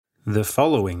The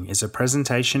following is a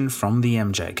presentation from the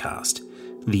MJ Cast,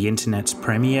 the internet's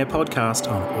premier podcast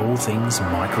on all things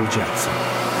Michael Jackson.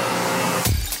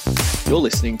 You're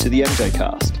listening to the MJ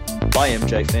Cast by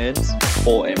MJ fans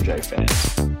for MJ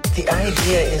fans. The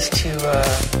idea is to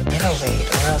innovate,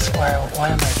 or else why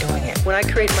am I doing it? When I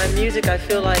create my music, I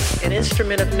feel like an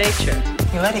instrument of nature.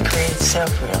 You let it create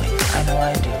itself, really. I know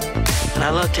I do. And I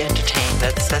love to entertain.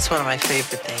 That's one of my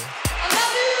favorite things.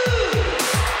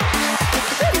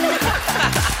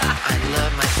 I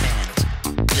love my fans.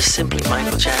 Just simply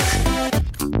Michael Jackson.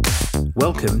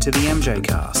 Welcome to the MJ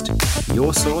Cast,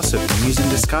 your source of news and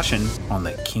discussion on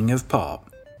the King of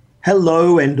Pop.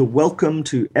 Hello and welcome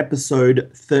to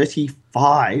episode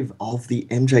 35 of the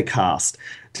MJ Cast.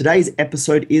 Today's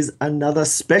episode is another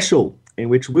special in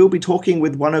which we'll be talking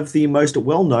with one of the most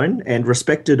well-known and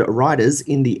respected writers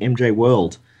in the MJ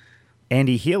world.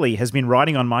 Andy Healy has been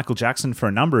writing on Michael Jackson for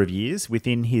a number of years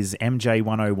within his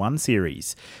MJ101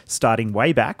 series, starting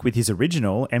way back with his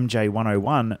original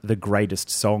MJ101 The Greatest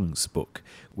Songs book,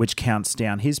 which counts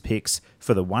down his picks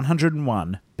for the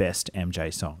 101 best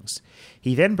MJ songs.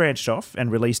 He then branched off and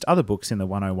released other books in the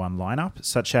 101 lineup,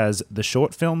 such as the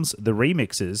short films, the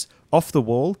remixes, Off the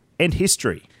Wall, and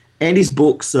History. Andy's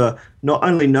books are not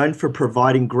only known for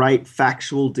providing great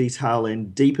factual detail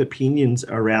and deep opinions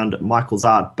around Michael's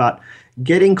art, but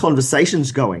getting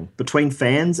conversations going between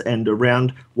fans and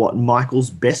around what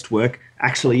Michael's best work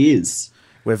actually is.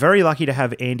 We're very lucky to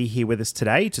have Andy here with us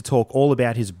today to talk all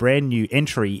about his brand new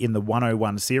entry in the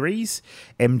 101 series,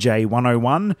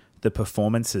 MJ101, The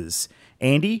Performances.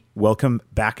 Andy, welcome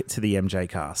back to the MJ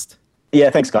Cast. Yeah,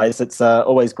 thanks, guys. It's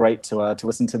always great to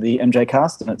listen to the MJ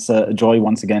Cast, and it's a joy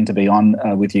once again to be on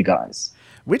with you guys.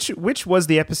 Which was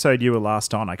the episode you were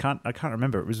last on? I can't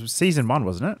remember. It was season 1,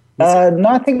 wasn't it? No,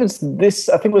 I think it was this.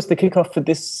 I think it was the kickoff for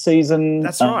this season.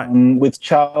 That's right. With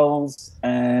Charles,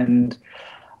 and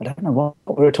I don't know what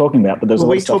we were talking about, but there's. Were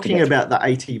we talking about the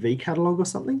ATV catalogue or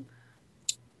something?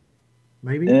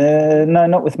 Maybe. No,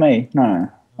 not with me.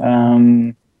 No.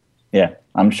 Yeah,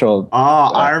 I'm sure.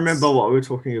 I remember what we were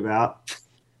talking about.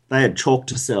 They had chalk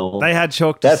to sell. That's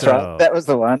sell. Right. That was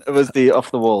the one. It was the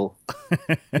Off the Wall.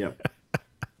 Yep.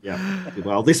 Yeah.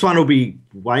 Well, this one will be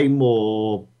way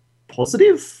more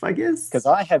positive, I guess. Because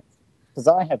I have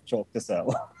chalk to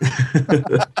sell.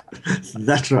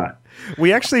 That's right.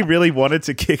 We actually really wanted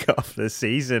to kick off the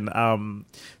season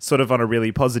sort of on a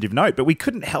really positive note, but we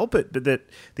couldn't help it that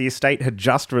the estate had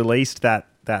just released that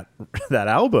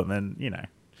album, and you know,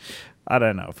 I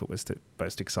don't know if it was the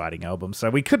most exciting album,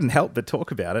 so we couldn't help but talk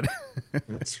about it.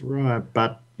 That's right.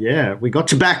 But yeah, we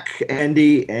got you back,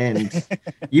 Andy, and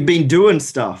you've been doing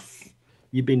stuff.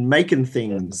 You've been making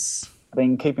things. I've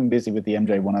been keeping busy with the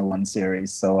MJ101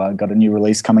 series, so I got a new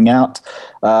release coming out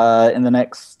in the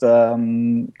next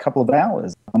couple of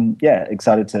hours.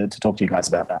 Excited to talk to you guys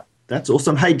about that. That's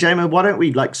awesome. Hey, Jamin, why don't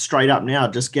we straight up now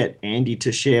just get Andy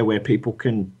to share where people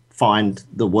can find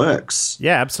the works?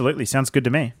 Yeah, absolutely. Sounds good to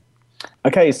me.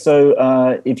 Okay,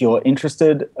 so if you're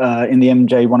interested in the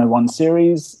MJ101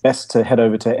 series, best to head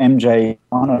over to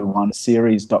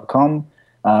MJ101series.com,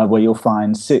 where you'll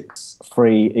find 6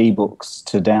 free ebooks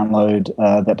to download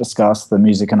that discuss the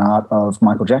music and art of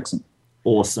Michael Jackson.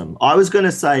 Awesome. I was going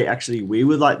to say, actually, we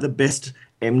were like the best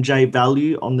MJ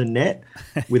value on the net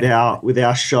with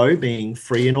our show being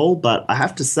free and all, but I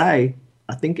have to say,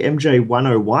 I think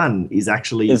MJ101 is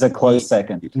a close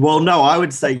second. Well, no, I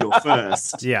would say you're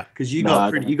first. Yeah, because you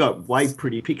got way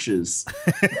pretty pictures.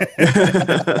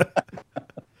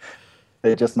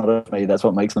 They're just not of me. That's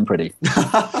what makes them pretty.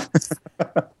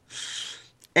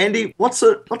 Andy, what's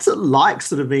it like,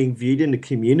 sort of being viewed in the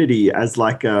community as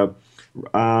like a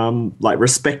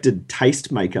respected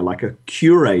tastemaker, like a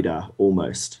curator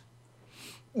almost?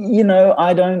 You know,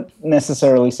 I don't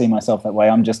necessarily see myself that way.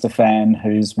 I'm just a fan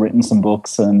who's written some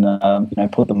books and,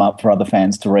 put them up for other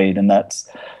fans to read. And that's,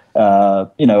 I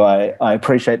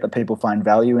appreciate that people find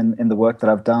value in the work that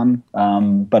I've done.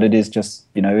 But it is just,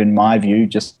 in my view,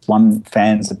 just one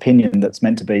fan's opinion that's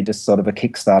meant to be just sort of a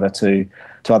Kickstarter to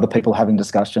other people having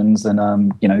discussions and,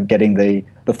 getting the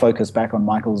focus back on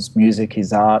Michael's music,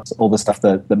 his art, all the stuff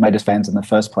that made us fans in the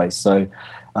first place. So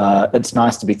it's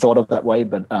nice to be thought of that way,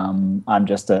 but I'm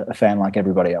just a fan like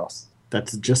everybody else.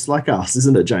 That's just like us,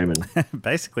 isn't it, Jamin?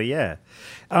 Basically, yeah.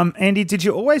 Andy, did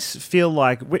you always feel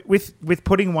like, with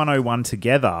putting 101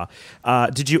 together,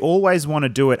 did you always want to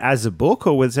do it as a book,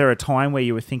 or was there a time where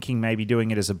you were thinking maybe doing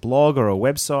it as a blog or a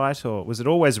website, or was it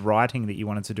always writing that you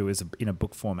wanted to do in a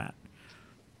book format?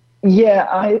 Yeah,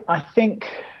 I think,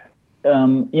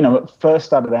 it first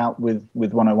started out with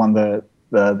 101,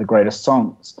 the greatest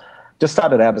songs, just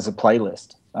started out as a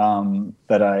playlist.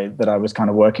 that I was kind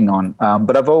of working on.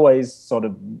 But I've always sort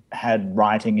of had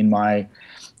writing in my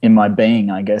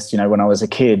being, I guess. When I was a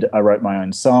kid, I wrote my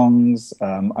own songs.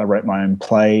 I wrote my own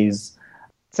plays.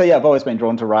 So yeah, I've always been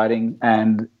drawn to writing,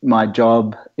 and my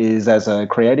job is as a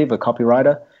creative, a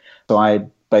copywriter. So I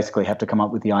basically have to come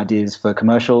up with the ideas for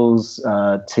commercials,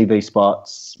 TV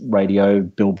spots, radio,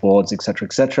 billboards, etc.,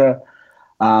 etc.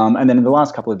 And then in the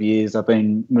last couple of years, I've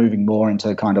been moving more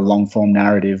into kind of long-form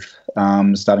narrative,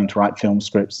 starting to write film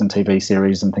scripts and TV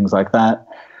series and things like that.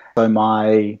 So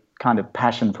my kind of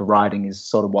passion for writing is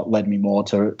sort of what led me more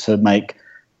to make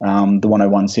the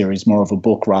 101 series more of a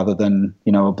book rather than,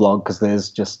 a blog, because there's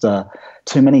just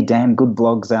too many damn good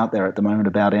blogs out there at the moment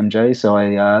about MJ, so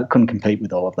I couldn't compete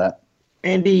with all of that.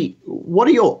 Andy, what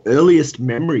are your earliest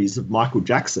memories of Michael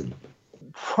Jackson?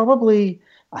 Probably,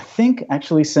 I think,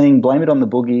 actually seeing Blame It on the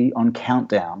Boogie on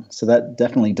Countdown. So that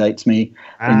definitely dates me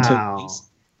into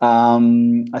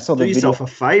I saw the Do yourself a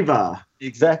favour.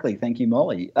 Exactly. Thank you,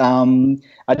 Molly.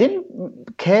 I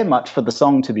didn't care much for the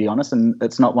song, to be honest, and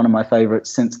it's not one of my favourites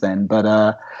since then. But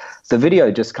the video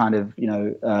just kind of,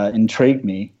 intrigued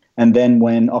me. And then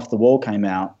when Off the Wall came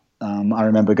out, I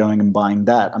remember going and buying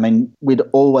that. I mean, we'd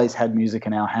always had music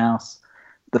in our house.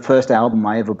 The first album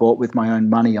I ever bought with my own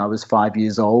money, I was 5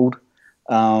 years old.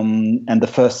 And the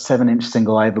first 7-inch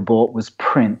single I ever bought was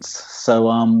Prince. So,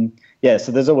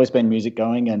 so there's always been music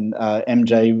going, and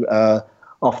MJ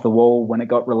Off the Wall, when it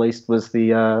got released, was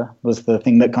the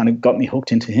thing that kind of got me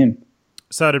hooked into him.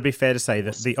 So it'd be fair to say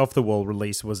that the Off the Wall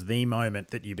release was the moment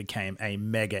that you became a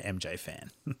mega MJ fan.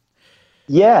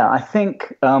 Yeah, I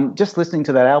think just listening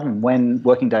to that album when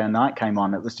Working Day and Night came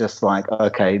on, it was just like,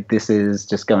 okay, this is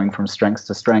just going from strength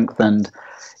to strength. And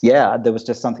yeah, there was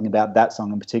just something about that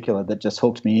song in particular that just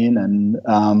hooked me in.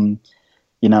 And,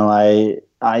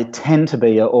 I tend to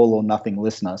be an all or nothing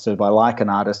listener. So if I like an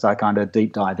artist, I kind of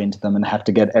deep dive into them and have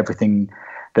to get everything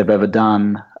they've ever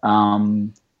done.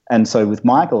 And so with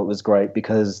Michael, it was great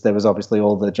because there was obviously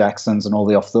all the Jacksons and all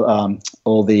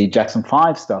the Jackson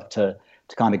 5 stuff to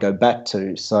kind of go back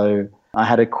to. So I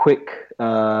had a quick,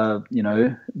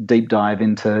 deep dive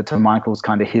into Michael's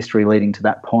kind of history leading to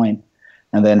that point.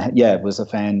 And then, was a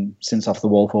fan since Off the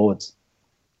Wall forwards.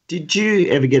 Did you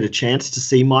ever get a chance to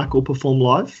see Michael perform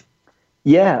live?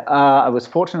 Yeah, I was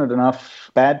fortunate enough,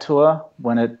 Bad Tour,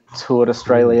 when it toured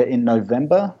Australia in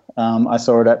November. I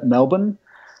saw it at Melbourne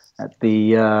at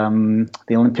the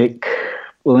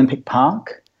Olympic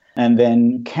Park. And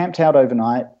then camped out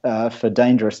overnight for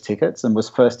Dangerous tickets and was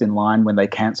first in line when they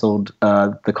cancelled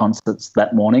the concerts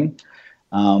that morning.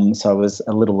 So I was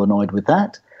a little annoyed with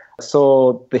that. I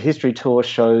saw the History Tour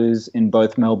shows in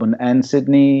both Melbourne and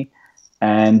Sydney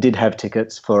and did have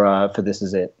tickets for This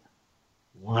Is It.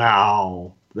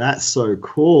 Wow, that's so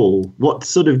cool. What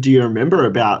sort of do you remember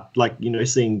about,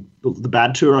 seeing the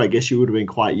Bad Tour? I guess you would have been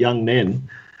quite young then.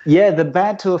 Yeah, the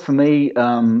Bad Tour for me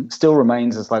still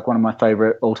remains as like one of my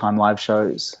favourite all-time live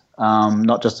shows,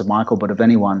 not just of Michael, but of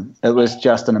anyone. It was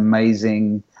just an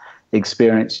amazing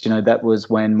experience. That was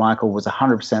when Michael was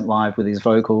 100% live with his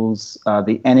vocals.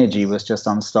 The energy was just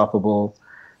unstoppable.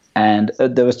 And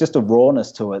there was just a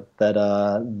rawness to it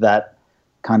that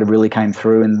kind of really came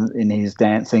through in his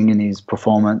dancing, in his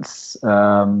performance. It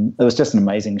was just an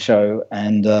amazing show.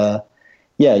 And I,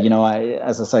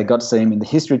 as I say, got to see him in the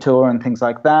History Tour and things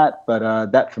like that.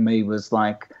 But that for me was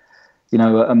like,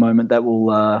 a moment that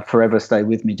will forever stay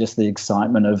with me. Just the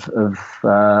excitement of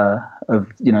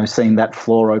seeing that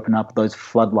floor open up, those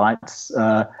floodlights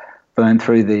burn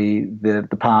through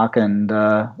the park, and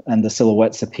the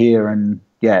silhouettes appear, and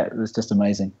it was just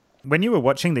amazing. When you were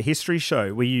watching the History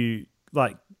show, were you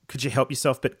like, could you help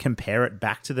yourself but compare it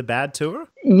back to the Bad Tour?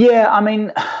 Yeah, I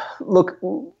mean, look,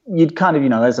 you'd kind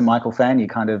of, as a Michael fan, you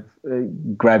kind of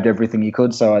grabbed everything you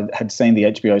could. So I had seen the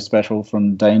HBO special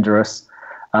from Dangerous,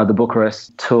 the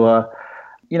Bucharest tour,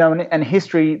 and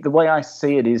History, the way I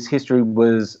see it is History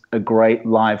was a great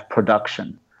live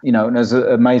production, and it was an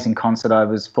amazing concert. I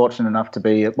was fortunate enough to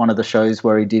be at one of the shows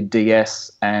where he did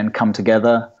DS and Come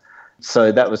Together.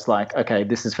 So that was like, okay,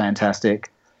 this is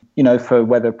fantastic. For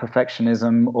whether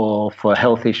perfectionism or for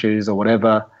health issues or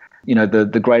whatever,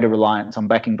 the greater reliance on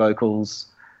backing vocals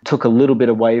took a little bit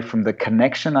away from the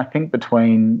connection, I think,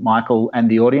 between Michael and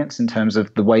the audience in terms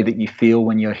of the way that you feel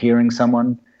when you're hearing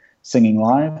someone singing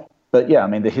live. But yeah, I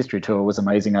mean, the History Tour was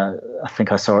amazing. I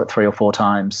think I saw it 3 or 4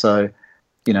 times. So,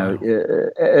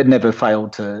 it never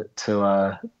failed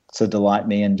to delight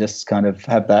me and just kind of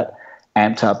have that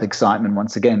amped up excitement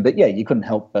once again. But yeah, you couldn't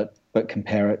help but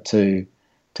compare it to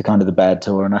kind of the Bad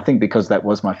Tour. And I think because that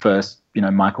was my first,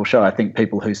 Michael show, I think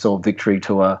people who saw Victory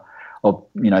Tour or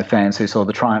fans who saw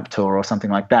the Triumph tour or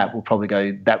something like that will probably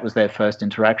go, that was their first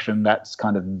interaction. That's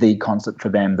kind of the concert for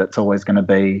them. That's always going to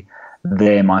be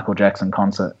their Michael Jackson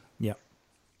concert. Yeah.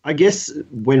 I guess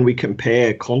when we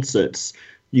compare concerts,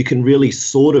 you can really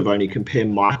sort of only compare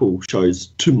Michael shows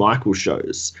to Michael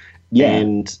shows. Yeah.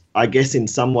 And I guess in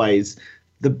some ways,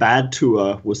 the Bad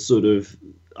Tour was sort of,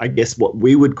 I guess, what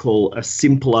we would call a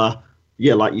simpler,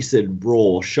 like you said,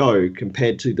 raw show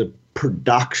compared to the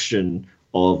production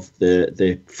of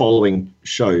the following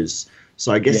shows.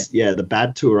 So I guess, the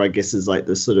Bad Tour, I guess, is like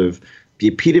the sort of the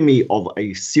epitome of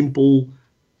a simple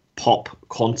pop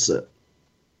concert.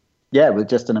 Yeah, with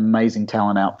just an amazing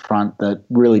talent out front that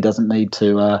really doesn't need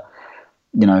to,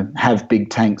 have big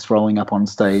tanks rolling up on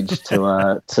stage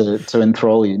to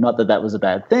enthrall you. Not that that was a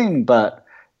bad thing, but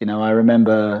I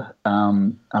remember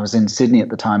I was in Sydney at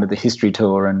the time of the History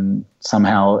Tour, and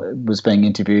somehow was being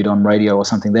interviewed on radio or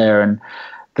something there, and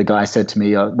the guy said to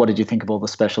me, "What did you think of all the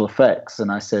special effects?"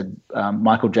 And I said,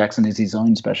 "Michael Jackson is his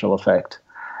own special effect."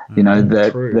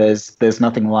 There's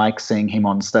nothing like seeing him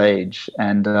on stage,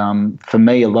 and for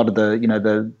me, a lot of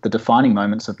the defining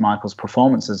moments of Michael's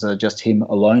performances are just him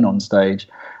alone on stage,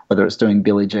 whether it's doing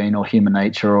Billie Jean or Human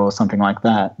Nature or something like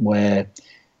that, where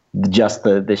just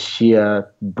the sheer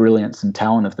brilliance and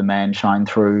talent of the man shine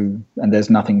through, and there's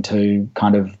nothing to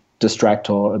kind of distract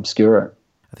or obscure it.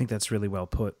 I think that's really well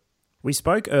put. We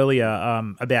spoke earlier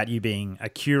about you being a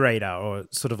curator or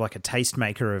sort of like a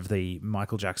tastemaker of the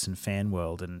Michael Jackson fan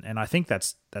world, and I think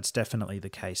that's definitely the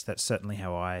case. That's certainly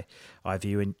how I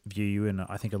view you, and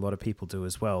I think a lot of people do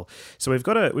as well. So we've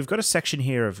got a section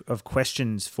here of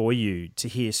questions for you to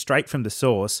hear straight from the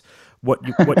source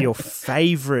what your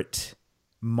favourite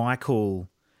Michael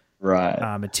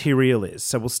material is.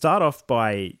 So we'll start off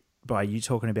by you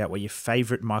talking about what your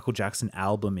favourite Michael Jackson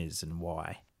album is and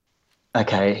why.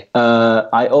 Okay,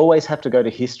 I always have to go to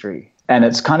History, and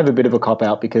it's kind of a bit of a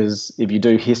cop-out because if you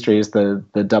do History as the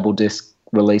double disc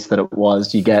release that it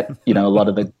was, you get a lot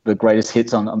of the greatest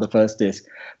hits on the first disc.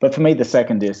 But for me, the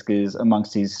second disc is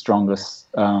amongst his strongest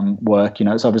work.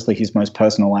 It's obviously his most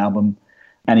personal album,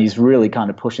 and he's really kind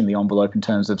of pushing the envelope in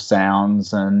terms of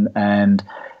sounds and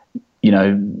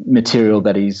material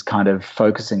that he's kind of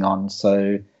focusing on.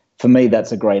 So for me,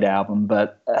 that's a great album.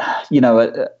 But,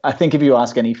 I think if you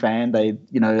ask any fan,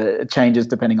 it changes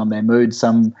depending on their mood.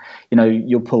 Some,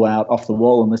 you'll pull out Off the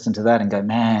Wall and listen to that and go,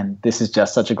 man, this is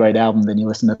just such a great album. Then you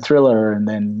listen to Thriller, and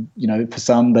then, for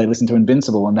some, they listen to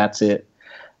Invincible, and that's it.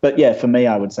 But yeah, for me,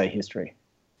 I would say History.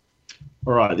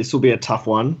 All right, this will be a tough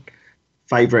one.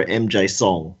 Favorite MJ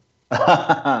song?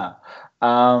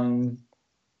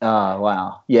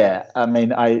 Wow. Yeah. I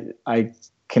mean, I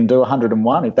can do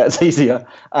 101 if that's easier.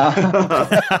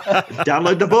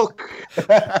 Download the book.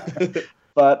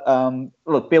 But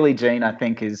look, Billie Jean, I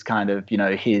think, is kind of,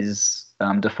 his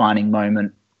defining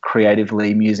moment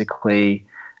creatively, musically.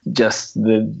 Just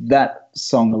that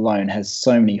song alone has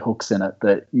so many hooks in it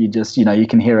that you just, you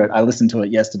can hear it. I listened to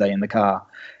it yesterday in the car,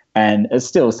 and it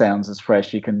still sounds as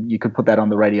fresh. You could put that on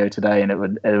the radio today, and it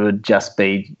would just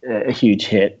be a huge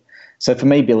hit. So for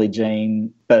me, Billie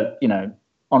Jean, but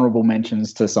honorable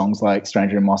mentions to songs like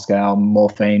Stranger in Moscow,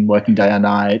 Morphine, Working Day or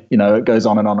Night, it goes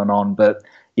on and on and on. But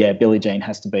yeah, Billie Jean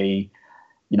has to be,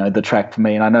 the track for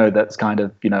me. And I know that's kind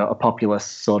of, a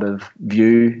populist sort of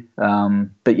view.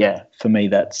 But yeah, for me,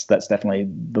 that's definitely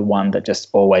the one that just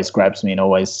always grabs me and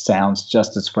always sounds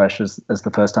just as fresh as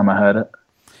the first time I heard it.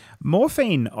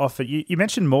 Morphine you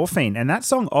mentioned Morphine, and that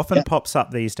song often pops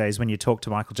up these days when you talk to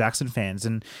Michael Jackson fans.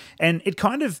 And it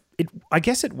kind of, I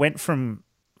guess it went from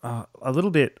a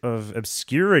little bit of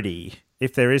obscurity,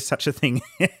 if there is such a thing,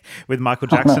 with Michael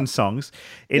Jackson songs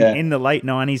in the late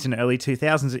 90s and early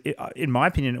 2000s. In my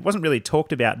opinion, it wasn't really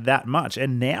talked about that much.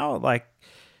 And now,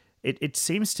 it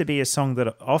seems to be a song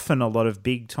that often a lot of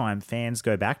big-time fans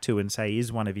go back to and say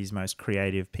is one of his most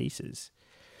creative pieces.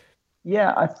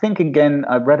 Yeah, I think, again,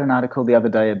 I read an article the other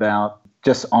day about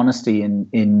just honesty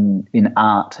in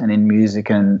art and in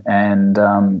music and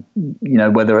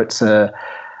whether it's a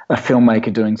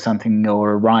filmmaker doing something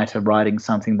or a writer writing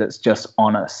something that's just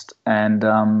honest. And,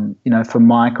 for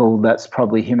Michael, that's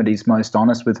probably him at his most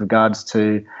honest with regards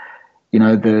to,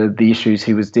 the issues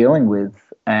he was dealing with.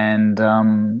 And,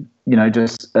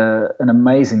 just an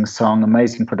amazing song,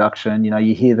 amazing production.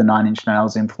 You hear the Nine Inch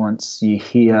Nails influence, you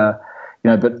hear,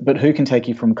 but who can take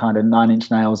you from kind of Nine Inch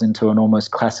Nails into an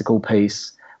almost classical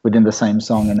piece within the same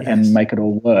song and make it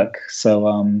all work?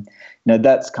 So,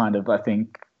 that's kind of, I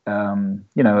think, as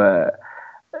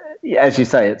you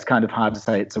say, it's kind of hard to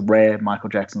say it's a rare Michael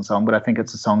Jackson song, but I think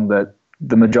it's a song that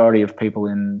the majority of people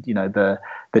in, the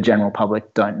general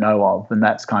public don't know of. And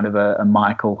that's kind of a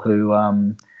Michael who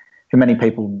who many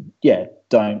people,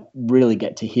 don't really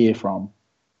get to hear from.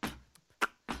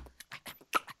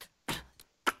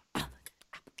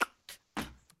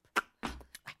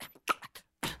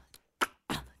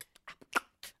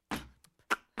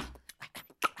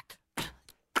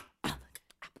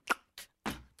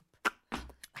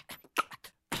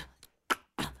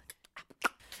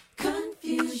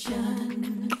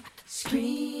 Confusion,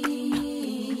 scream,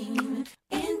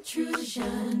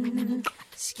 intrusion,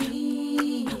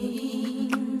 scheme.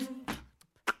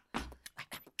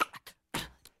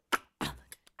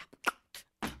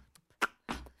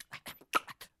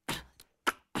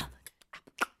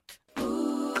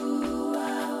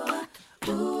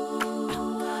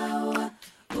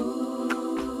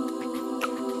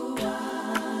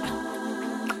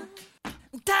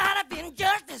 Tired of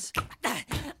injustice,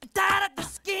 tired of the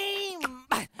scheme,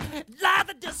 lies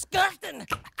are disgusting.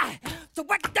 So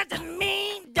what does it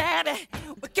mean, Daddy?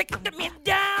 We're kicking me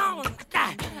down.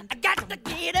 I got to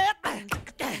get up,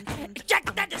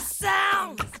 check that the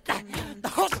sounds. The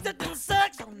host of them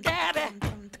sucks, Daddy.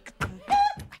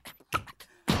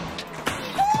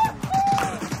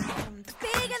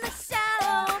 Big in the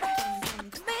shadow,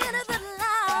 man of the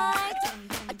light.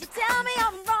 You tell me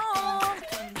I'm wrong,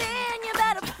 then you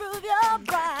better prove you're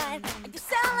right. You're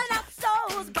selling out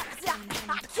souls, but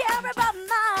I care about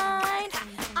mine.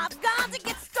 I've got to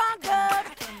get stronger,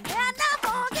 and I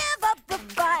won't give up the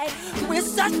fight. With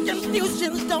such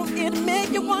confusion, don't it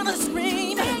make you wanna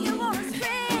scream?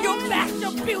 You're back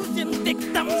abusing,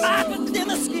 victimized within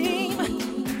a scheme.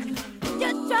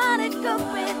 You're trying to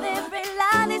cope with every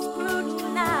lie that's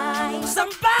scrutinized.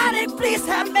 Somebody please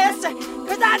have mercy,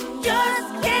 'cause I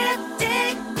just can't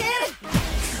take it.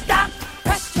 Stop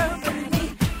pressuring me.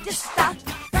 Just stop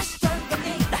pressuring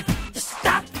me. Just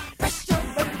stop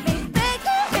pressuring me. Make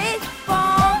me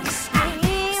want to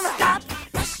scream. Stop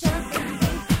pressuring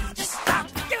me. Just stop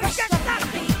pressuring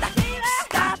me.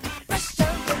 Stop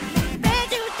pressuring me.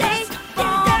 Make you think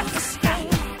want to scream.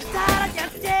 Tired of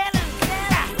your telling.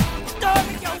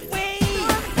 Story your way.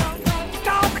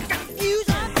 Call me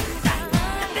confusion.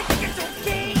 I think it's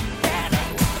okay, Daddy.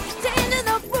 Changing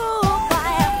the rules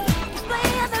while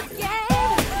playing the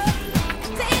game.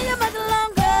 Taking much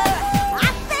longer. I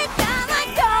think I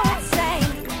might go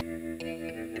insane.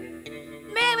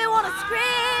 Make me wanna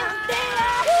scream.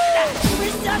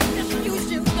 With such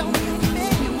confusion, don't you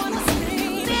make me wanna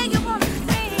scream? Make you wanna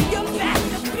scream. You're back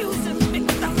abusing,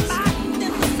 victimized in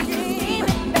the scheme,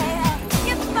 baby.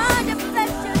 You find your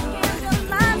pleasure,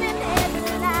 scandalizing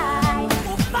every night.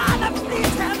 Oh, Father,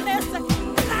 please have mercy.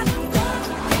 I just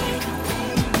can't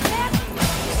take it.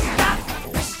 Stop, stop,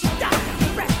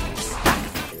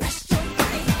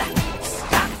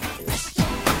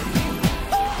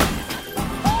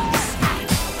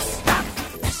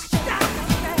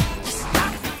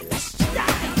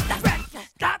 stop,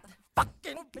 stop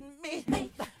fucking with me.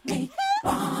 Make me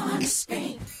wanna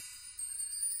scream.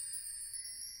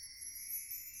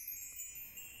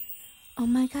 Oh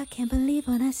my God, can't believe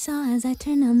what I saw as I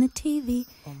turned on the TV.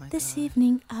 This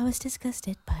evening, I was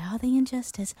disgusted by all the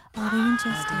injustice, all the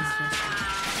injustice.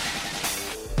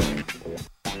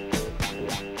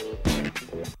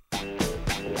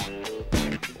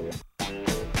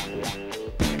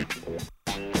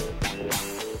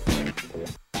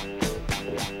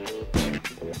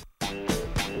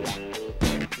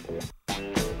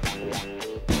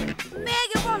 Make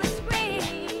you wanna scream.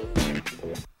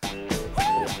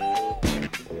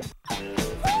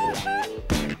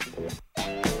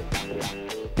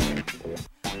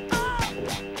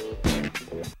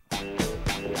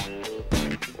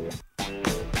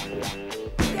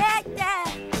 Yeah, yeah.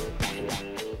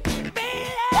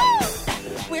 Baby,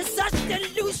 with such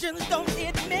delusions, don't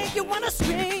it make you wanna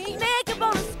scream? Make you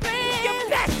wanna scream. You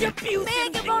back abusing,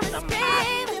 make you wanna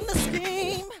scream in the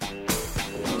scheme.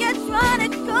 You're trying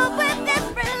to cope with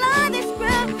every lie that's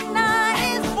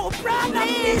scrutinized. Oh, brother,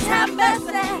 please have mercy,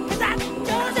 'cause I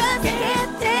just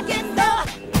can't take it no.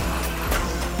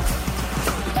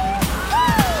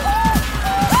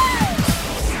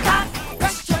 Stop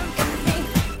pressuring me.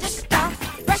 Just stop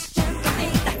pressuring me.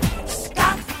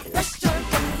 Stop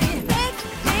pressuring me. Make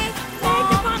me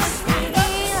wanna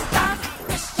scream. Stop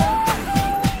pressuring me.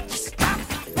 Just stop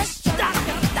pressuring me. Stop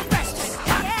the pressure.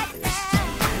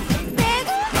 Make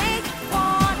me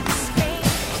wanna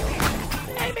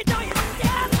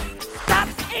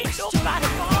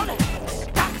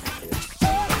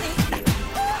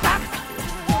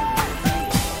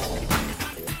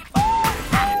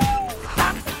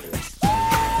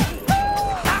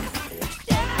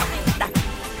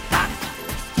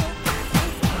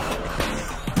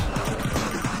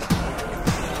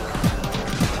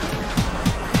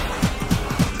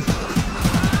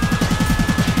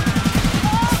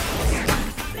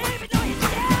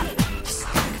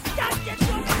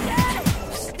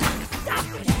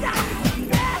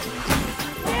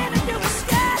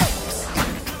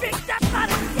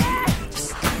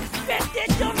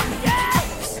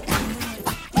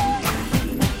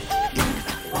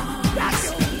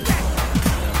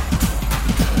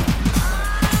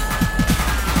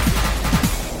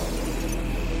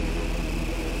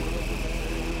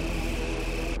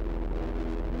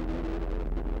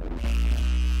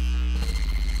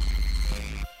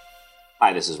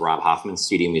Hi, this is Rob Hoffman,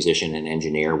 studio musician and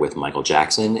engineer with Michael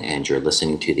Jackson, and you're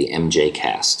listening to the MJ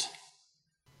Cast.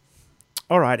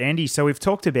 All right, Andy, so we've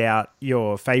talked about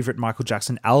your favourite Michael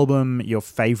Jackson album, your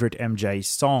favourite MJ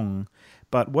song,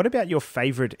 but what about your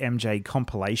favourite MJ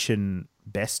compilation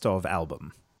best of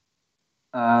album?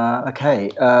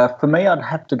 For me, I'd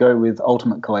have to go with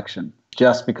Ultimate Collection,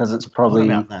 just because it's probably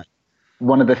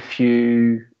one of the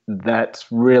few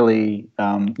that's really,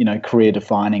 career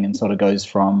defining and sort of goes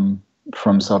from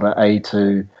sort of A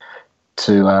to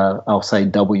I'll say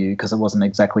W, because it wasn't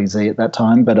exactly Z at that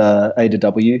time, but A to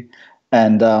W.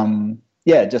 And I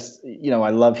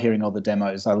love hearing all the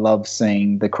demos. I love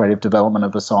seeing the creative development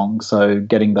of a song. So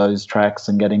getting those tracks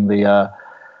and getting the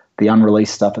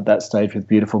unreleased stuff at that stage with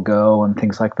Beautiful Girl and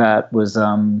things like that was,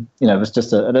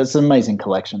 it's an amazing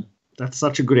collection. That's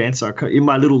such a good answer. In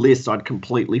my little list, I'd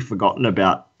completely forgotten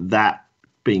about that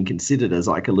being considered as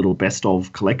like a little best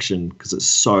of collection because it's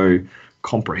so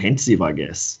comprehensive, I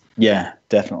guess. Yeah,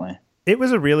 definitely. It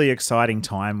was a really exciting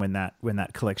time when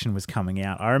that collection was coming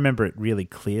out. I remember it really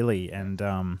clearly,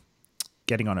 and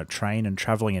getting on a train and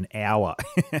traveling an hour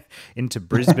into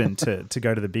Brisbane to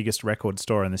go to the biggest record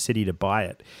store in the city to buy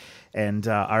it. And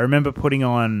I remember putting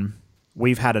on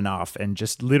We've Had Enough and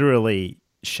just literally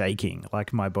shaking,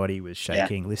 like my body was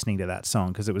shaking listening to that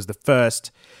song, because it was the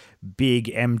first big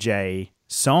MJ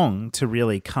song to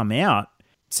really come out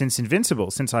since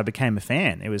Invincible, since I became a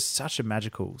fan. It was such a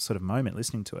magical sort of moment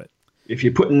listening to it. If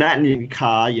you're putting that in your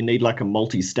car, you need like a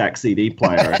multi-stack CD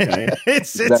player, okay?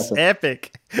 It's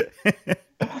epic.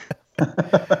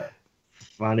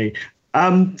 Funny.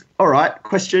 All right,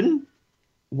 question.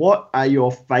 What are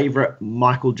your favourite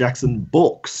Michael Jackson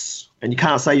books? And you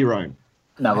can't say your own.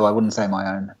 No, well, I wouldn't say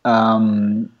my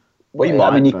own. Well, you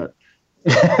might, but...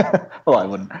 Well, I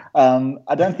wouldn't.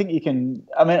 I don't think you can...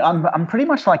 I mean, I'm pretty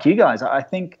much like you guys. I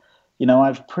think,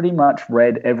 I've pretty much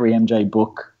read every MJ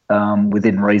book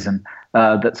within reason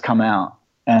that's come out.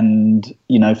 And,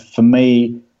 for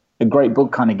me, a great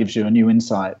book kind of gives you a new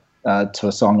insight to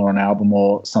a song or an album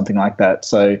or something like that.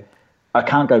 So I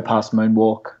can't go past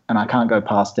Moonwalk and I can't go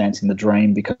past Dancing the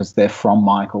Dream because they're from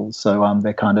Michael. So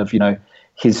they're kind of,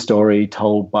 his story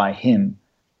told by him.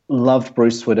 Loved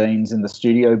Bruce Swedine's In the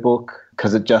Studio book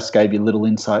because it just gave you little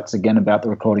insights again about the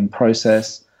recording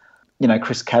process.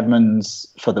 Chris Cadman's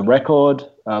For the Record,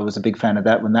 I was a big fan of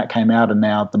that when that came out, and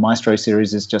now the Maestro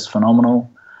series is just phenomenal.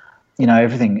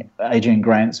 Everything. Adrian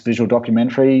Grant's visual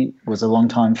documentary was a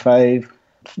long-time fave.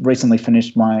 Recently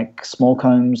finished Mike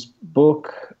Smallcomb's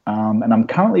book, and I'm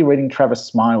currently reading Travis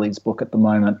Smiley's book at the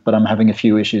moment, but I'm having a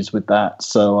few issues with that,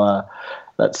 so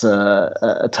that's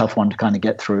a tough one to kind of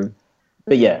get through.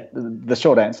 But yeah, the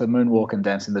short answer, Moonwalk and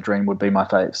Dancing the Dream would be my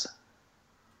faves.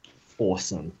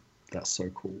 Awesome. That's so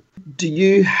cool. Do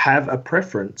you have a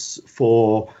preference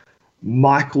for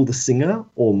Michael the singer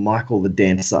or Michael the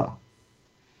dancer?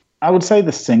 I would say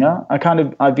the singer.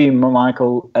 I view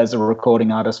Michael as a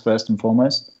recording artist first and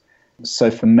foremost.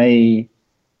 So for me,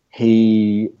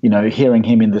 hearing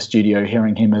him in the studio,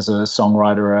 hearing him as a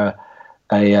songwriter,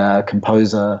 a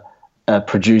composer, a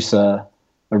producer,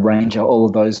 arranger, all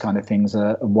of those kind of things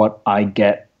are what I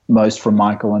get most from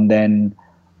Michael. And then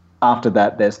after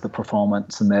that, there's the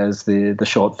performance and there's the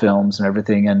short films and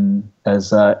everything. And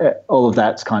as all of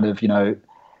that's kind of,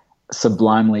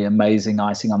 sublimely amazing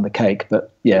icing on the cake.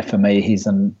 But yeah, for me, he's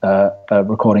a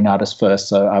recording artist first.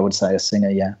 So I would say a singer,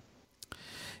 yeah.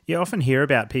 You often hear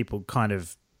about people kind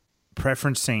of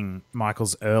preferencing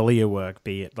Michael's earlier work,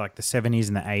 be it like the 70s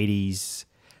and the 80s,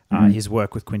 his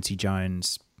work with Quincy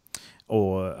Jones,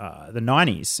 or the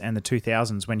 90s and the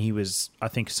 2000s when he was, I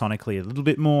think, sonically a little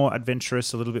bit more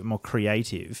adventurous, a little bit more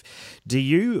creative. Do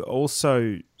you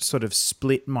also sort of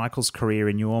split Michael's career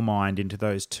in your mind into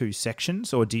those two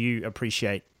sections, or do you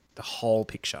appreciate the whole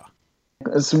picture?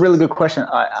 It's a really good question.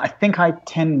 I think I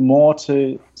tend more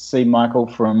to see Michael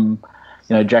from,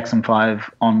 Jackson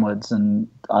 5 onwards, and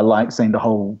I like seeing the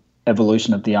whole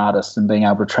evolution of the artist and being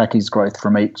able to track his growth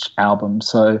from each album.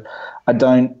 So I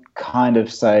don't kind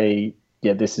of say,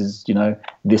 yeah, this is,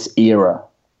 this era.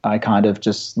 I kind of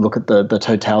just look at the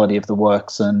totality of the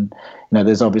works, and,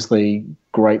 there's obviously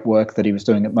great work that he was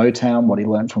doing at Motown, what he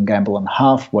learned from Gamble and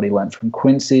Huff, what he learned from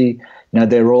Quincy.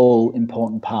 They're all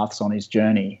important paths on his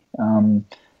journey.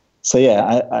 So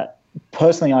yeah, I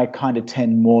personally, I kind of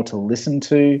tend more to listen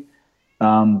to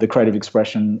the creative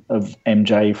expression of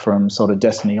MJ from sort of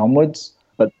Destiny onwards.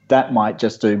 But that might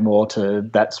just do more to,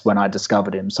 that's when I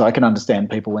discovered him. So I can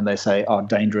understand people when they say, oh,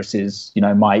 Dangerous is,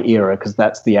 my era, because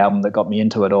that's the album that got me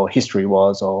into it, or History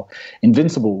was, or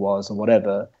Invincible was, or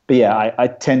whatever. But yeah, I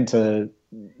tend to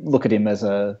look at him as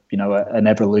an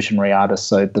evolutionary artist,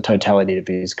 so the totality of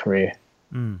his career.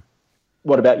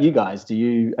 What about you guys? Are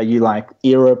you like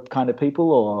era kind of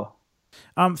people, or?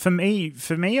 For me,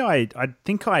 I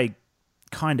think I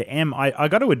kind of am. I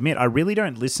got to admit, I really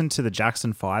don't listen to the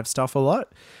Jackson 5 stuff a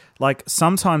lot. Like,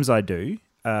 sometimes I do,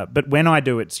 but when I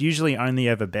do, it's usually only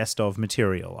ever best of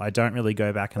material. I don't really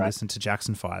go back and listen to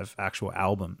Jackson 5 actual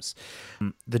albums.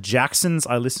 The Jacksons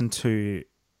I listen to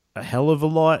a hell of a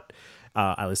lot.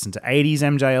 I listen to 80s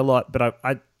MJ a lot, but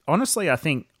I honestly, I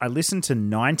think I listen to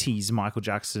 90s Michael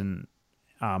Jackson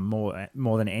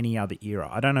more than any other era.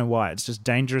 I don't know why. It's just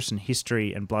Dangerous and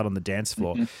History and Blood on the Dance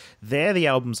Floor. They're the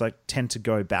albums I tend to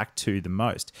go back to the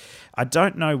most. I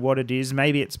don't know what it is.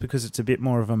 Maybe it's because it's a bit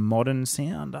more of a modern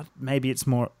sound. Maybe it's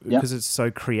more because it's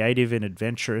so creative and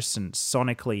adventurous and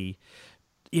sonically,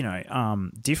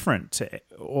 different to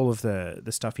all of the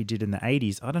stuff he did in the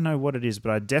 80s. I don't know what it is,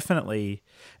 but I definitely,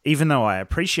 even though I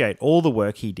appreciate all the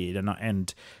work he did,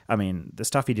 and I mean, the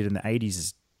stuff he did in the 80s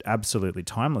is absolutely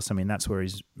timeless. I mean, that's where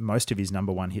most of his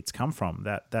number one hits come from,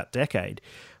 that decade.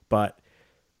 But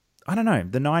I don't know,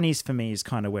 the 90s for me is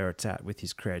kind of where it's at with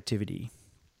his creativity.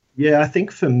 Yeah, I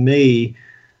think for me,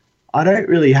 I don't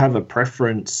really have a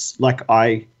preference. Like,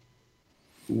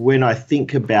 when I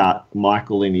think about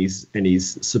Michael and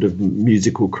his sort of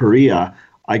musical career,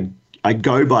 I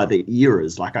go by the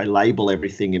eras. Like, I label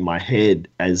everything in my head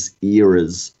as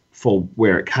eras for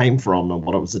where it came from and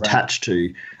what it was attached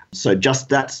to. So just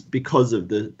that's because of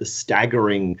the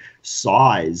staggering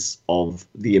size of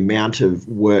the amount of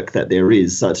work that there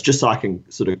is. So it's just so I can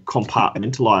sort of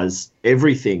compartmentalize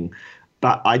everything.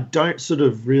 But I don't sort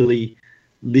of really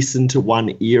listen to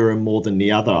one era more than the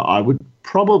other. I would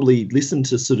probably listen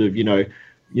to sort of,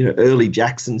 early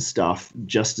Jackson stuff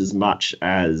just as much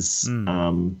as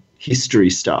history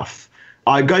stuff.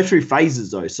 I go through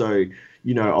phases though. So,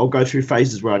 I'll go through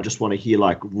phases where I just want to hear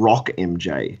like rock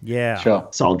MJ. Yeah. Sure.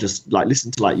 So I'll just like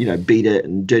listen to Beat It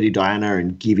and Dirty Diana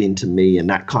and Give In to Me and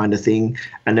that kind of thing.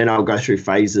 And then I'll go through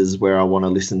phases where I want to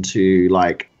listen to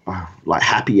like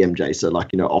happy MJ. So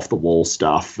Off the Wall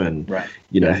stuff and,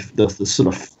 the sort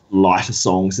of lighter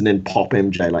songs, and then pop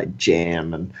MJ like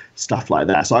Jam and stuff like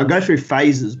that. So I go through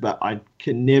phases, but I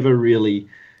can never really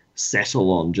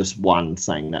settle on just one,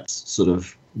 saying that's sort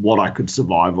of what I could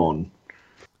survive on.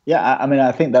 Yeah, I mean,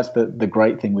 I think that's the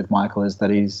great thing with Michael is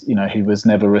that he was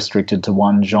never restricted to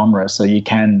one genre. So you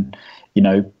can,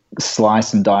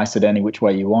 slice and dice it any which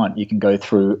way you want. You can go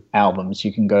through albums,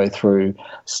 you can go through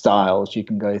styles, you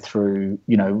can go through,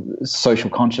 social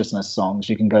consciousness songs,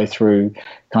 you can go through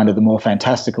kind of the more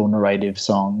fantastical narrative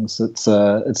songs. It's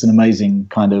an amazing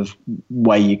kind of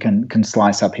way you can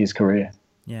slice up his career.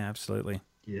 Yeah, absolutely.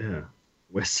 Yeah,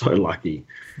 we're so lucky.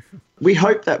 We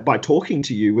hope that by talking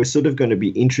to you, we're sort of going to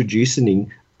be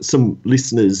introducing some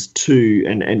listeners to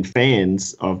and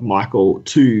fans of Michael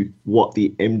to what the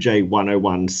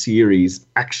MJ101 series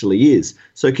actually is.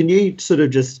 So can you sort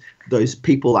of just, those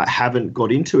people that haven't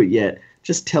got into it yet,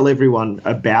 just tell everyone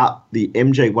about the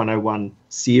MJ101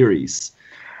 series?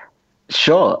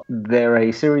 Sure. They're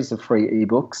a series of free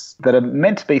ebooks that are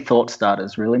meant to be thought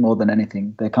starters, really, more than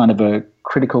anything. They're kind of a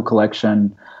critical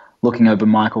collection looking over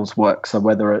Michael's work. So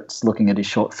whether it's looking at his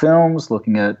short films,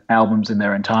 looking at albums in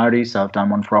their entirety. So I've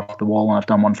done one for Off the Wall and I've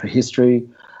done one for History.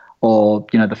 Or,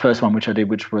 the first one which I did,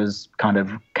 which was kind of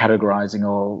categorizing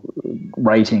or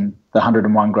rating the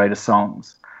 101 greatest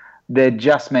songs. They're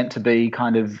just meant to be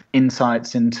kind of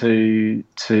insights into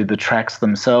the tracks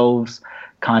themselves,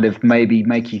 kind of maybe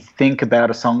make you think about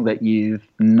a song that you've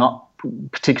not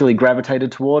particularly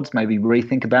gravitated towards, maybe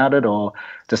rethink about it or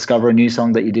discover a new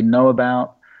song that you didn't know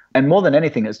about. And more than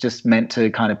anything, it's just meant to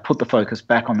kind of put the focus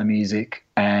back on the music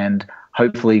and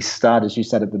hopefully start, as you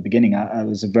said at the beginning, it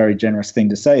was a very generous thing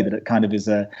to say, that it kind of is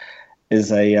a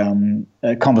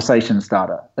conversation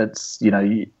starter. It's,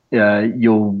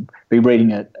 you'll be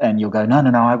reading it and you'll go, no,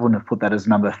 I wouldn't have put that as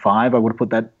number 5. I would have put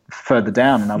that further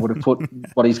down, and I would have put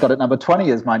what he's got at number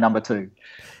 20 as my number 2.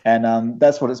 And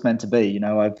that's what it's meant to be.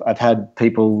 I've had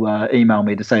people email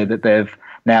me to say that they've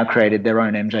now created their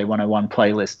own MJ101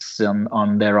 playlists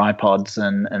on their iPods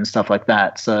and stuff like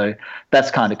that. So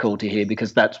that's kind of cool to hear,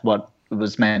 because that's what it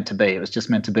was meant to be. It was just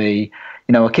meant to be,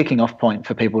 a kicking off point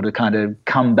for people to kind of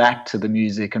come back to the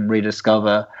music and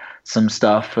rediscover some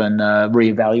stuff and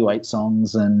reevaluate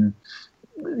songs and,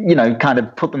 kind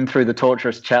of put them through the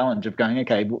torturous challenge of going,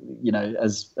 okay,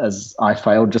 as I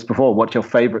failed just before, what's your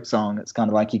favorite song? It's kind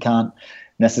of like you can't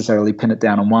necessarily pin it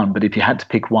down on one, but if you had to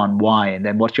pick one, why? And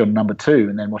then what's your number 2?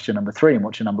 And then what's your number 3? And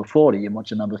what's your number 40? And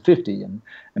what's your number 50?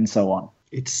 And so on.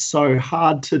 It's so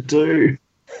hard to do.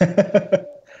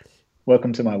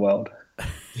 Welcome to my world.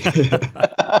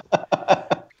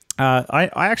 I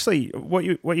actually what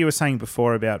you were saying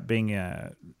before about being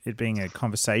it being a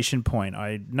conversation point.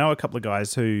 I know a couple of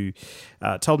guys who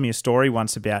told me a story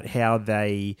once about how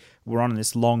they were on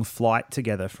this long flight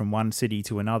together from one city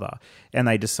to another, and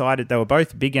they decided they were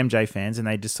both big MJ fans, and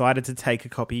they decided to take a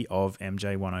copy of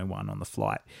MJ101 on the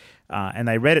flight, and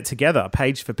they read it together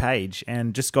page for page,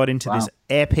 and just got into this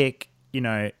epic,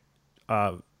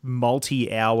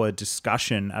 multi-hour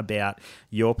discussion about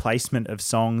your placement of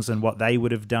songs and what they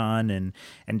would have done,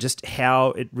 and just how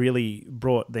it really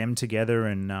brought them together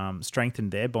and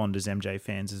strengthened their bond as MJ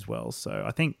fans as well. So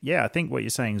I think what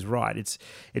you're saying is right.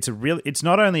 It's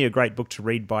not only a great book to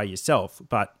read by yourself,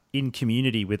 but in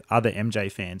community with other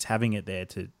MJ fans, having it there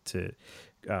to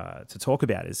talk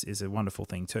about is a wonderful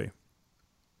thing too.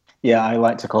 Yeah, I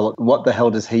like to call it "What the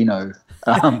hell does he know?"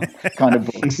 kind of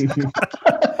books.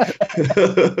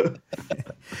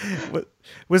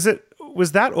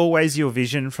 Was that always your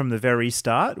vision from the very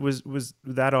start? Was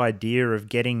that idea of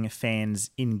getting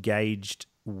fans engaged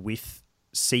with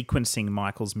sequencing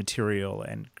Michael's material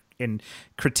and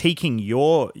critiquing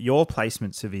your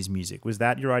placements of his music? Was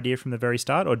that your idea from the very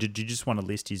start, or did you just want to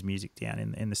list his music down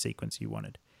in the sequence you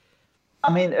wanted?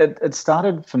 I mean, it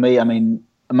started for me. I mean,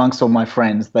 amongst all my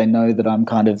friends, they know that I'm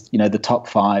kind of, the top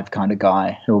 5 kind of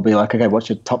guy who will be like, okay, what's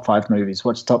your top 5 movies?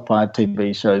 What's your top 5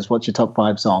 TV shows? What's your top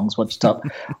 5 songs? What's your top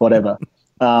whatever?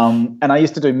 And I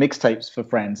used to do mixtapes for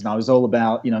friends, and I was all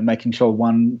about, making sure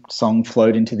one song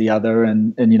flowed into the other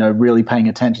and really paying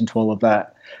attention to all of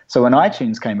that. So when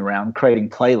iTunes came around,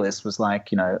 creating playlists was like,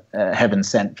 heaven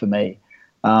sent for me.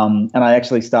 And I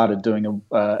actually started doing an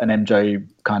MJ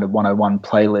kind of 101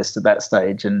 playlist at that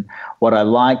stage. And what I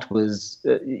liked was,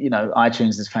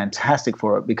 iTunes is fantastic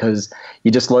for it because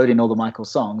you just load in all the Michael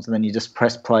songs and then you just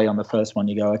press play on the first one.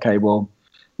 You go, okay, well,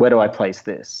 where do I place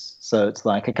this? So it's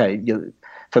like, okay,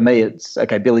 for me, it's,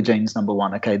 okay, Billie Jean's number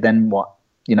 1. Okay, then what?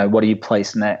 What do you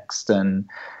place next? And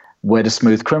where does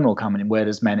Smooth Criminal come in? Where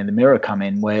does Man in the Mirror come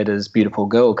in? Where does Beautiful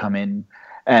Girl come in?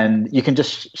 And you can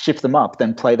just shift them up,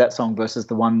 then play that song versus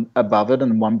the one above it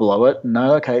and the one below it.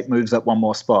 No, okay, it moves up one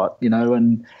more spot,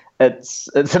 and it's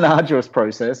an arduous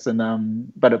process,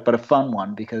 and but a fun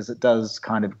one because it does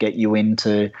kind of get you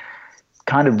into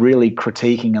kind of really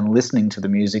critiquing and listening to the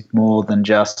music more than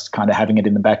just kind of having it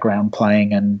in the background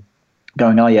playing and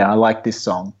going, oh yeah, I like this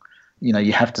song.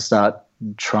 You have to start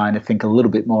trying to think a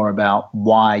little bit more about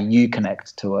why you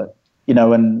connect to it,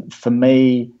 and for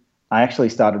me, I actually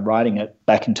started writing it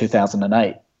back in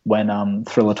 2008 when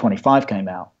Thriller 25 came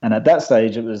out. And at that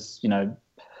stage, it was,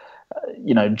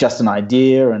 just an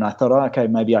idea. And I thought, okay,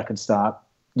 maybe I could start,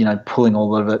 pulling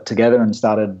all of it together, and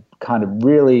started kind of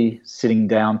really sitting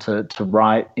down to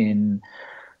write in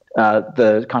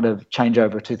the kind of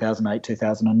changeover of 2008,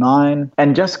 2009.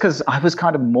 And just because I was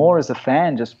kind of more as a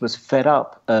fan, just was fed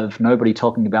up of nobody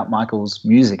talking about Michael's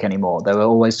music anymore. They were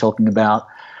always talking about,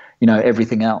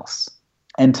 everything else.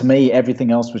 And to me, everything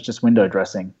else was just window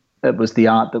dressing. It was the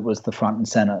art that was the front and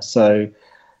center. So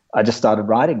I just started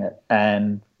writing it.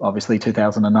 And obviously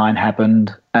 2009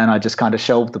 happened, and I just kind of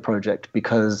shelved the project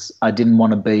because I didn't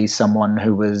want to be someone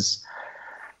who was,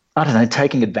 I don't know,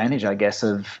 taking advantage, I guess,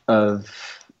 of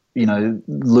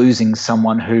losing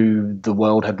someone who the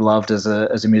world had loved as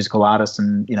a musical artist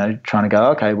and, trying to go,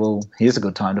 okay, well, here's a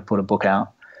good time to put a book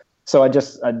out. So it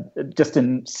just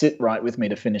didn't sit right with me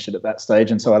to finish it at that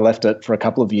stage. And so I left it for a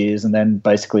couple of years and then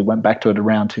basically went back to it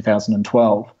around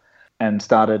 2012 and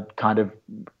started kind of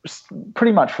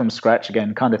pretty much from scratch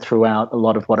again, kind of threw out a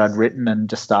lot of what I'd written and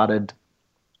just started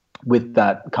with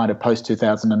that kind of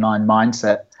post-2009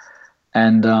 mindset.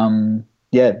 And,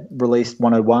 released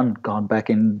 101, gone back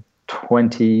in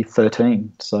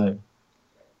 2013. So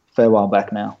fair while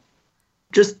back now.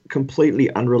 Just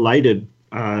completely unrelated,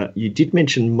 you did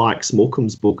mention Mike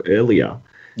Smallcombe's book earlier.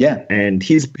 Yeah. And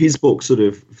his book sort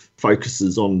of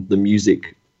focuses on the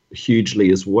music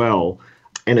hugely as well.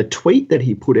 And a tweet that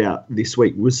he put out this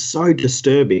week was so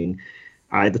disturbing.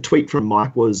 The tweet from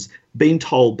Mike was, being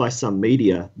told by some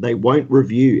media they won't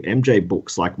review MJ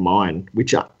books like mine,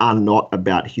 which are not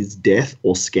about his death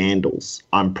or scandals.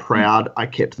 I'm proud I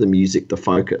kept the music the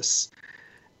focus.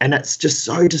 And it's just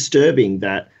so disturbing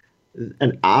that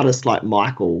an artist like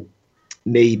Michael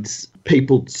needs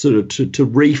people sort of to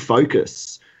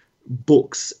refocus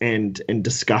books and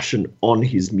discussion on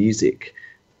his music.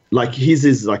 Like his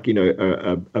is like,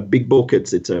 a big book.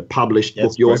 It's a published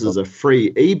book. Yours is a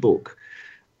free ebook.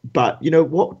 But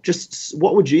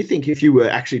what would you think if you were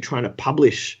actually trying to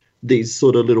publish these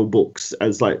sort of little books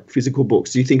as like physical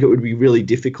books? Do you think it would be really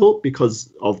difficult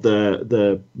because of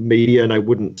the media and they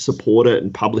wouldn't support it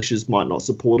and publishers might not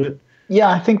support it? Yeah,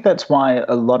 I think that's why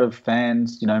a lot of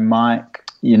fans, Mike,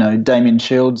 Damien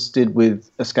Shields did with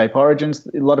Escape Origins.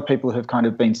 A lot of people have kind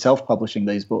of been self-publishing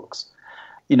these books.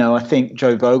 I think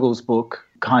Joe Vogel's book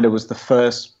kind of was the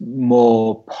first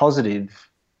more positive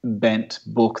bent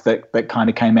book that kind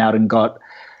of came out and got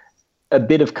a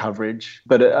bit of coverage.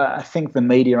 But I think the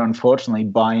media, unfortunately,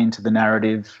 buy into the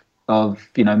narrative of,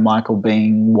 Michael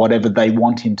being whatever they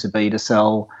want him to be to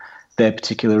sell their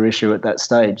particular issue at that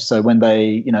stage. So when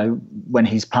when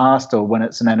he's passed or when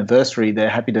it's an anniversary, they're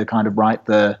happy to kind of write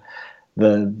the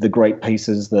great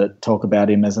pieces that talk about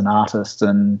him as an artist,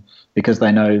 and because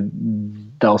they know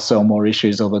they'll sell more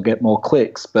issues or they'll get more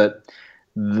clicks, but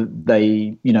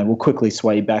they will quickly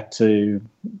sway back to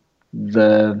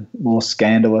the more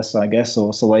scandalous, I guess,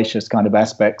 or salacious kind of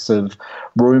aspects of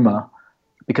rumor,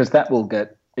 because that will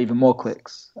get even more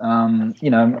clicks. And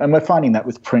we're finding that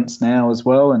with Prince now as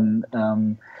well. And,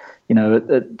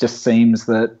 it just seems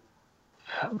that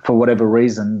for whatever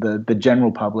reason, the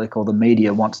general public or the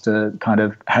media wants to kind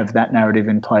of have that narrative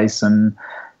in place and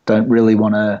don't really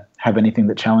want to have anything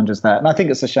that challenges that. And I think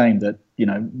it's a shame that,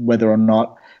 whether or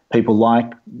not people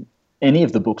like any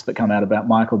of the books that come out about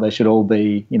Michael, they should all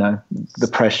be, the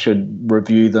press should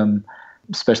review them,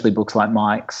 especially books like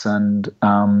Mike's, and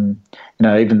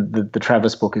even the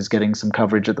Travis book is getting some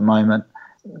coverage at the moment.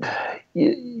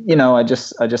 I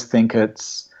just think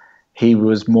he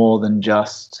was more than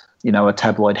just a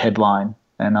tabloid headline,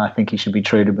 and I think he should be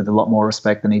treated with a lot more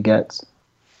respect than he gets.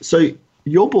 So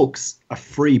your book's a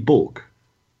free book.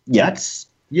 Yeah,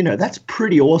 that's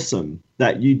pretty awesome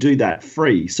that you do that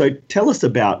free. So tell us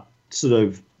about sort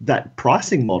of that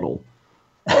pricing model.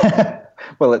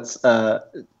 Well, it's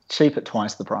cheap at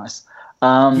twice the price.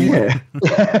 I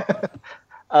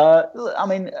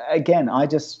mean, again, I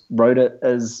just wrote it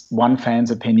as one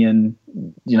fan's opinion,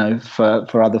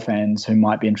 for other fans who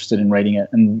might be interested in reading it.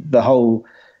 And the whole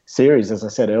series, as I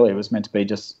said earlier, was meant to be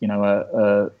just,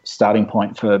 a starting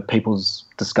point for people's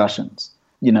discussions,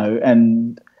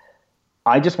 and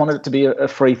I just wanted it to be a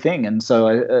free thing. And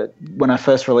so when I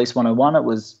first released 101, it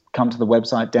was come to the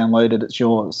website, download it, it's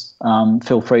yours.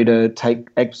 Feel free to take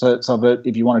excerpts of it.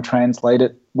 If you want to translate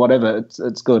it, whatever,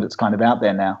 it's good. It's kind of out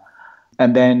there now.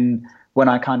 And then when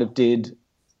I kind of did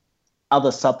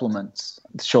other supplements,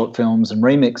 short films and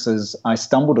remixes, I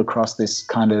stumbled across this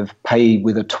kind of pay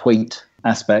with a tweet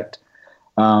aspect,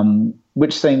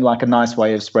 which seemed like a nice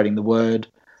way of spreading the word.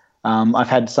 I've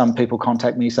had some people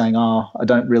contact me saying, I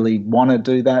don't really want to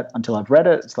do that until I've read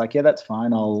it. It's like, yeah, that's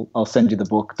fine. I'll send you the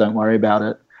book. Don't worry about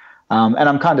it. And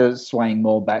I'm kind of swaying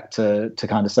more back to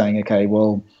kind of saying, okay,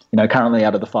 well, currently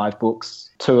out of the 5 books,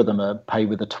 2 of them are pay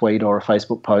with a tweet or a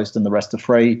Facebook post and the rest are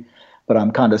free. But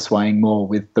I'm kind of swaying more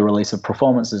with the release of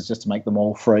performances just to make them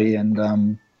all free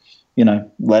and,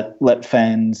 let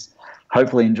fans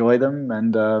hopefully enjoy them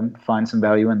and find some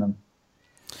value in them.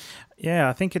 Yeah,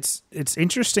 I think it's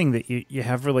interesting that you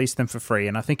have released them for free,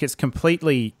 and I think it's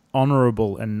completely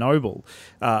honourable and noble.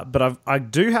 But I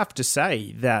do have to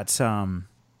say that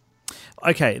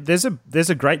there's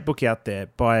a great book out there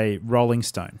by Rolling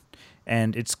Stone,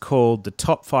 and it's called The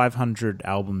Top 500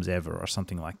 Albums Ever or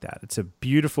something like that. It's a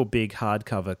beautiful big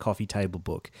hardcover coffee table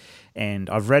book, and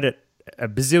I've read it a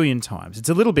bazillion times. It's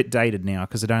a little bit dated now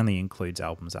because it only includes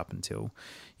albums up until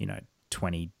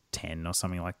 2010 or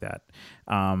something like that.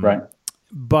 Right.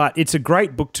 But it's a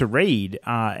great book to read,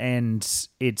 and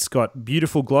it's got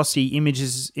beautiful glossy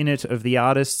images in it of the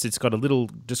artists. It's got a little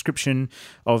description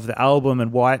of the album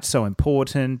and why it's so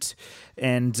important.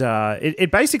 And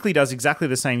it basically does exactly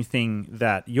the same thing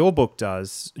that your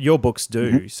books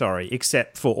do,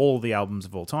 except for all the albums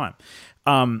of all time.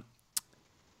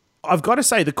 I've got to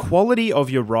say, the quality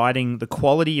of your writing, the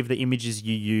quality of the images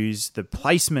you use, the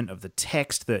placement of the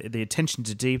text, the attention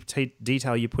to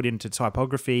detail you put into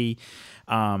typography,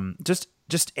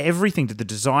 just everything, to the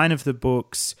design of the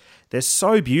books, they're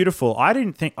so beautiful. I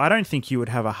don't think you would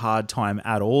have a hard time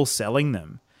at all selling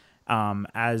them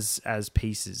as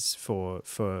pieces for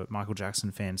Michael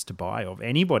Jackson fans to buy, of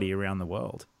anybody around the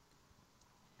world.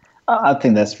 I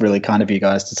think that's really kind of you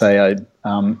guys to say.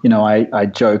 I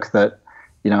joke that,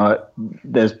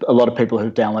 there's a lot of people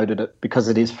who've downloaded it because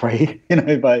it is free.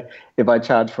 If I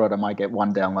charge for it, I might get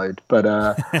one download. But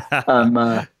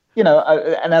and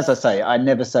as I say, I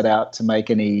never set out to make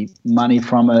any money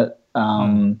from it.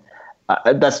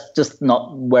 That's just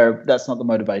not that's not the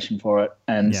motivation for it.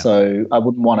 And so I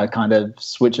wouldn't want to kind of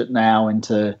switch it now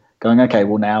into going, okay,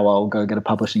 well, now I'll go get a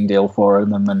publishing deal for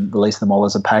them and release them all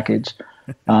as a package.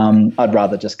 I'd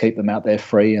rather just keep them out there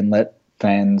free and let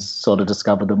fans sort of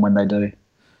discover them when they do.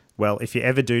 Well, if you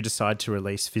ever do decide to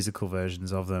release physical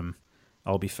versions of them,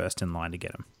 I'll be first in line to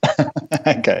get them.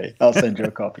 Okay, I'll send you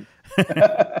a copy.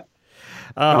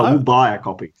 We'll buy a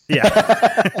copy.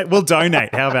 Yeah, we'll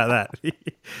donate. How about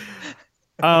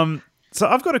that? So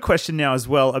I've got a question now as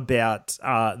well about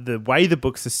the way the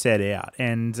books are set out,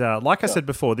 and like I said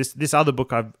before, this other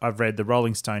book I've read, the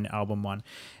Rolling Stone album one,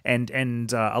 and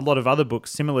a lot of other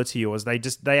books similar to yours,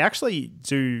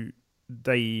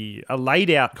 they are laid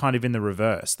out kind of in the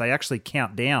reverse. They actually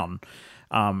count down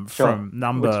from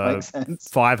number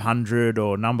 500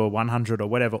 or number 100 or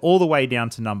whatever, all the way down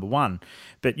to number 1.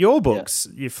 But your books,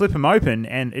 you flip them open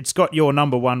and it's got your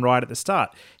number 1 right at the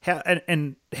start. How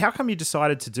come you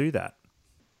decided to do that?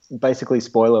 Basically,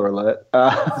 spoiler alert.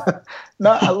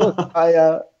 No, look,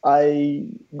 I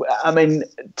mean,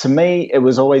 to me, it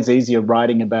was always easier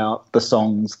writing about the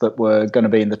songs that were going to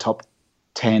be in the top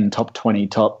 10, top 20,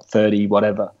 top 30,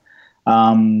 whatever.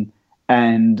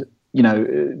 And, you know,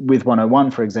 with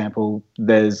 101, for example,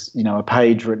 there's, you know, a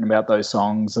page written about those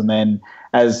songs. And then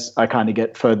as I kind of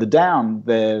get further down,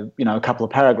 there, you know, a couple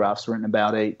of paragraphs written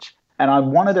about each. And I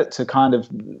wanted it to kind of,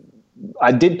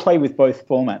 I did play with both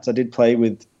formats. I did play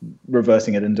with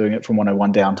reversing it and doing it from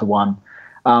 101 down to 1.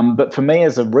 But for me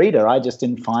as a reader, I just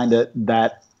didn't find it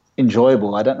that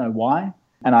enjoyable. I don't know why.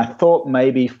 And I thought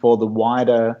maybe for the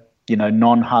wider, you know,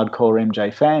 non-hardcore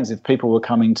MJ fans, if people were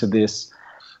coming to this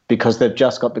because they've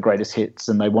just got the greatest hits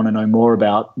and they want to know more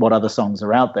about what other songs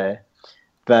are out there,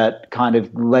 that kind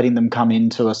of letting them come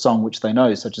into a song which they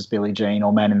know, such as Billie Jean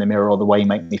or Man in the Mirror or The Way You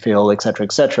Make Me Feel, et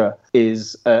cetera,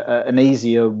 is an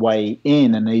easier way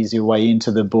in, an easier way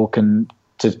into the book and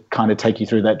to kind of take you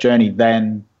through that journey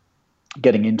than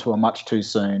getting into a Much Too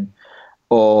Soon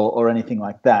or anything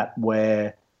like that,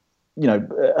 where, you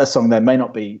know, a song they may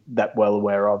not be that well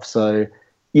aware of. So,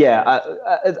 yeah,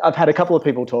 I've had a couple of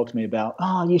people talk to me about,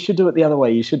 you should do it the other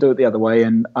way, you should do it the other way.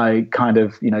 And I kind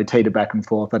of, you know, teeter back and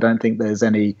forth. I don't think there's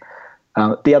any,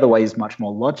 the other way is much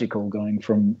more logical going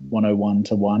from 101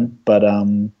 to 1. But,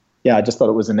 yeah, I just thought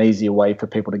it was an easier way for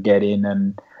people to get in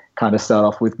and kind of start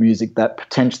off with music that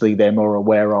potentially they're more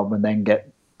aware of and then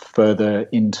get further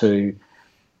into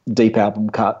deep album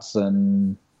cuts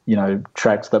and, you know,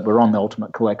 tracks that were on the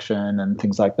Ultimate Collection and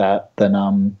things like that than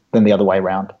the other way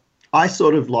around. I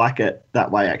sort of like it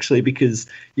that way, actually, because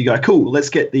you go, cool, let's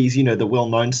get these, you know, the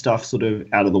well-known stuff sort of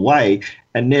out of the way.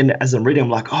 And then as I'm reading, I'm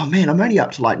like, oh, man, I'm only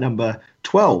up to like number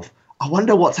 12. I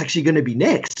wonder what's actually going to be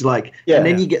next. Like, and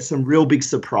then you get some real big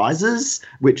surprises,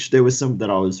 which there was some that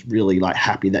I was really like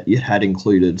happy that you had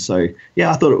included. So,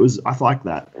 yeah, I like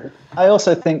that. I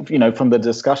also think, you know, from the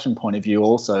discussion point of view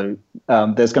also,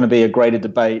 there's going to be a greater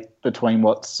debate between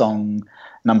what song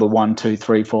number 1, 2,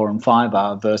 3, 4, and 5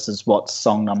 are versus what's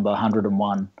song number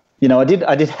 101. You know, I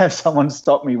did have someone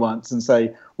stop me once and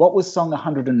say, what was song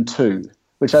 102?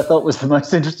 Which I thought was the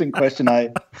most interesting question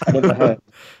I'd ever heard.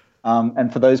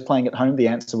 And for those playing at home, the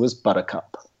answer was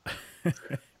Buttercup.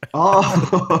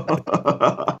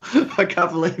 Oh, I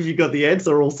can't believe you got the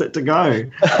answer all set to go.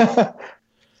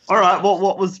 All right,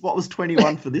 what was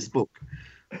 21 for this book?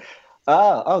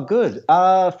 Good.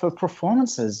 For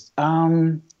performances,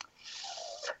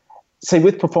 see,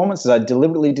 with performances, I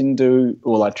deliberately didn't do,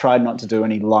 well, I tried not to do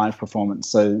any live performance,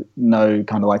 so no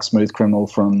kind of like Smooth Criminal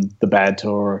from the Bad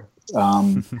Tour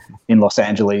in Los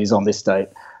Angeles on this date.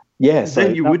 Yeah, so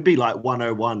then you would be like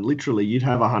 101. Literally, you'd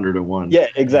have 101. Yeah,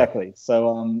 exactly.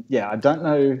 So, I don't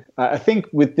know. I think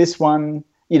with this one,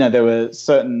 you know, there were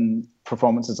certain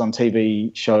performances on TV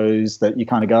shows that you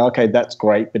kind of go, okay, that's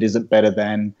great, but is it better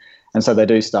than? And so they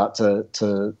do start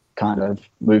to kind of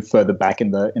move further back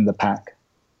in the pack.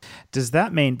 Does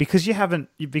that mean, because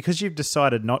you've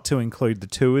decided not to include the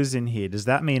tours in here, does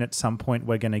that mean at some point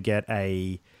we're going to get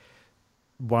a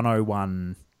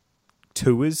 101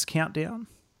 tours countdown?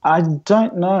 I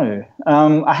don't know.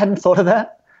 I hadn't thought of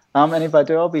that. And if I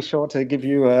do, I'll be sure to give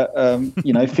you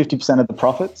 50% of the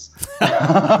profits.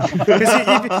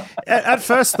 At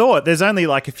first thought, there's only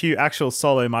like a few actual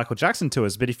solo Michael Jackson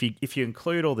tours, but if you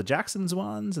include all the Jackson's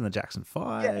ones and the Jackson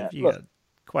 5, got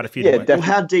quite a few. Yeah, well,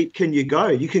 how deep can you go?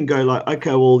 You can go like,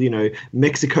 okay, well, you know,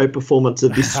 Mexico performance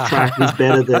of this track is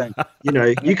better than, you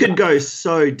know, you could go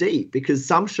so deep because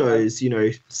some shows, you know,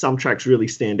 some tracks really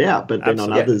stand out, but then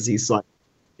on others, he's like,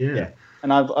 yeah.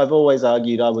 And I've always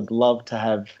argued I would love to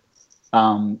have,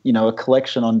 a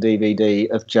collection on DVD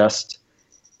of just,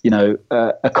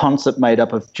 a concert made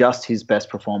up of just his best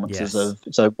performances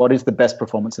so what is the best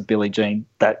performance of Billie Jean?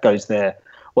 That goes there.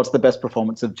 What's the best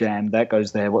performance of Jam? That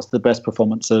goes there. What's the best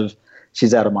performance of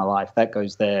She's Out of My Life? That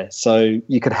goes there. So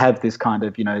you could have this kind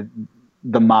of,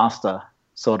 the master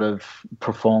sort of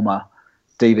performer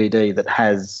DVD that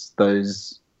has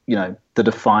those, the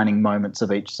defining moments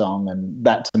of each song. And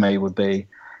that to me would be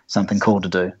something cool to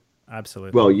do.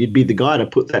 absolutely. Well, you'd be the guy to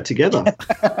put that together.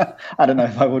 I don't know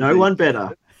if I would. No one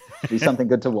better. Be something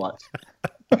good to watch.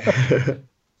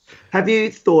 Have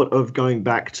you thought of going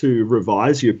back to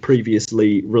revise your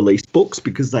previously released books,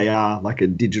 because they are like a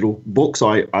digital books?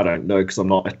 I don't know, because I'm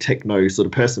not a techno sort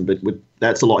of person, but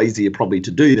that's a lot easier probably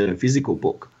to do than a physical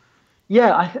book.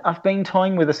 Yeah, I've been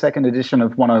toying with a second edition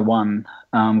of 101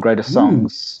 Greatest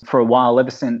Songs for a while,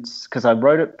 ever since, because I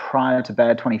wrote it prior to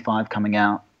Bad 25 coming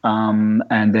out,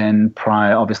 and then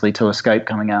prior, obviously, to Escape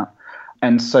coming out.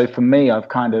 And so for me, I've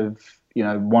kind of,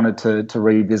 wanted to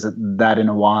revisit that in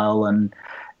a while, and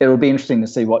it'll be interesting to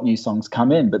see what new songs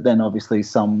come in, but then obviously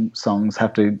some songs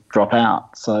have to drop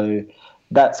out. So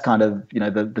that's kind of,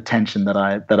 the tension that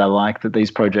I like that these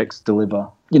projects deliver.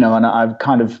 And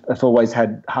I've always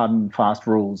had hard and fast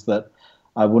rules that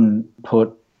I wouldn't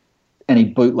put any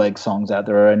bootleg songs out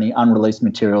there or any unreleased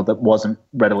material that wasn't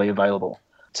readily available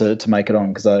to make it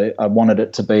on, because I wanted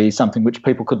it to be something which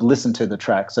people could listen to the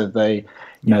track. So if they,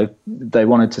 they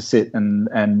wanted to sit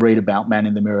and read about Man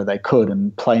in the Mirror, they could,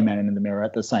 and play Man in the Mirror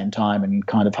at the same time, and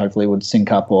kind of hopefully would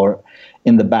sync up or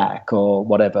in the back or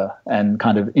whatever, and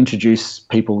kind of introduce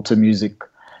people to music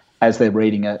as they're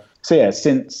reading it. So yeah,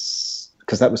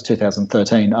 because that was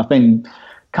 2013, I've been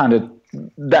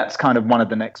that's kind of one of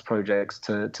the next projects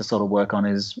to sort of work on,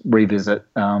 is revisit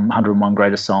 101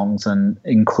 Greatest Songs and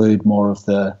include more of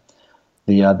the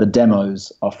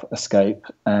demos of Escape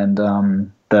and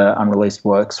the unreleased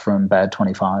works from Bad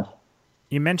 25.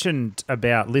 You mentioned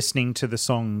about listening to the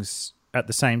songs at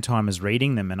the same time as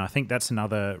reading them, and I think that's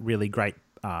another really great,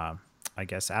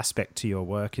 aspect to your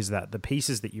work, is that the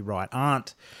pieces that you write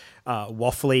aren't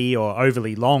waffly or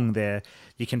overly long.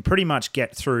 You can pretty much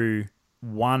get through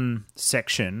one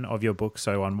section of your book,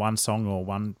 so on one song or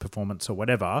one performance or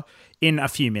whatever, in a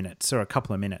few minutes or a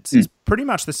couple of minutes. It's pretty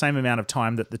much the same amount of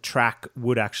time that the track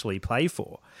would actually play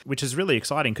for, which is really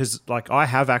exciting, because I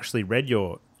have actually read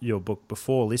your book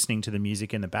before, listening to the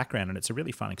music in the background, and it's a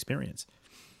really fun experience.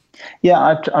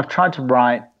 Yeah, I've tried to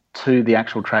write to the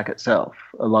actual track itself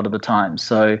a lot of the time.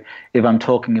 So if I'm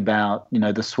talking about,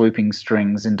 the swooping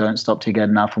strings in Don't Stop Till You Get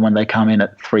Enough, and when they come in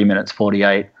at 3 minutes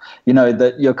 48,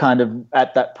 that you're kind of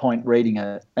at that point reading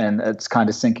it, and it's kind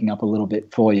of syncing up a little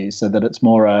bit for you, so that it's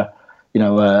more a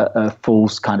full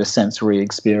kind of sensory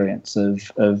experience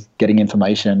of getting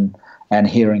information and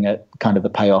hearing it, kind of the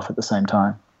payoff at the same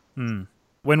time.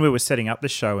 When we were setting up the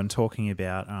show and talking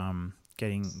about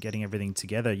getting everything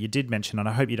together, you did mention, and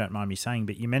I hope you don't mind me saying,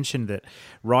 but you mentioned that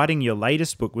writing your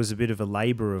latest book was a bit of a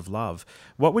labour of love.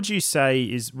 What would you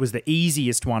say was the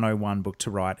easiest 101 book to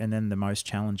write, and then the most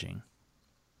challenging?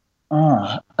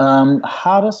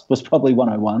 Hardest was probably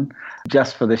 101,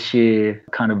 just for the sheer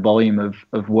kind of volume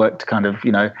of work to kind of,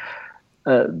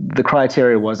 the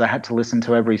criteria was I had to listen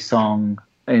to every song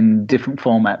in different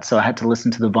formats. So I had to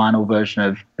listen to the vinyl version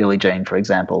of Billie Jean, for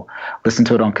example, listen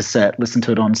to it on cassette, listen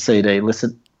to it on CD,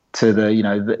 listen to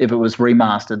if it was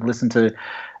remastered, listen to,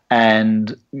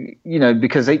 and,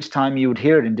 because each time you would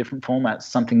hear it in different formats,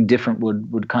 something different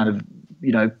would kind of,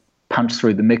 punch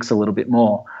through the mix a little bit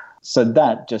more. So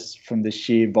that, just from the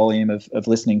sheer volume of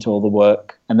listening to all the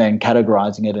work and then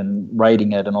categorizing it and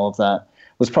rating it and all of that,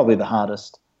 was probably the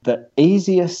hardest. The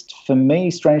easiest for me,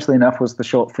 strangely enough, was the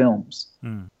short films,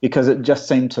 because it just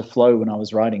seemed to flow when I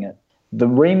was writing it. The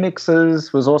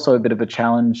remixes was also a bit of a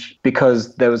challenge,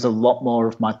 because there was a lot more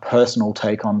of my personal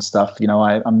take on stuff.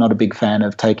 I'm not a big fan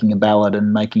of taking a ballad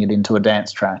and making it into a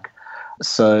dance track.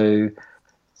 So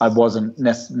I wasn't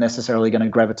necessarily going to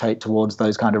gravitate towards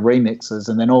those kind of remixes.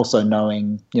 And then also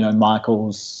knowing,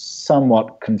 Michael's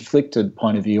somewhat conflicted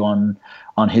point of view on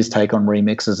his take on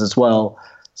remixes as well,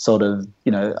 sort of,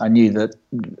 I knew that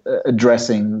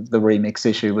addressing the remix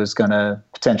issue was going to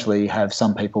potentially have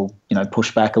some people,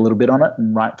 push back a little bit on it,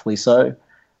 and rightfully so.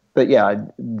 But yeah,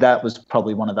 that was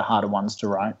probably one of the harder ones to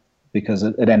write, because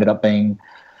it ended up being,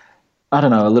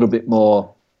 a little bit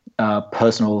more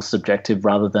personal, subjective,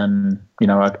 rather than,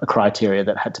 a criteria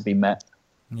that had to be met.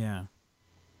 Yeah.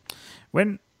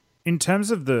 When, in terms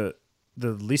of the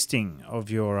listing of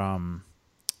your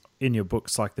in your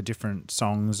books, like the different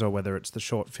songs, or whether it's the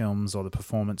short films or the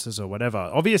performances or whatever,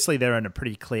 obviously they're in a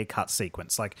pretty clear-cut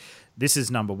sequence. Like, this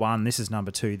is number 1, this is number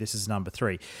 2, this is number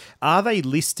 3. Are they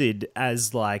listed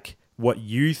as like what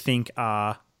you think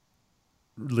are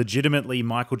legitimately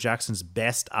Michael Jackson's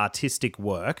best artistic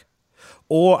work,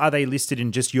 or are they listed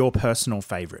in just your personal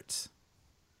favourites?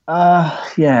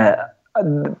 Yeah,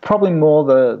 probably more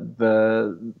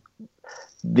the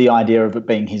idea of it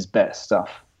being his best stuff.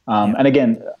 And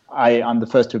again, I'm the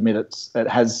first to admit it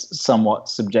has somewhat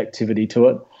subjectivity to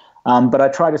it. But I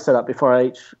try to set up, before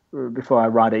I before I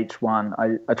write each one,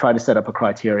 I try to set up a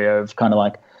criteria of kind of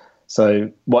like,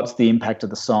 so what's the impact of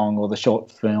the song or the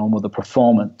short film or the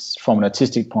performance from an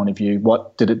artistic point of view?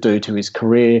 What did it do to his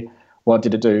career? What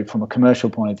did it do from a commercial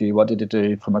point of view? What did it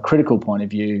do from a critical point of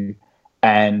view?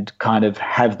 And kind of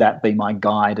have that be my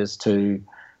guide as to,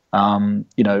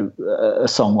 a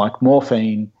song like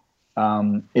Morphine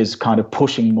is kind of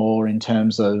pushing more in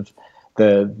terms of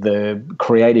the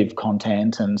creative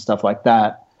content and stuff like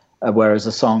that, whereas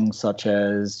a song such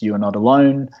as You Are Not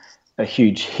Alone, a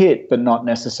huge hit, but not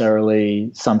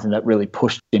necessarily something that really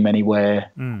pushed him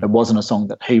anywhere. It wasn't a song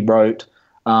that he wrote.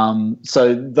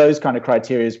 So those kind of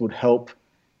criteria would help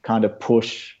kind of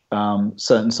push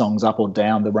certain songs up or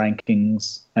down the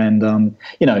rankings. And,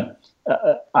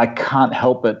 I can't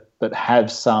help but have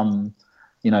some,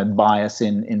 bias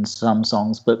in some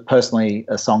songs. But personally,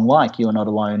 a song like You Are Not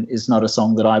Alone is not a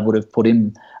song that I would have put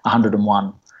in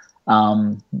 101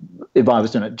 if I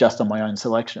was doing it just on my own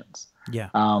selections. Yeah.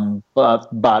 But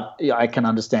I can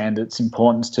understand its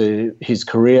importance to his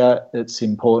career, its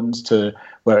importance to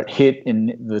where it hit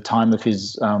in the time of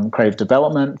his creative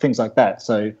development, things like that.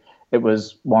 So it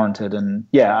was warranted. And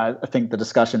yeah, I think the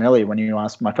discussion earlier when you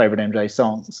asked my favorite MJ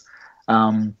songs,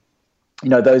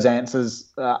 those answers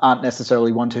aren't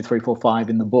necessarily 1, 2, 3, 4, 5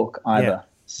 in the book either. Yeah.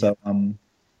 So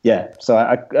so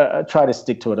I try to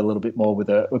stick to it a little bit more with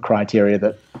a criteria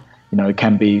that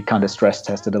can be kind of stress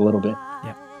tested a little bit.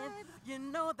 Yeah. You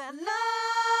know that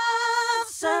love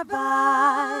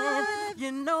survive.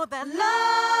 You know that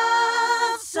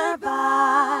love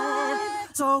survive.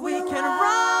 So we can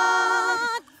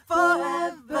rock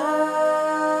forever.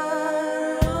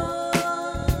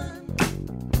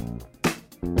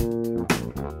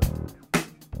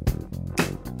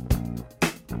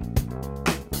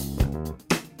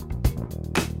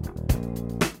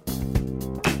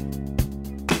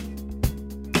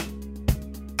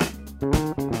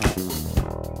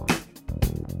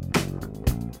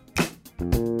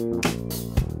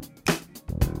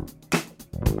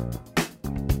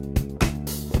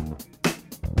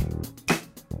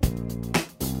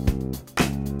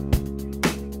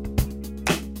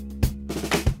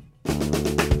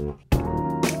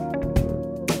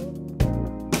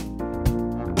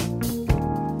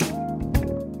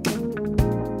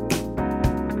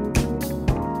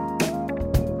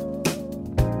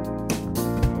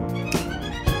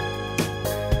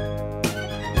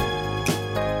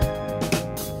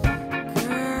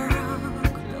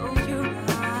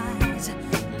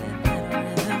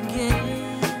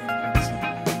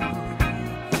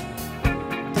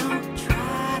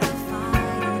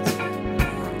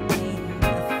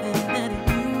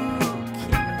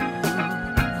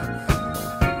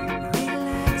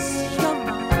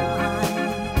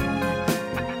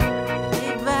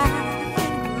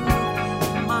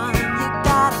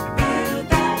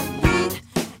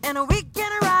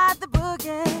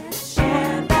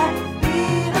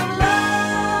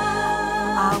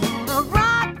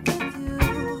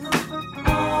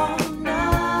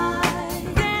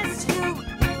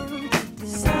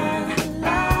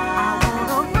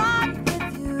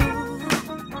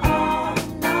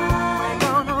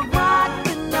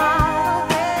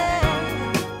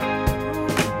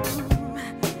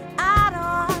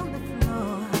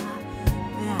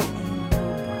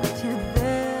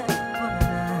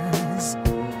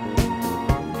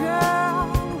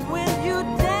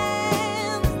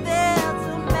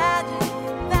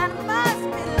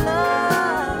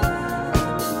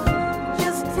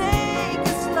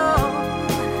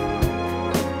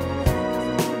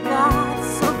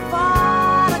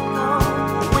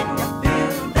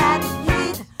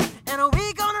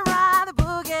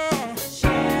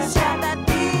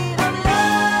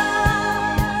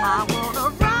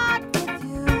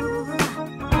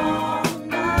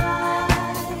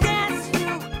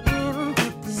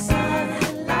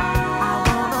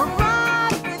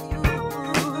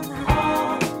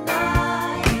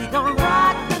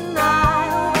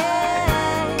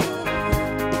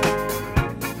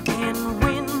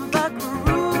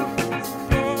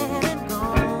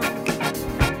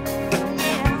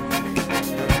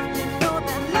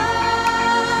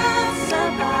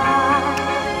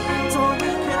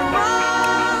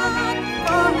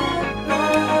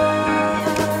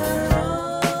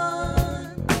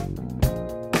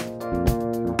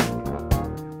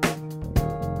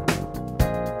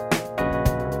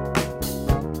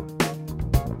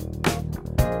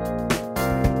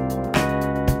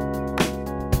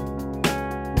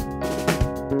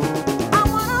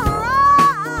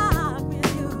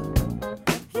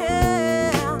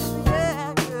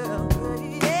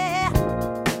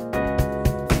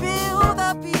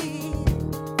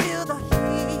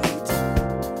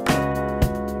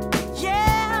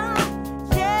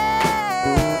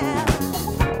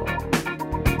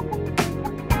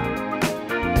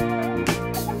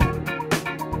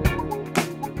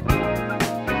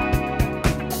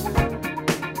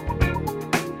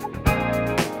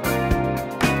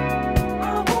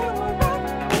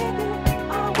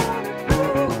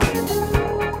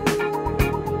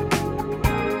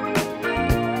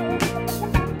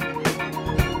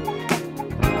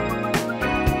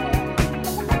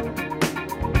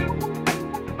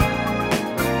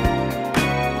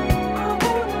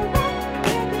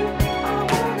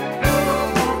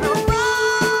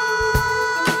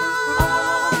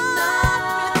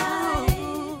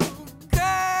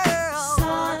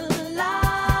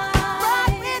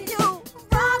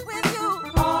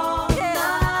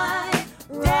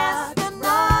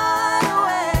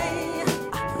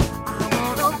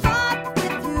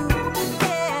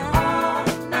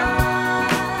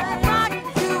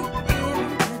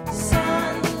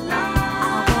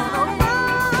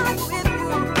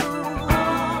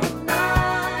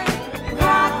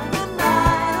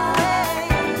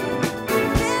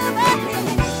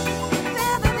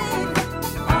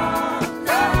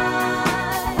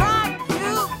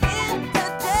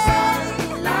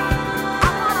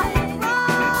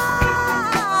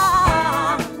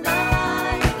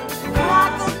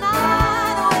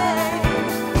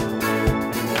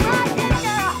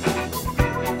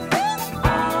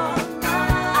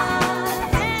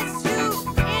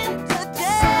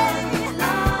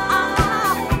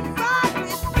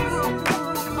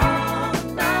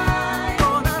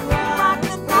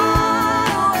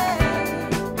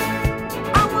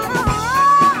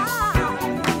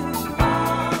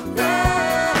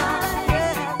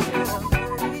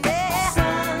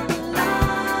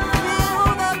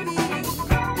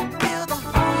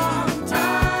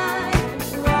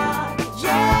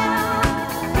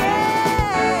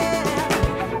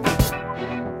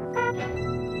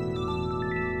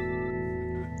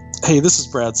 Hey, this is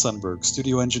Brad Sundberg,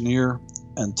 studio engineer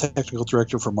and technical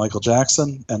director for Michael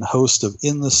Jackson and host of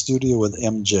In the Studio with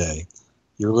MJ.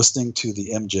 You're listening to the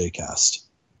MJ Cast.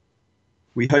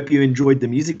 We hope you enjoyed the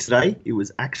music today. It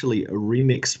was actually a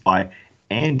remix by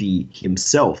Andy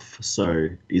himself. So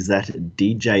is that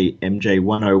DJ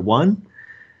MJ101?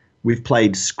 We've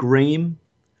played Scream,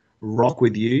 Rock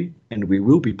With You, and we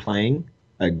will be playing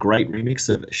a great remix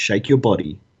of Shake Your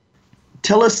Body.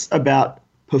 Tell us about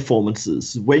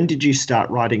performances. When did you start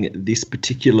writing this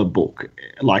particular book?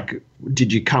 Like,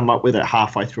 did you come up with it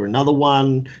halfway through another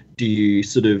one? Do you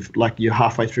sort of, like, you're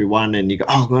halfway through one and you go,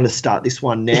 oh, I'm going to start this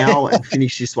one now and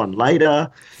finish this one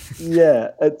later?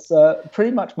 Yeah, it's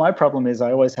pretty much my problem is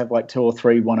I always have like 2 or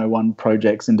 3 101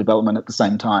 projects in development at the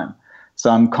same time.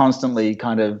 So I'm constantly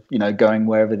kind of, going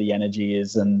wherever the energy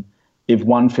is. And if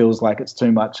one feels like it's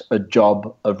too much a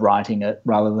job of writing it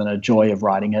rather than a joy of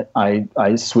writing it,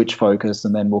 I switch focus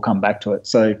and then we'll come back to it.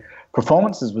 So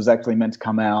Performances was actually meant to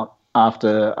come out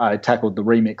after I tackled the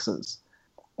remixes.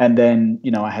 And then,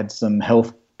 I had some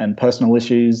health and personal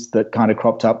issues that kind of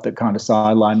cropped up that kind of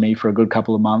sidelined me for a good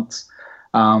couple of months.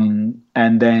 And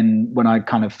then when I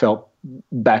kind of felt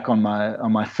back on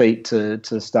my feet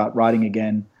to start writing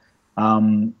again,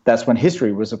 that's when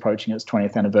History was approaching its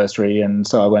 20th anniversary. And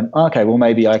so I went, okay, well,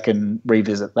 maybe I can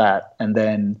revisit that. And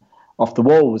then Off the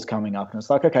Wall was coming up and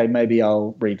it's like, okay, maybe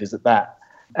I'll revisit that.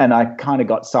 And I kind of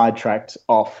got sidetracked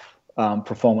off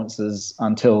Performances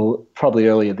until probably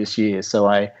earlier this year. So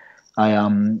I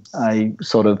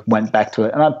sort of went back to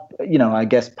it. And I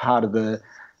guess part of the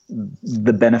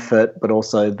benefit, but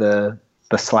also the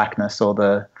slackness or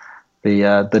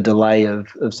the delay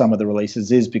of some of the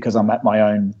releases is because I'm at my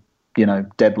own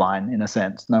deadline in a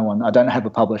sense. I don't have a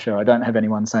publisher. I don't have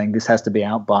anyone saying this has to be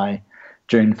out by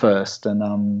June 1st.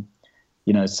 And,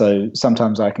 so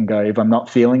sometimes I can go, if I'm not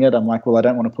feeling it, I'm like, well, I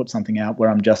don't want to put something out where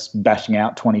I'm just bashing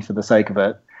out 20 for the sake of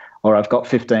it. Or I've got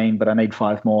 15, but I need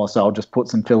 5 more. So I'll just put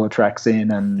some filler tracks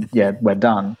in and yeah, we're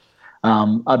done.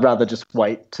 I'd rather just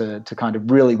wait to kind of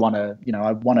really want to,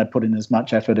 I want to put in as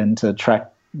much effort into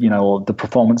track, or the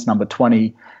performance number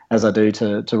 20 as I do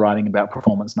to writing about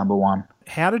performance number 1.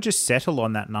 How did you settle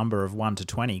on that number of 1 to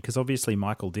 20? Because obviously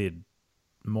Michael did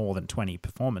more than 20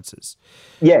 performances.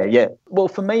 Yeah. Well,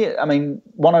 for me,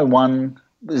 101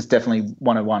 is definitely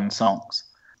 101 songs.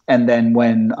 And then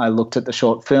when I looked at the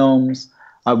short films,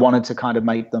 I wanted to kind of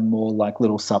make them more like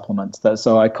little supplements.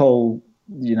 So I call,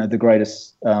 the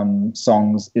greatest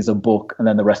songs is a book and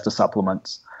then the rest are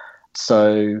supplements.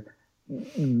 So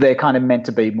they're kind of meant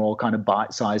to be more kind of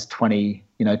bite-sized 20,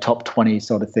 top 20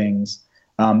 sort of things.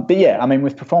 But yeah,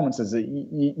 with Performances,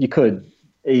 you could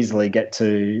easily get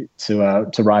to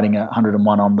writing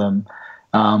 101 on them.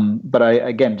 But I,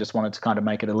 again, just wanted to kind of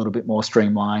make it a little bit more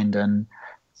streamlined and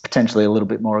potentially a little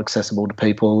bit more accessible to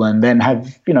people, and then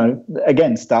have,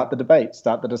 again, start the debate,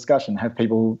 start the discussion, have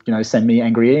people, send me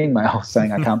angry emails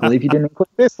saying, I can't believe you didn't include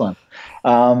this one.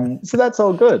 So that's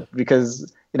all good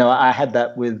because, I had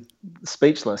that with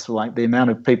Speechless, like the amount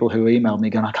of people who emailed me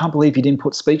going, I can't believe you didn't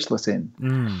put Speechless in.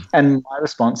 And my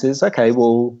response is, okay,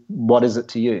 well, what is it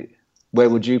to you? Where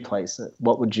would you place it?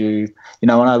 What would you, and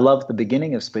I love the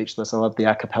beginning of Speechless. I love the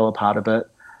a cappella part of it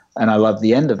and I love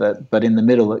the end of it. But in the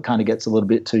middle, it kind of gets a little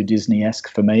bit too Disney-esque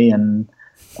for me and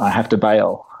I have to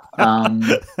bail.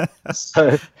 But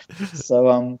I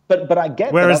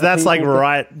get. Whereas that's like,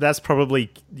 right, that's probably,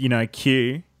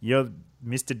 Q. You're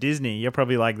Mr. Disney. You're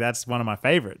probably like, that's one of my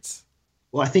favorites.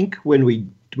 Well, I think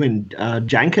when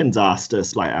Jenkins asked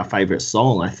us like our favorite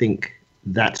song, I think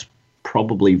that's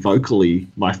probably vocally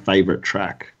my favorite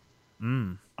track.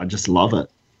 I just love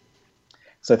it.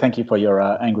 So thank you for your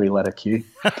angry letter, Q.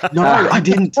 No, I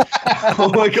didn't.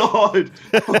 Oh my God.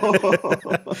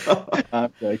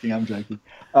 I'm joking.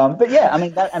 But yeah,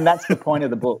 that's the point of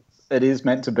the book. It is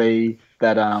meant to be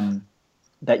that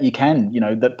that you can,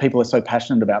 that people are so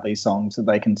passionate about these songs that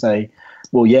they can say,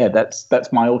 well, yeah,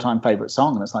 that's my all-time favorite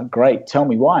song. And it's like, great, tell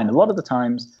me why. And a lot of the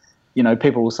times,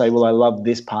 people will say, well, I love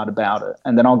this part about it.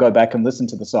 And then I'll go back and listen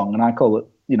to the song and I call it,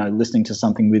 listening to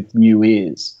something with new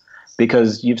ears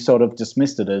because you've sort of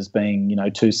dismissed it as being,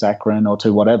 too saccharine or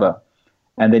too whatever.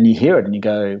 And then you hear it and you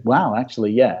go, wow,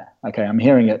 actually, yeah, okay, I'm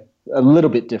hearing it a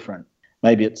little bit different.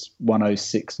 Maybe it's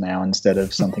 106 now instead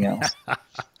of something else.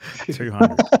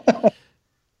 200.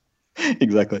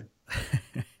 Exactly.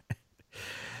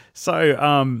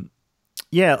 So,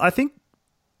 yeah, I think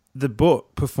the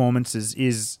book Performances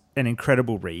is an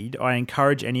incredible read. I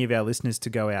encourage any of our listeners to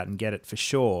go out and get it for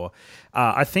sure.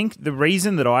 I think the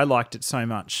reason that I liked it so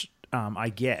much, I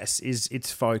guess, is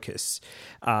its focus.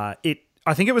 I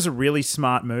think it was a really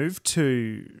smart move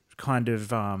to kind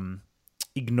of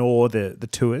ignore the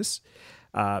tours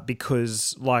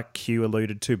because, like Hugh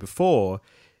alluded to before,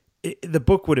 the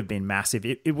book would have been massive.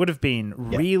 It would have been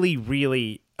really,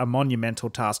 really a monumental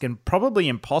task and probably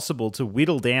impossible to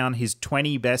whittle down his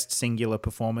 20 best singular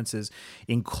performances,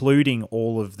 including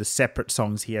all of the separate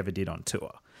songs he ever did on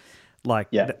tour.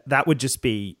 That would just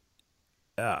be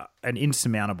an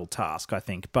insurmountable task, I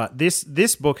think. But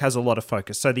this book has a lot of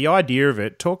focus. So the idea of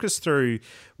it, talk us through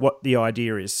what the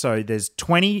idea is. So there's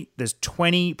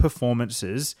 20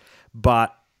 performances,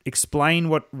 but explain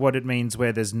what it means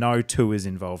where there's no tours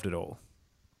involved at all.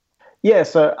 Yeah,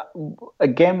 so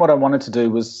again, what I wanted to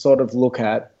do was sort of look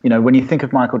at, when you think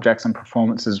of Michael Jackson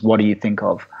performances, what do you think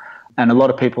of? And a lot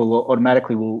of people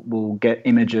automatically will get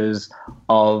images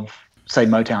of, say,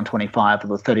 Motown 25 or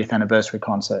the 30th anniversary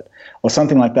concert or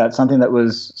something like that, something that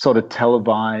was sort of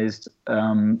televised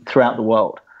throughout the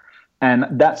world. And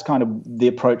that's kind of the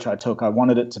approach I took. I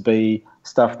wanted it to be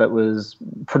stuff that was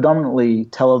predominantly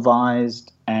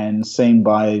televised and seen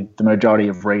by the majority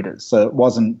of readers. So it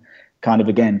wasn't kind of,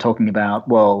 again, talking about,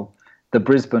 the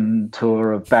Brisbane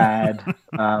tour of Bad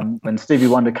when Stevie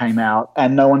Wonder came out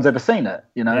and no one's ever seen it,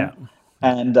 Yeah.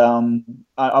 And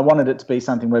I wanted it to be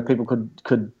something where people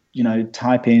could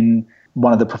type in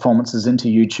one of the performances into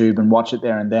YouTube and watch it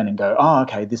there and then and go, oh,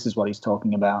 okay, this is what he's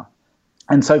talking about.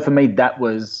 And so for me, that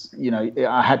was,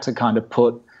 I had to kind of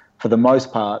put, for the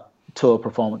most part, tour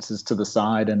performances to the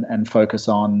side and focus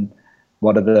on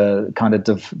what are the kind of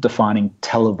defining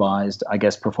televised, I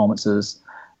guess, performances.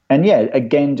 And yeah,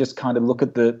 again, just kind of look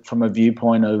at from a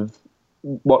viewpoint of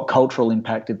what cultural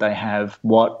impact did they have,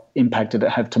 what impact did it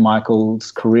have to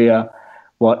Michael's career,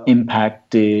 what impact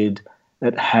did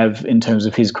it have in terms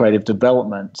of his creative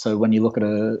development. So when you look at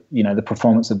the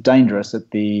performance of Dangerous at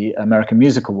the American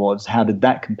Music Awards, how did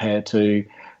that compare to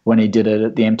when he did it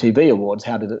at the MTV Awards?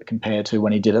 How did it compare to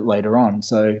when he did it later on?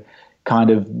 So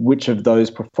kind of which of those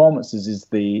performances is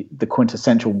the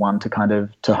quintessential one to kind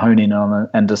of to hone in on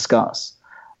and discuss.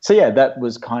 So yeah, that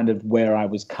was kind of where I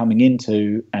was coming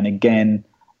into. And again,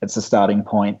 it's a starting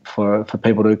point for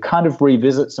people to kind of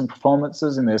revisit some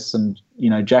performances. And there's some,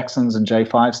 Jacksons and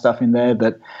J5 stuff in there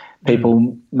that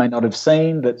people may not have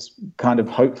seen. That's kind of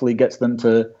hopefully gets them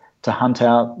to hunt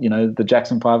out, the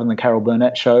Jackson 5 and the Carol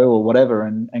Burnett show or whatever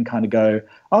and kind of go,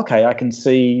 okay, I can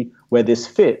see where this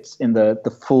fits in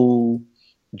the full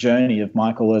journey of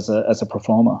Michael as a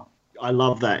performer. I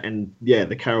love that. And yeah,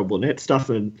 the Carol Burnett stuff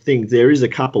and things, there is a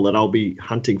couple that I'll be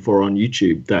hunting for on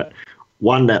YouTube, that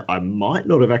one that I might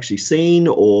not have actually seen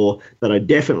or that I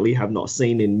definitely have not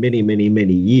seen in many, many,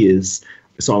 many years.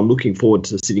 So I'm looking forward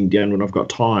to sitting down when I've got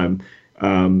time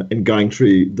and going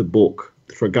through the book,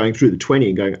 going through the 20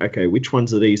 and going, okay, which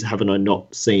ones of these haven't I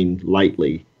not seen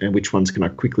lately and which ones can I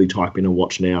quickly type in and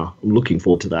watch now? I'm looking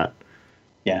forward to that.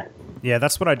 Yeah. Yeah,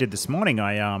 that's what I did this morning.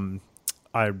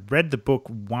 I read the book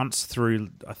once through,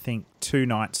 I think, 2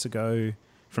 nights ago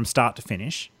from start to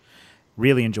finish.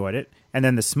 Really enjoyed it. And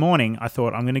then this morning, I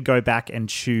thought I'm going to go back and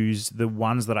choose the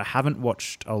ones that I haven't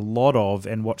watched a lot of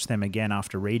and watch them again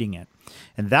after reading it.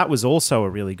 And that was also a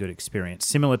really good experience,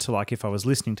 similar to like if I was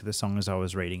listening to the song as I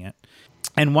was reading it.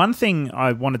 And one thing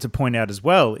I wanted to point out as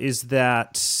well is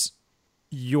that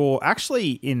you're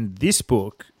actually in this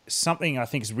book, something I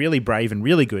think is really brave and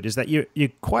really good, is that you're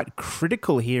quite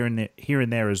critical here and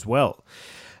there as well.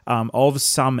 Of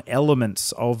some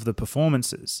elements of the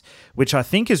performances, which I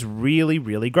think is really,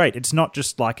 really great. It's not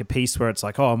just like a piece where it's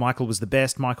like, oh, Michael was the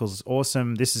best, Michael's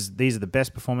awesome, these are the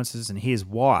best performances, and here's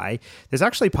why. There's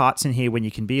actually parts in here when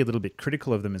you can be a little bit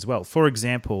critical of them as well. For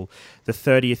example, the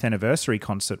 30th anniversary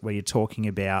concert where you're talking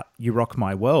about You Rock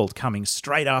My World coming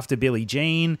straight after Billie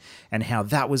Jean and how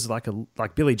that was like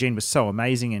Billie Jean was so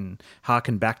amazing and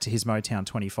harkened back to his Motown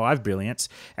 25 brilliance,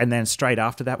 and then straight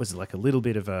after that was like a little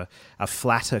bit of a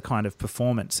flatter kind of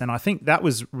performance, and I think that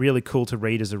was really cool to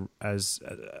read as a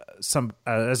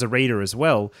reader as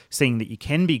well, seeing that you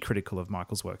can be critical of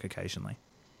Michael's work occasionally.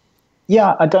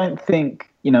 Yeah, I don't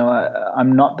think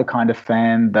I'm not the kind of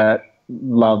fan that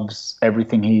loves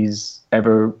everything he's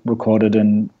ever recorded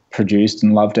and produced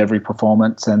and loved every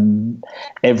performance and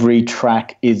every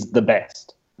track is the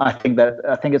best. I think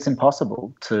it's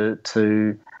impossible to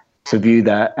view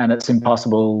that, and it's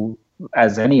impossible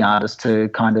as any artist to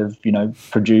kind of,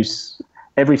 produce.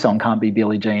 Every song can't be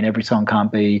Billie Jean. Every song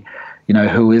can't be,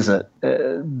 who is it?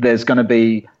 There's going to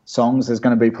be songs, there's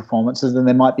going to be performances, and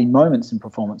there might be moments in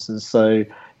performances. So,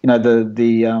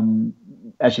 the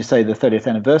as you say, the 30th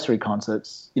anniversary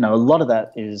concerts, a lot of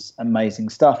that is amazing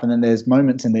stuff. And then there's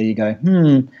moments in there you go,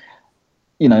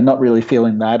 not really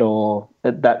feeling that, or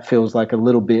that feels like a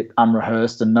little bit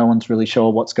unrehearsed and no one's really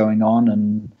sure what's going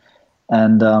on.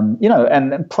 And,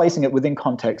 and placing it within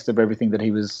context of everything that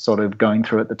he was sort of going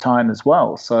through at the time as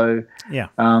well. So,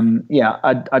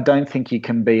 I don't think you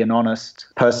can be an honest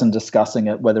person discussing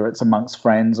it, whether it's amongst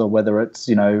friends or whether it's,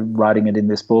 writing it in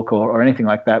this book or anything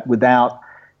like that, without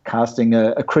casting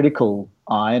a critical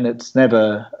eye. And it's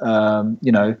never,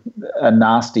 a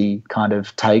nasty kind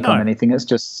of take on anything. It's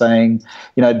just saying,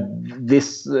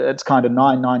 this, it's kind of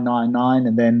 9,999,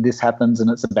 and then this happens and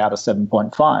it's about a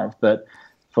 7.5. But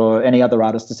for any other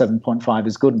artist, a 7.5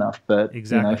 is good enough. But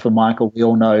for Michael, we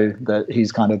all know that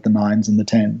he's kind of the 9s and the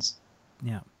 10s.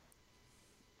 Yeah.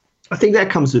 I think that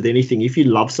comes with anything. If you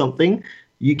love something,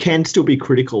 you can still be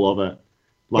critical of it.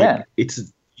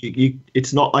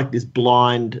 It's not like this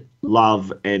blind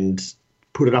love and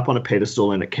put it up on a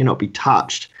pedestal and it cannot be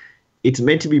touched. It's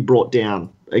meant to be brought down,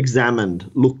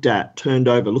 examined, looked at, turned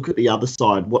over, look at the other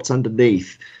side, what's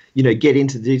underneath, get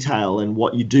into detail and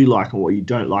what you do like and what you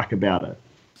don't like about it.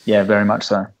 Yeah, very much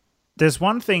so. There's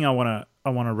one thing I want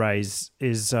to raise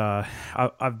is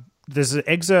there's an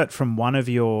excerpt from one of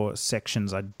your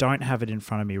sections. I don't have it in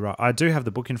front of me right. I do have the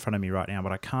book in front of me right now,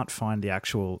 but I can't find the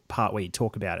actual part where you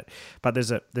talk about it. But there's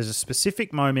a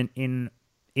specific moment in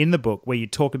the book where you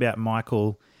talk about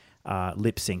Michael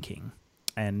lip syncing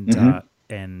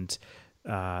and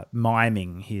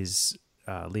miming his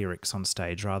lyrics on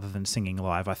stage rather than singing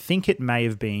live. I think it may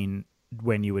have been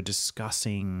when you were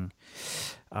discussing.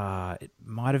 It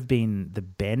might have been the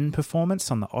Ben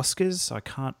performance on the Oscars. I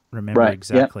can't remember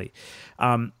exactly.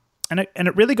 Yeah. And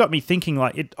it really got me thinking.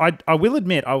 I will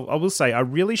admit, I will say, I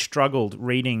really struggled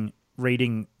reading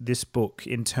this book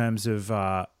in terms of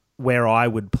where I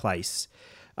would place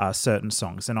certain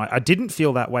songs, and I didn't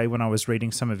feel that way when I was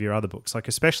reading some of your other books, like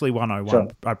especially 101. Sure.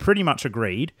 I pretty much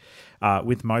agreed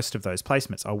with most of those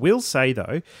placements. I will say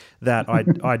though that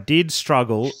I did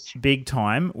struggle big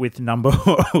time with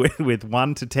with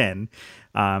 1 to 10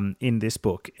 in this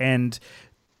book, and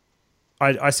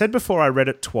I said before I read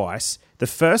it twice. The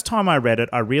first time I read it,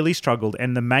 I really struggled,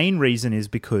 and the main reason is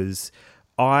because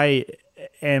I'm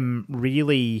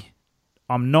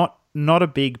not a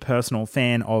big personal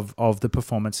fan of the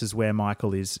performances where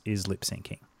Michael is lip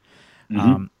syncing,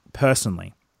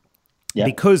 personally,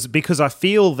 because I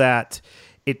feel that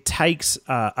it takes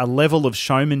a level of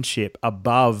showmanship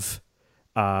above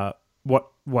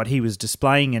what he was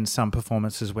displaying in some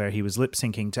performances where he was lip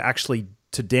syncing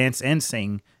to dance and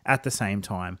sing at the same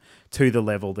time to the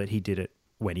level that he did it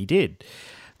when he did.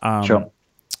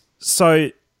 So,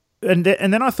 and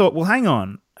then I thought, well, hang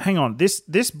on.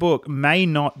 This book may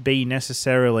not be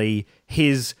necessarily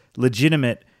his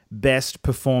legitimate best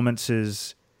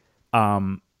performances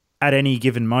at any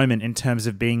given moment in terms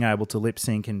of being able to lip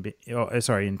sync in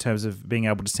terms of being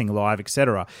able to sing live,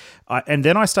 etc. And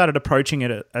then I started approaching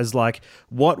it as like,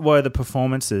 what were the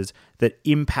performances that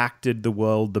impacted the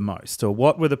world the most, or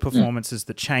what were the performances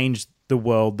that changed the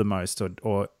world the most,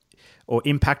 or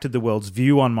impacted the world's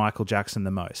view on Michael Jackson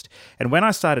the most? And when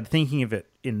I started thinking of it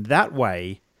in that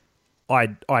way,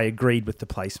 I agreed with the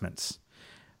placements.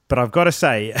 But I've got to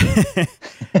say,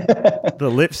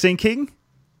 the lip syncing,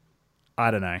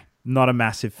 I don't know, not a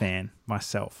massive fan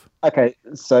myself. Okay,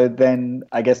 so then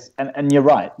I guess, and you're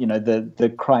right,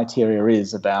 the criteria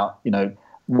is about,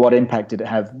 what impact did it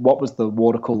have? What was the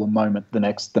water cooler moment the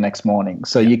next morning?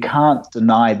 So you can't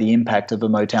deny the impact of a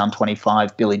Motown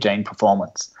 25 Billie Jean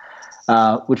performance,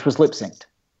 which was lip synced.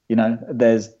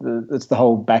 It's the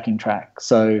whole backing track.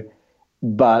 So,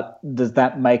 but does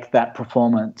that make that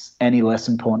performance any less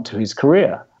important to his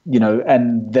career?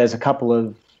 And there's a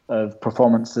couple of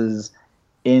performances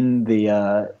in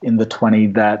the 20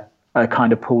 that are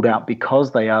kind of pulled out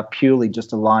because they are purely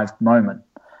just a live moment.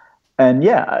 And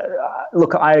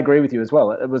look, I agree with you as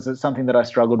well. It was something that I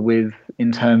struggled with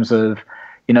in terms of,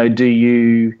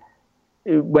 when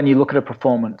you look at a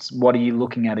performance, what are you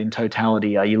looking at in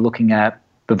totality? Are you looking at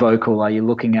the vocal? Are you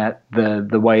looking at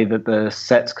the way that the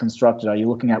set's constructed? Are you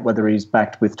looking at whether he's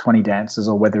backed with 20 dancers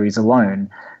or whether he's alone?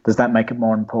 Does that make it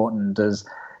more important?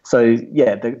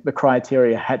 The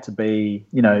criteria had to be,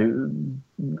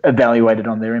 evaluated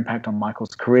on their impact on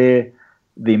Michael's career,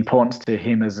 the importance to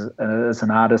him as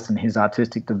an artist and his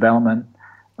artistic development,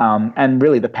 and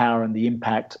really the power and the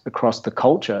impact across the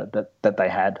culture that they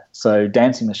had. So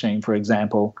Dancing Machine, for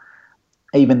example,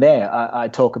 even there, I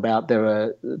talk about there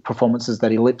are performances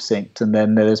that he lip-synced, and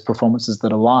then there's performances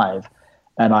that are live.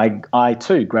 And I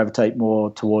too gravitate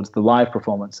more towards the live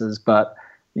performances, but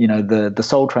the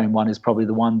Soul Train one is probably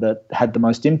the one that had the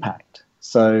most impact.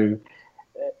 So,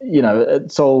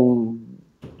 it's all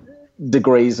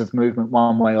degrees of movement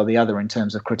one way or the other in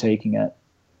terms of critiquing it.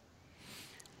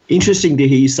 Interesting to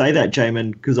hear you say that,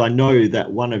 Jamin, because I know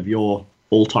that one of your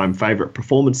all-time favorite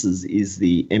performances is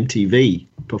the MTV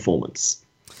performance.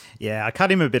 Yeah, I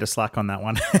cut him a bit of slack on that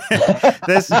one.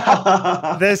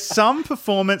 There's some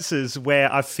performances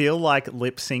where I feel like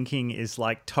lip syncing is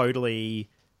like totally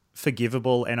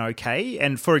forgivable and okay,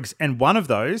 and one of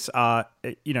those are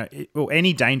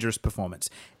any Dangerous performance.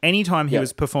 Anytime he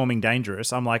was performing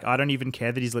Dangerous, I'm like, I don't even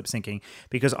care that he's lip syncing,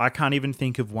 because I can't even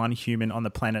think of one human on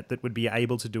the planet that would be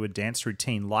able to do a dance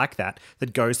routine like that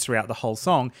goes throughout the whole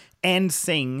song and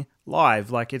sing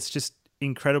live. Like, it's just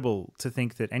incredible to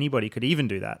think that anybody could even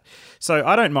do that. So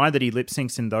I don't mind that he lip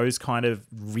syncs in those kind of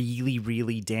really,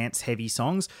 really dance heavy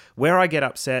songs. Where I get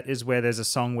upset is where there's a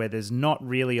song where there's not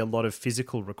really a lot of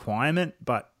physical requirement,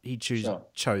 but he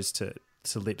chose to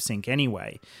lip sync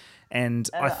anyway. And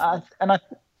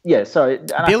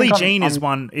Billie Jean is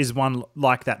one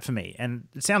like that for me. And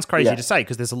it sounds crazy to say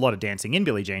because there's a lot of dancing in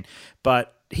Billie Jean,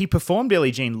 but he performed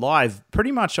Billie Jean live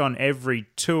pretty much on every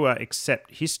tour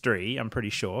except History, I'm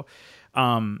pretty sure.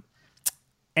 And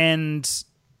in,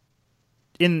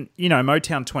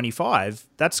 Motown 25,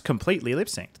 that's completely lip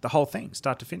synced, the whole thing,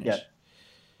 start to finish.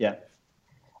 Yeah,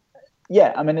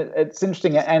 I mean, it's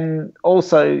interesting. And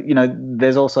also,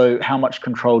 there's also how much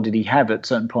control did he have at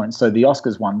certain points. So the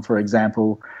Oscars one, for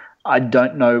example, I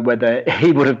don't know whether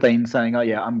he would have been saying, oh,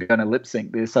 yeah, I'm going to lip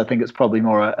sync this. I think it's probably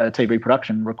more a TV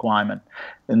production requirement.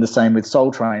 And the same with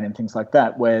Soul Train and things like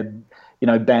that, where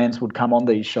bands would come on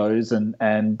these shows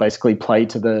and basically play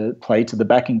to the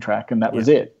backing track, and that was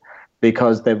it,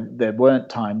 because there weren't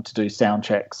time to do sound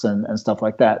checks and stuff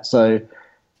like that. So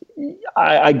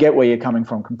I get where you're coming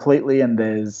from completely, and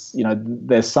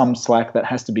there's some slack that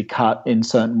has to be cut in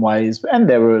certain ways, and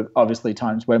there were obviously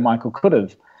times where Michael could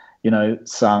have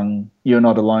sung "You're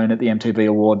Not Alone" at the MTV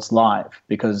Awards live,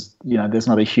 because there's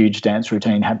not a huge dance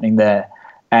routine happening there.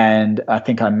 And I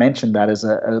think I mentioned that as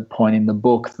a point in the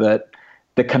book, that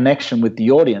the connection with the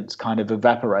audience kind of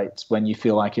evaporates when you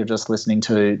feel like you're just listening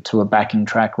to a backing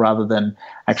track rather than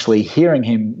actually hearing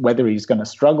him, whether he's going to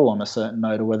struggle on a certain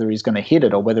note or whether he's going to hit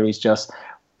it or whether he's just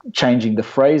changing the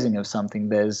phrasing of something.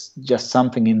 There's just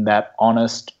something in that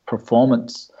honest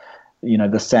performance,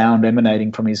 the sound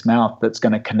emanating from his mouth, that's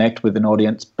going to connect with an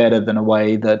audience better than a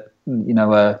way that,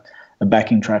 a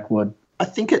backing track would. I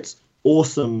think it's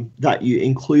awesome that you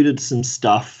included some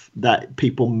stuff that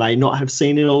people may not have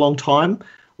seen in a long time.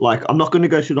 Like, I'm not going to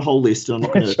go through the whole list. I'm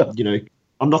not going to,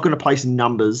 I'm not going to place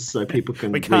numbers so people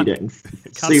can read it and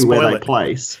see where they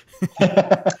place.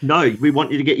 No, we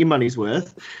want you to get your money's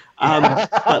worth.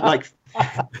 But like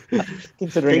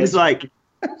things like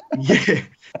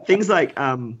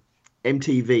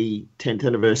MTV 10th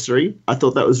anniversary. I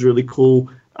thought that was really cool.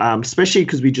 Especially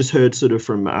because we just heard sort of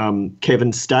from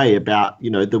Kevin Stay about,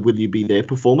 the Will You Be There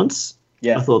performance.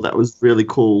 Yeah. I thought that was really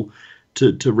cool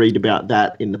to read about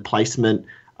that in the placement.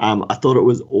 I thought it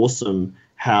was awesome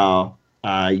how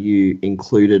you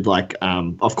included,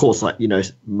 of course,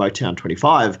 Motown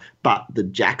 25, but the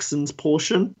Jacksons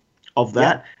portion of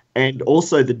that, and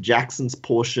also the Jacksons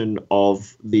portion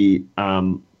of the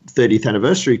 30th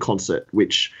anniversary concert,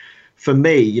 which, for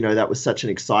me, that was such an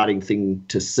exciting thing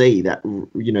to see, that,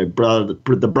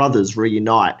 the brothers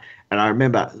reunite. And I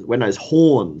remember when those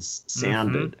horns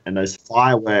sounded and those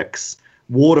fireworks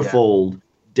waterfalled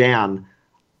down,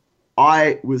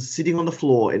 I was sitting on the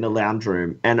floor in the lounge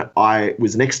room and I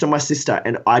was next to my sister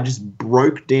and I just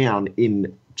broke down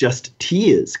in just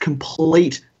tears,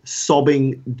 complete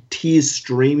sobbing, tears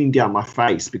streaming down my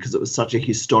face, because it was such a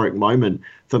historic moment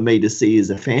for me to see as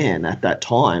a fan at that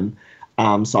time.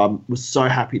 So I was so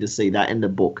happy to see that in the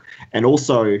book. And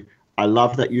also, I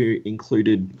love that you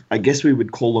included, I guess we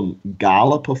would call them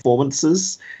gala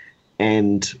performances.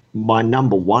 And my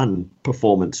number one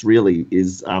performance really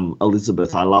is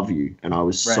Elizabeth, I Love You. And I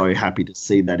was so happy to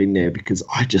see that in there, because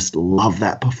I just love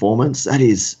that performance. That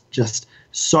is just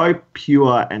so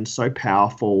pure and so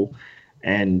powerful.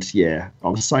 And yeah, I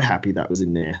was so happy that was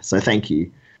in there. So thank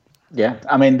you. Yeah,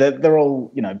 I mean, they're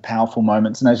all, powerful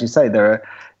moments. And as you say, there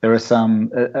are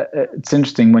some, it's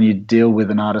interesting when you deal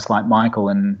with an artist like Michael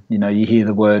and, you hear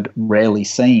the word rarely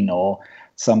seen or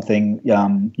something,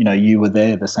 You Were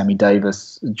There, the Sammy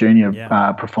Davis Jr.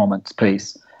 Performance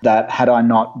piece, that had I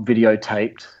not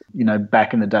videotaped,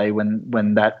 back in the day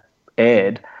when that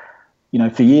aired,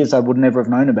 for years I would never have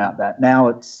known about that. Now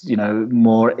it's,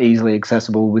 more easily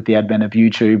accessible with the advent of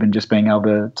YouTube and just being able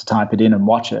to type it in and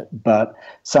watch it. But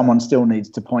someone still needs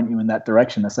to point you in that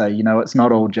direction to say, it's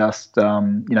not all just,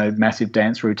 massive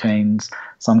dance routines.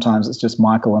 Sometimes it's just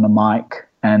Michael and a mic,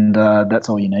 and that's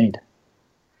all you need.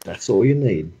 That's all you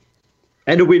need.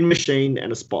 And a wind machine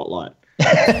and a spotlight.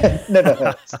 Never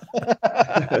hurts.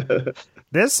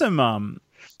 There's some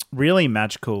really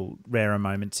magical, rarer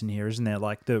moments in here, isn't there?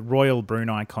 Like the Royal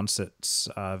Brunei Concert's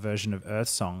version of Earth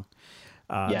Song.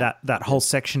 That whole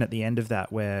section at the end of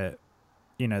that where,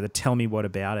 the Tell Me What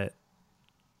About It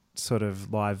sort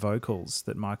of live vocals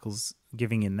that Michael's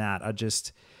giving in that are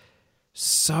just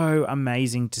so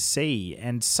amazing to see,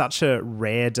 and such a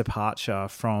rare departure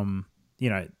from,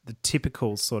 the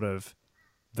typical sort of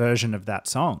version of that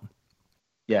song.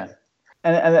 Yeah.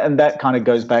 And that kind of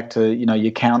goes back to,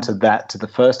 you counter that to the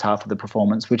first half of the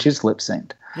performance, which is lip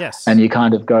synced. Yes. And you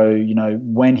kind of go,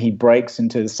 when he breaks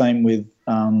into the same with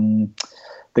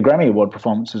the Grammy Award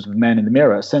performances with Man in the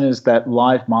Mirror, as soon as that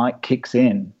live mic kicks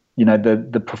in,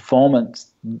 the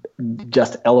performance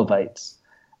just elevates.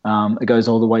 It goes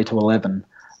all the way to 11.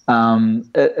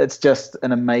 It's just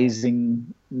an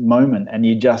amazing moment, and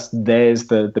there's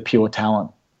the pure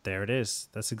talent. There it is.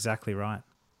 That's exactly right.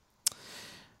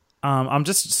 I'm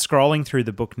just scrolling through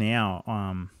the book now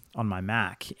on my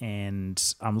Mac, and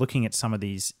I'm looking at some of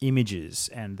these images,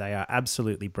 and they are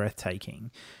absolutely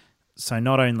breathtaking. So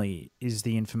not only is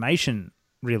the information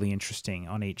really interesting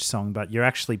on each song, but you're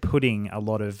actually putting a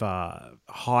lot of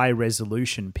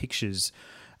high-resolution pictures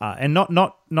and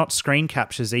not screen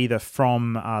captures either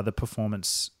from the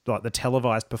performance, like the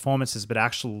televised performances, but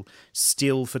actual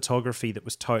still photography that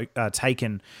was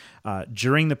taken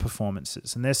during the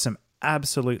performances. And there's some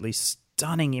absolutely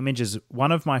stunning images.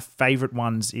 One of my favorite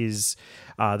ones is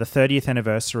the 30th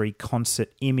anniversary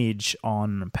concert image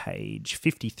on page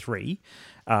 53.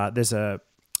 There's a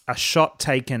shot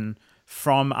taken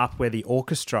from up where the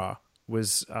orchestra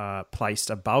was placed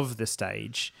above the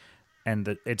stage,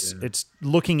 and it's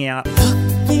looking out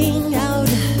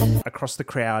across the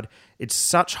crowd. It's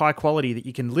such high quality that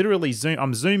you can literally zoom.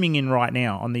 I'm zooming in right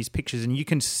now on these pictures, and you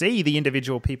can see the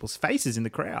individual people's faces in the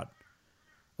crowd.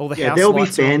 All the house there'll be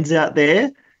lights fans out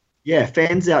there. Yeah,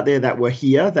 fans out there that were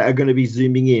here that are going to be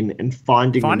zooming in and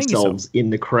finding themselves in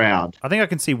the crowd. I think I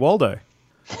can see Waldo.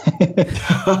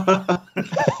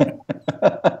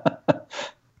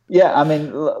 Yeah, I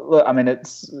mean, look,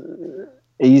 it's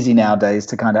easy nowadays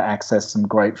to kind of access some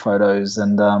great photos,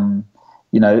 and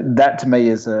that to me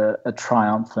is a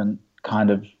triumphant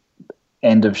kind of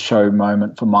end of show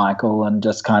moment for Michael, and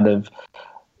just kind of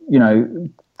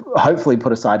hopefully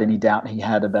put aside any doubt he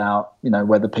had about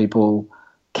whether people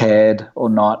cared or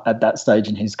not at that stage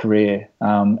in his career,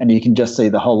 and you can just see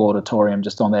the whole auditorium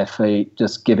just on their feet,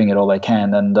 just giving it all they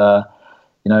can, and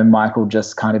Michael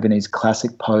just kind of in his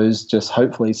classic pose, just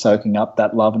hopefully soaking up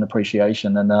that love and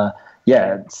appreciation. And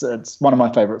it's one of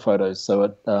my favorite photos. So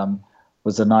it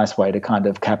was a nice way to kind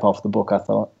of cap off the book, I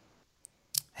thought.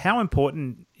 How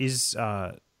important is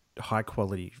high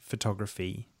quality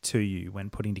photography to you when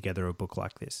putting together a book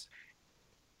like this?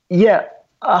 Yeah,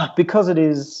 because it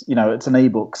is, it's an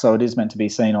ebook, so it is meant to be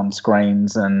seen on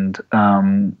screens, and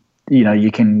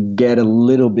you can get a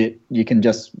little bit, you can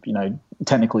just,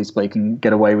 technically speaking,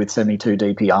 get away with 72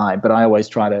 DPI, but I always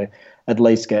try to at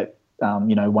least get,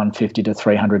 150 to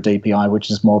 300 DPI,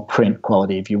 which is more print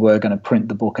quality. If you were going to print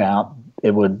the book out,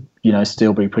 it would,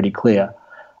 still be pretty clear.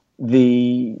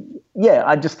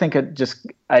 I just think it just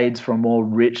aids for a more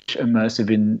rich,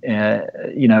 immersive,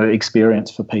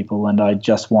 experience for people, and I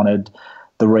just wanted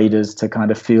the readers to kind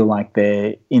of feel like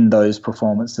they're in those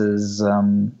performances,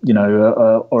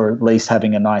 or at least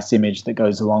having a nice image that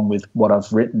goes along with what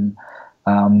I've written,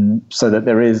 so that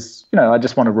there is, I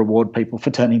just want to reward people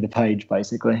for turning the page,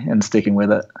 basically, and sticking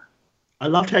with it. I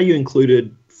loved how you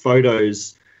included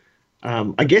photos.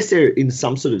 I guess they're in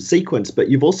some sort of sequence, but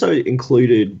you've also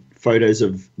included photos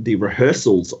of the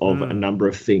rehearsals of a number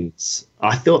of things.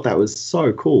 I thought that was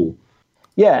so cool.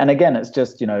 Yeah, and again, it's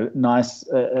just, nice,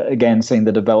 again, seeing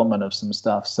the development of some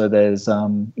stuff. So there's,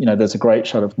 there's a great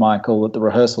shot of Michael at the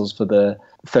rehearsals for the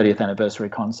 30th anniversary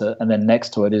concert, and then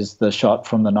next to it is the shot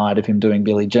from the night of him doing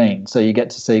Billie Jean. So you get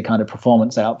to see kind of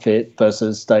performance outfit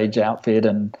versus stage outfit,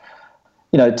 and,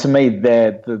 to me,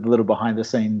 they're the little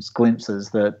behind-the-scenes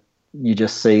glimpses that you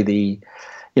just see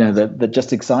that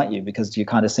just excite you, because you're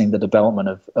kind of seeing the development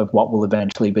of what will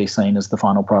eventually be seen as the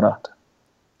final product.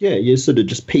 Yeah, you're sort of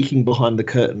just peeking behind the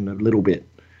curtain a little bit.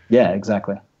 Yeah,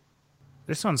 exactly.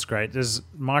 This one's great. There's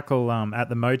Michael at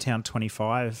the Motown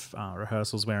 25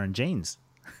 rehearsals wearing jeans.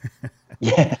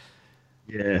 Yeah.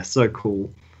 Yeah, so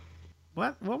cool.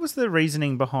 What was the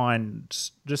reasoning behind,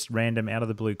 just random out of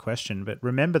the blue question, but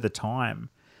remember the time,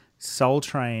 Soul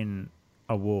Train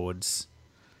Awards.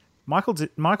 Michael,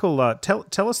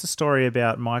 tell us the story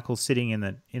about Michael sitting in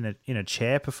a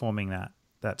chair performing that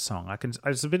song.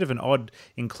 It's a bit of an odd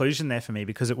inclusion there for me,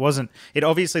 because it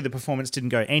obviously the performance didn't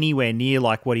go anywhere near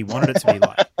like what he wanted it to be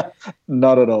like.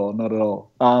 Not at all, not at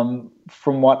all.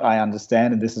 From what I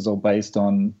understand, and this is all based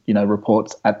on,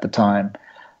 reports at the time,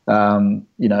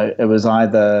 it was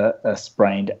either a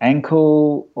sprained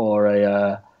ankle or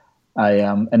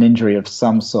an injury of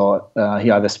some sort. He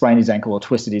either sprained his ankle or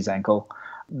twisted his ankle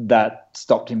that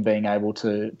stopped him being able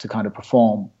to kind of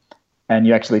perform. And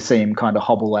you actually see him kind of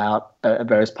hobble out at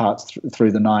various parts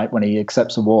through the night when he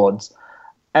accepts awards.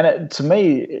 And to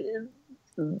me,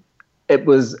 it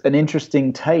was an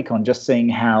interesting take on just seeing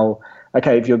how,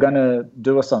 okay, if you're going to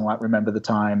do a song like Remember the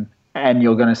Time and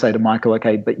you're going to say to Michael,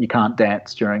 okay, but you can't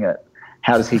dance during it,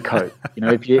 how does he cope?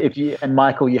 If you and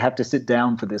Michael, you have to sit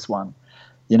down for this one,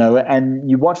 and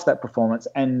you watch that performance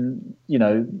and,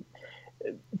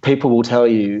 people will tell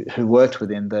you who worked with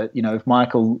him that, if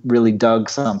Michael really dug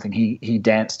something, he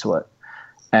danced to it.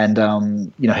 And,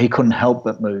 he couldn't help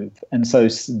but move. And so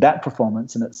that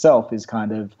performance in itself is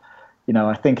kind of,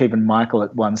 I think even Michael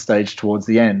at one stage towards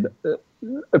the end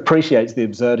appreciates the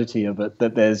absurdity of it,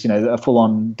 that there's, a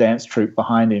full-on dance troupe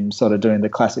behind him sort of doing the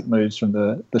classic moves from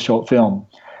the short film.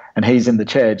 And he's in the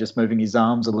chair just moving his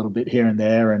arms a little bit here and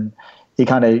there. And he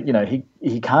kind of,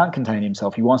 he can't contain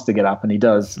himself. He wants to get up, and he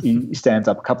does. He stands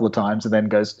up a couple of times and then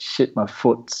goes, shit, my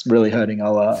foot's really hurting.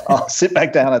 I'll sit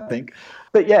back down, I think.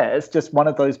 But yeah, it's just one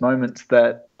of those moments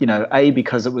that,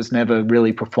 because it was never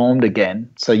really performed again.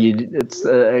 So it's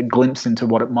a glimpse into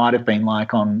what it might have been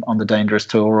like on the Dangerous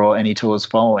tour or any tours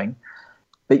following.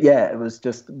 But yeah, it was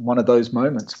just one of those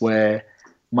moments where,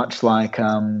 much like,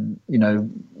 you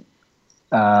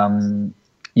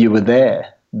were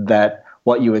there, that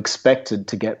what you expected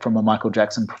to get from a Michael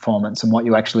Jackson performance and what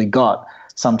you actually got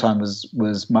sometimes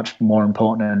was much more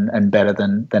important and better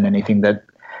than anything that,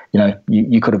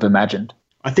 you could have imagined.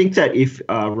 I think that if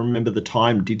Remember the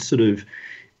Time did sort of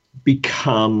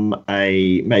become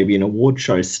maybe an award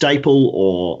show staple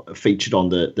or featured on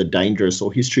the Dangerous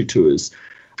or History tours,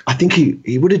 I think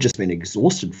he would have just been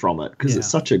exhausted from it because it's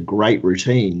such a great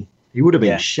routine. He would have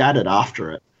been shattered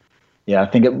after it. Yeah, I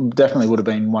think it definitely would have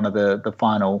been one of the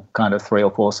final kind of 3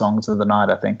 or 4 songs of the night,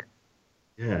 I think.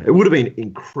 Yeah, it would have been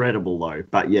incredible though,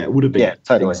 but yeah, it would have been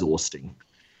totally exhausting.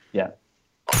 Yeah.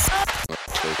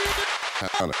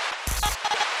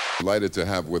 Delighted to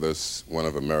have with us one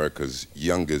of America's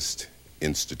youngest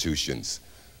institutions,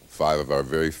 5 of our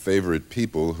very favorite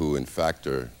people who, in fact,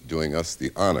 are doing us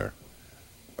the honor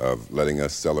of letting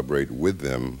us celebrate with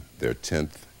them their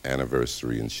 10th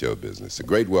anniversary in show business. A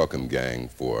great welcome, gang,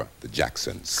 for the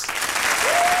Jacksons.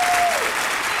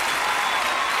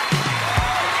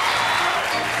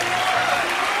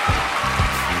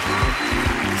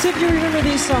 So if you remember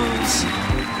these songs,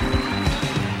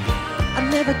 I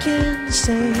never can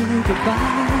say goodbye.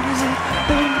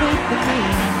 Don't wait for me.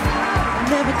 I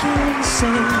never can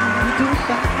say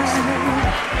goodbye.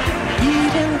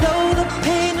 Even though the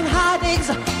pain and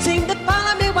heartaches seem to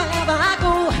follow me wherever I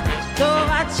go, though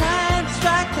I try and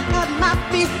strike to have my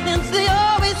feelings, they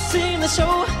always seem to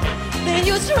show. Then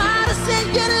you try to say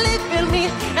you live in me,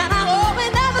 and I always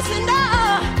never say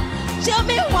no. Tell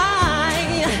me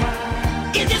why.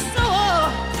 Is it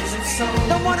so?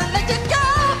 Don't wanna let you go,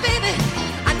 baby.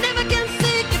 I never can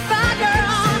say goodbye,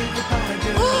 girl.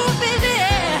 Ooh, baby,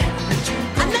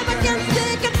 I never can say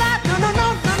goodbye. No, no, no,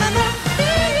 no, no, no.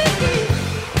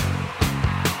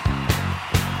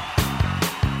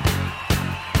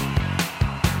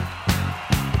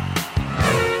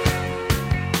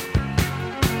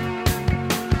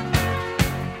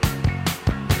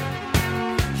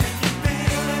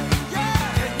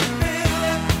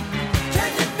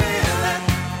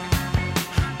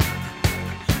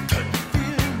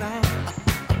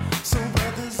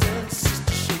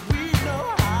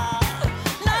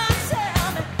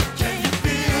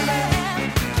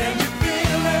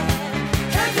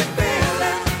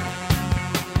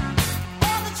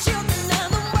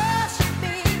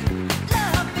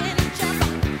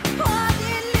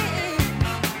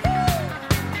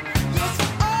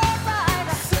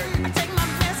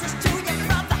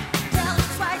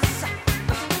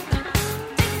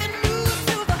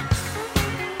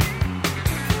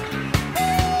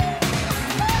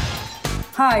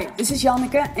 Hi, this is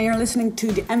Janneke and you're listening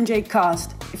to the MJ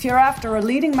Cast. If you're after a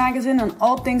leading magazine on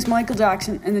all things Michael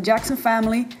Jackson and the Jackson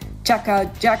family, check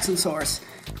out Jackson Source.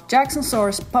 Jackson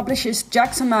Source publishes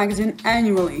Jackson magazine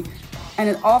annually, and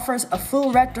it offers a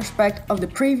full retrospect of the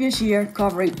previous year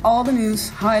covering all the news,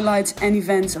 highlights and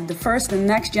events of the first and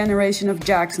next generation of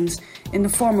Jacksons in the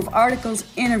form of articles,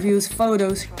 interviews,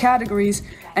 photos, categories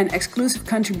and exclusive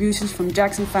contributions from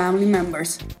Jackson family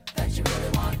members.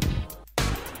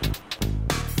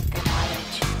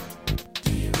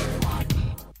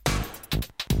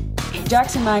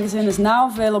 Jackson magazine is now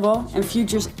available and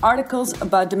features articles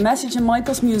about the message in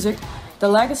Michael's music, the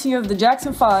legacy of the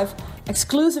Jackson 5,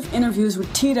 exclusive interviews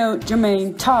with Tito,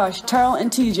 Jermaine, Taj, Terrell, and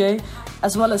TJ,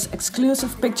 as well as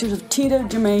exclusive pictures of Tito,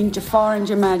 Jermaine, Jafar, and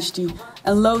Your Majesty,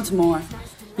 and loads more.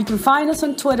 You can find us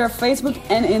on Twitter, Facebook,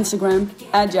 and Instagram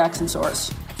at Jackson Source.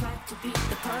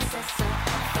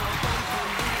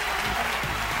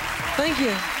 Thank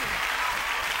you.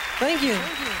 Thank you.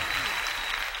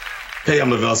 Hey,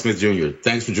 I'm Lavelle Smith Jr.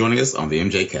 Thanks for joining us on the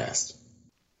MJ Cast.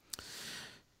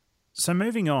 So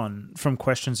moving on from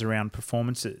questions around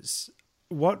performances,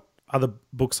 what other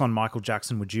books on Michael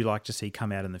Jackson would you like to see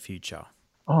come out in the future?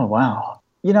 Oh, wow.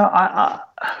 You know,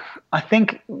 I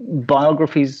think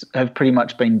biographies have pretty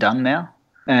much been done now.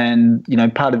 And, you know,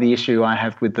 part of the issue I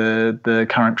have with the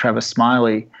current Travis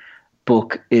Smiley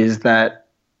book is that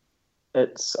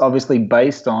it's obviously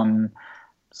based on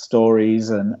stories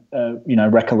and, you know,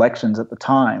 recollections at the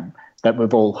time that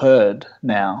we've all heard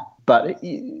now. But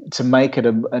to make it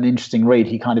an interesting read,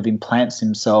 he kind of implants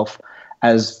himself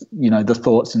as, you know, the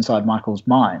thoughts inside Michael's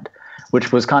mind,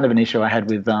 which was kind of an issue I had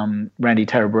with Randy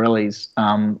Taraborelli's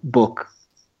book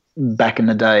back in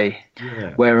the day,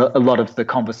 where a lot of the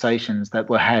conversations that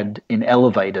were had in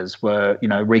elevators were, you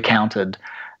know, recounted.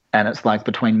 And it's like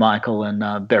between Michael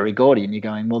and Berry Gordy, and you're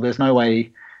going, well, there's no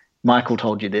way Michael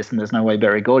told you this and there's no way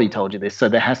Berry Gordy told you this. So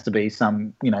there has to be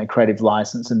some, you know, creative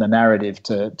license in the narrative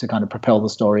to kind of propel the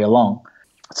story along.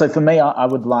 So for me, I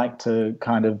would like to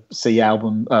kind of see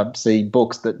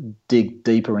books that dig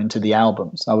deeper into the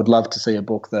albums. I would love to see a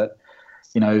book that,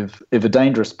 you know, if a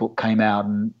Dangerous book came out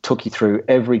and took you through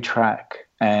every track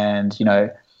and, you know,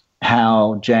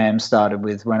 how Jam started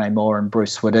with Renee Moore and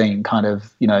Bruce Swedien, kind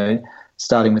of, you know,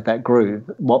 starting with that groove,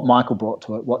 what Michael brought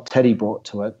to it, what Teddy brought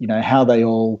to it, you know, how they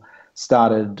all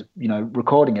started, you know,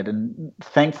 recording it. And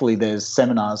thankfully there's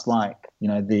seminars like, you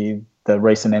know, the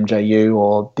recent MJU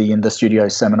or the In the Studio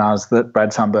seminars that Brad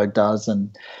Sundberg does and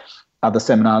other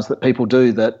seminars that people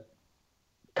do that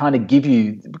kind of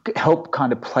help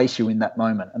kind of place you in that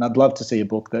moment. And I'd love to see a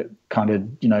book that kind of,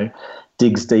 you know,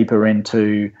 digs deeper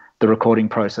into the recording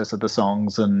process of the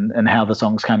songs and how the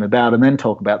songs came about, and then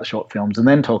talk about the short films and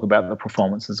then talk about the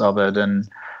performances of it. And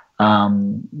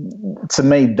to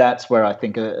me, that's where I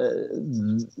think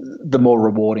the more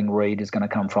rewarding read is going to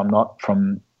come from, not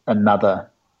from another,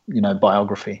 you know,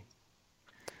 biography.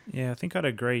 Yeah, I think I'd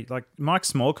agree. Like Mike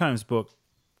Smallcomb's book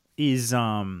is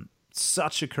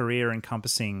such a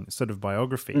career-encompassing sort of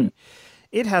biography.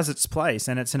 It has its place,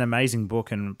 and it's an amazing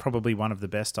book and probably one of the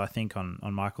best, I think, on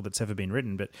Michael that's ever been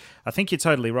written. But I think you're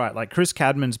totally right. Like Chris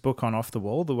Cadman's book on Off the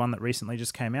Wall, the one that recently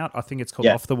just came out, I think it's called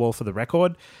Off the Wall for the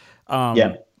Record.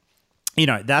 You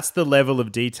know, that's the level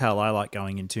of detail I like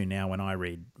going into now when I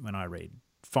read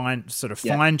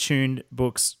fine-tuned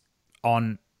books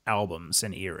on albums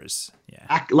and eras.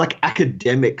 Yeah. Like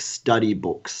academic study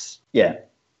books. Yeah.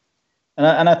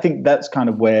 And I think that's kind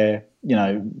of where, you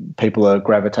know, people are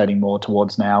gravitating more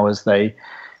towards now as they,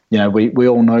 you know, we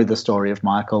all know the story of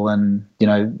Michael, and, you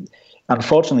know,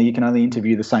 unfortunately you can only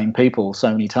interview the same people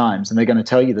so many times and they're going to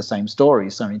tell you the same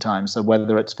stories so many times. So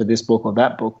whether it's for this book or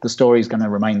that book, the story is going to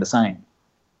remain the same.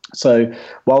 So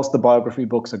whilst the biography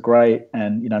books are great,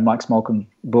 and, you know, Mike Smallcomb's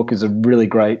book is a really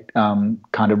great kind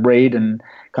of read and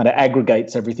kind of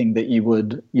aggregates everything that you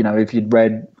would, you know, if you'd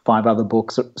read 5 other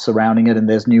books surrounding it, and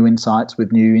there's new insights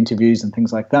with new interviews and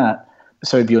things like that.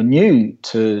 So if you're new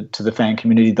to the fan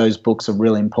community, those books are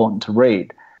really important to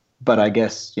read. But I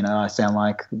guess, you know, I sound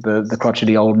like the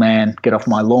crotchety old man, get off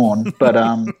my lawn. But,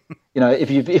 you know, if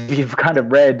you've kind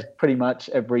of read pretty much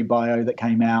every bio that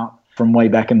came out from way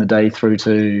back in the day through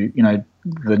to, you know,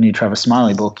 the new Travis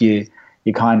Smiley book, you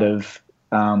kind of,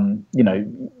 you know,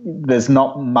 there's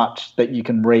not much that you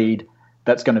can read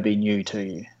that's going to be new to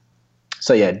you.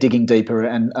 So, yeah, digging deeper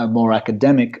and a more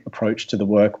academic approach to the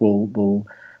work will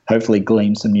hopefully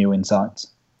glean some new insights.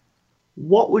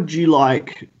 What would you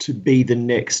like to be the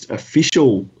next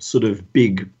official sort of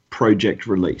big project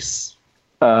release?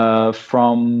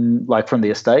 From the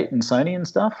estate and Sony and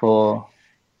stuff, or?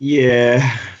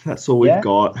 Yeah, that's all we've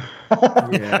got.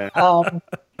 Yeah.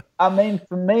 I mean,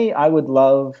 for me, I would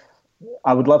love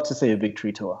to see a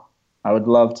Victory tour. I would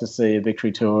love to see a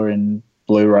Victory tour in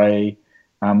Blu-ray.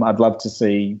 I'd love to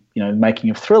see, you know, Making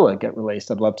of Thriller get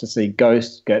released. I'd love to see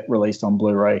Ghost get released on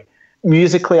Blu-ray.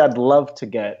 Musically, I'd love to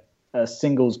get a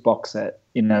singles box set,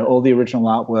 you know, all the original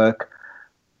artwork,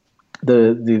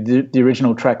 the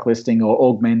original track listing, or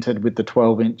augmented with the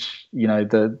 12-inch, you know,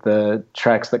 the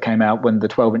tracks that came out when the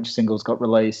 12-inch singles got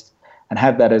released, and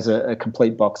have that as a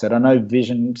complete box set. I know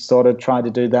Vision sort of tried to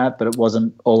do that, but it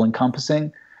wasn't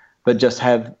all-encompassing. but just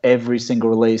have every single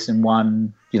release in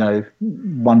one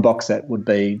box set would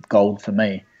be gold for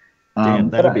me. Damn,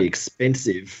 that'd be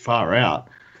expensive, far out.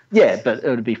 Yeah, but it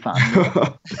would be fun.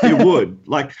 It would.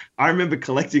 Like, I remember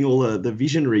collecting all the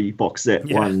Visionary box set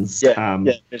ones. And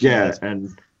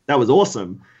that was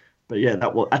awesome. But yeah,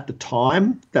 that was, at the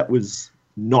time, that was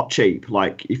not cheap.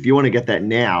 Like, if you want to get that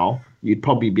now, you'd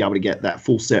probably be able to get that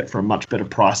full set for a much better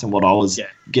price than what I was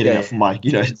getting it for my,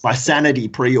 my Sanity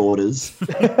pre-orders.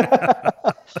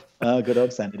 Oh, good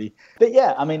old Sanity. But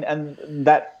yeah, I mean, and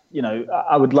that,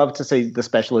 I would love to see the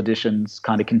special editions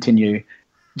kind of continue,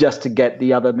 just to get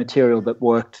the other material that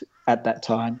worked at that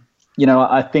time.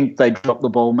 I think they dropped the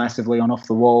ball massively on Off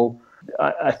the Wall.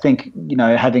 I think,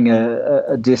 having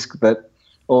a disc that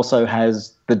also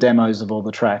has the demos of all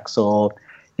the tracks, or,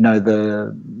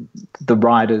 the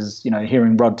writers,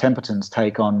 hearing Rod Temperton's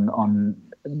take on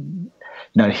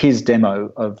his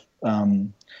demo of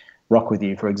Rock With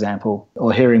You, for example,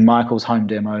 or hearing Michael's home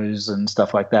demos and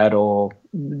stuff like that, or,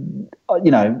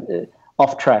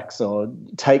 off tracks or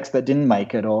takes that didn't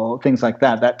make it or things like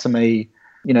that. That to me,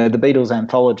 the Beatles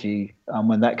anthology,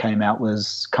 when that came out,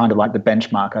 was kind of like the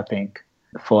benchmark, I think,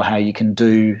 for how you can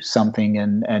do something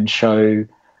and show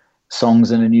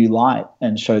songs in a new light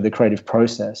and show the creative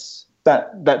process.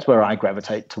 That's where I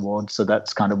gravitate towards. So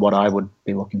that's kind of what I would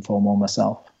be looking for more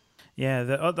myself. Yeah,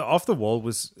 the Off the Wall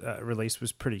release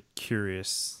was pretty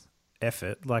curious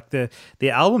effort. Like the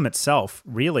album itself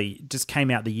really just came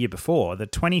out the year before. The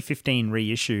 2015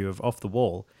 reissue of Off the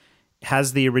Wall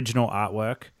has the original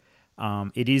artwork.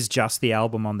 It is just the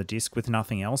album on the disc with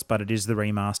nothing else, but it is the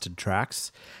remastered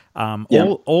tracks.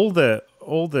 All the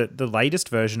latest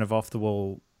version of Off the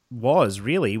Wall was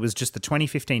just the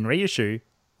 2015 reissue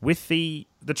with the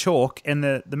chalk and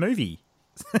the movie.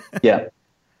 Yeah.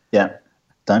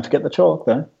 Don't forget the chalk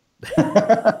though.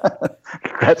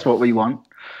 That's what we want.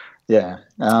 Yeah.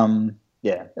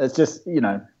 It's just,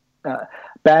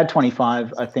 Bad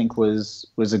 25, I think, was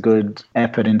a good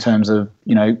effort in terms of,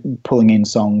 pulling in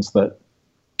songs that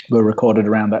were recorded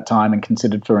around that time and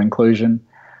considered for inclusion.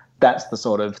 That's the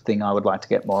sort of thing I would like to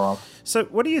get more of. So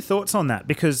what are your thoughts on that?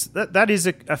 Because that is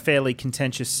a fairly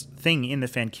contentious thing in the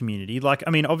fan community. Like, I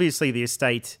mean, obviously the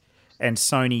estate and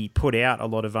Sony put out a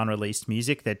lot of unreleased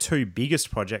music. Their two biggest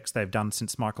projects they've done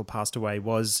since Michael passed away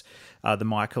was the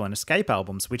Michael and Escape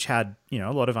albums, which had,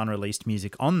 a lot of unreleased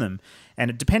music on them.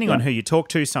 And depending on who you talk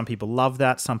to, some people love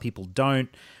that, some people don't.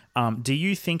 Do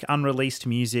you think unreleased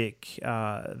music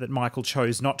that Michael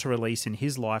chose not to release in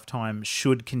his lifetime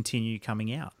should continue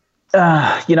coming out?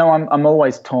 I'm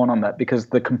always torn on that, because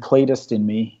the completist in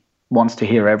me wants to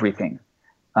hear everything.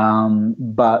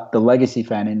 But the legacy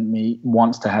fan in me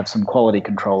wants to have some quality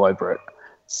control over it.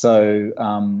 So,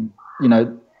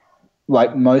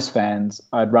 like most fans,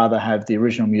 I'd rather have the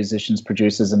original musicians,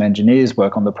 producers and engineers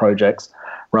work on the projects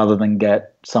rather than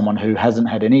get someone who hasn't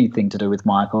had anything to do with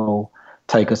Michael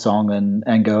take a song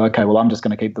and go, okay, well, I'm just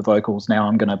going to keep the vocals. Now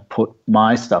I'm going to put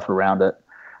my stuff around it.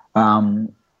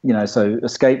 So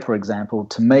Escape, for example,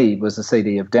 to me was a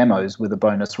CD of demos with a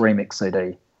bonus remix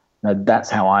CD. That's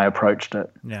how I approached it.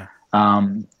 Yeah.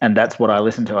 And that's what I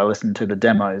listen to. I listen to the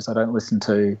demos. I don't listen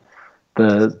to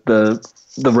the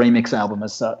remix album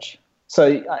as such.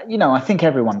 So, I think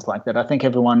everyone's like that. I think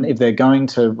everyone, if they're going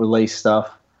to release stuff,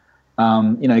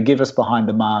 give us Behind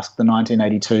the Mask, the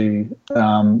 1982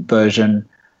 version,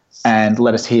 and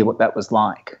let us hear what that was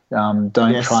like. Don't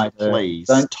try to... please.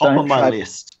 Top of my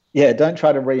list. Yeah, don't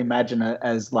try to reimagine it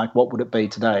as like, what would it be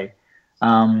today?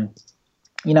 And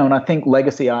I think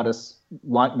legacy artists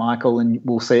like Michael, and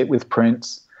we'll see it with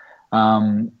Prince,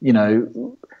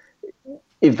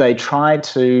 if they try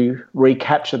to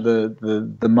recapture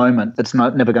the moment, it's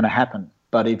never going to happen.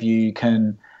 But if you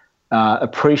can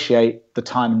appreciate the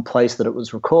time and place that it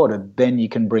was recorded, then you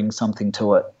can bring something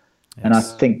to it. Yes. And I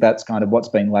think that's kind of what's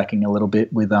been lacking a little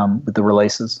bit with the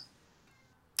releases.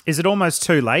 Is it almost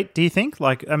too late, do you think?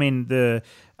 Like, I mean,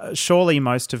 surely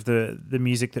most of the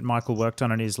music that Michael worked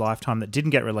on in his lifetime that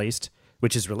didn't get released,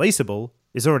 which is releasable,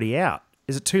 is already out.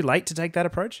 Is it too late to take that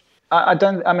approach? I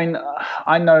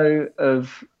know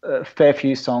of a fair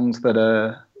few songs that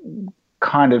are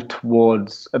kind of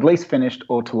towards, at least finished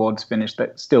or towards finished,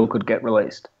 that still could get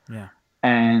released. Yeah.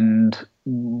 And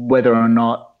whether or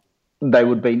not they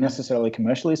would be necessarily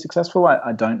commercially successful,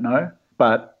 I don't know.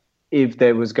 But if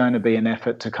there was going to be an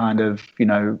effort to kind of,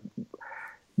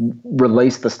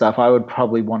 release the stuff, I would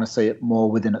probably want to see it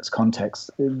more within its context.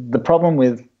 The problem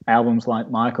with albums like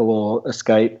Michael or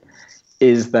Escape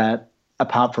is that,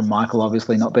 apart from Michael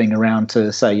obviously not being around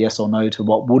to say yes or no to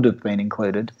what would have been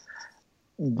included,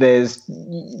 there's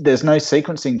no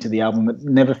sequencing to the album. It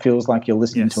never feels like you're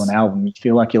listening to an album. You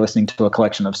feel like you're listening to a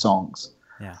collection of songs.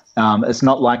 Yeah. It's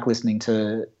not like listening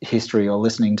to History or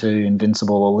listening to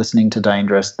Invincible or listening to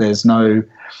Dangerous. There's no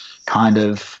kind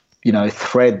of,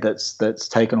 thread that's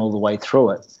taken all the way through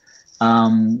it.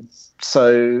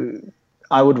 So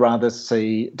I would rather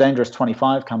see Dangerous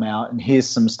 25 come out, and here's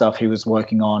some stuff he was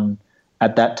working on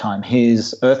at that time.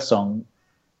 Here's Earth Song,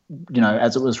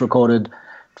 as it was recorded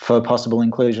for possible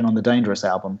inclusion on the Dangerous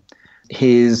album.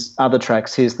 Here's other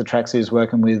tracks. Here's the tracks he was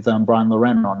working with Brian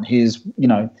Loren on. Here's,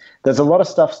 there's a lot of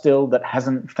stuff still that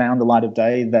hasn't found the light of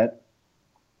day that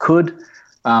could,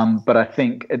 but I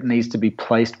think it needs to be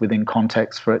placed within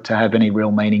context for it to have any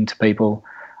real meaning to people,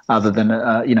 other than,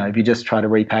 if you just try to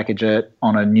repackage it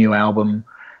on a new album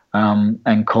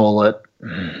and call it,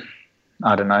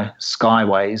 I don't know,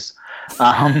 Skyways,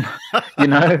 then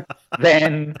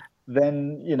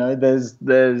there's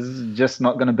just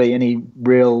not going to be any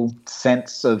real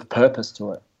sense of purpose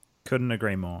to it. Couldn't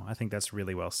agree more. I think that's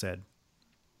really well said.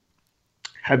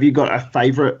 Have you got a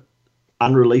favourite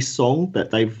unreleased song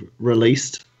that they've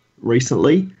released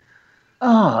recently?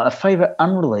 Oh, a favourite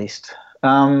unreleased.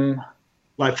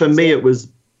 Like for me, it was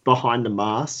Behind the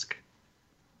Mask.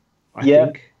 I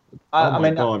think. Oh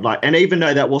my God! And even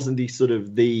though that wasn't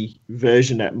the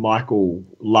version that Michael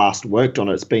last worked on,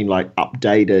 it's been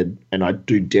updated, and I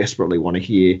do desperately want to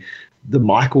hear the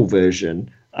Michael version.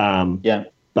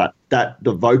 But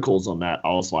the vocals on that, I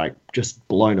was just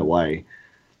blown away.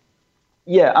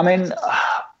 Yeah, I mean,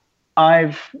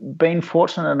 I've been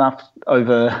fortunate enough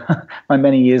over my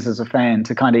many years as a fan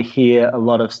to kind of hear a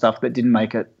lot of stuff that didn't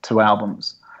make it to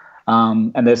albums,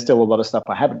 and there's still a lot of stuff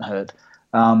I haven't heard.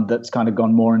 That's kind of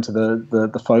gone more into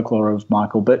the folklore of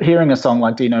Michael. But hearing a song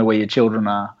like Do You Know Where Your Children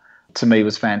Are, to me,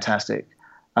 was fantastic.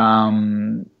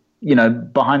 Behind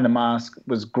the Mask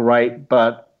was great,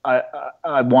 but I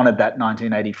wanted that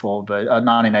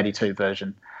 1982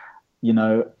 version.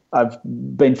 I've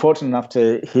been fortunate enough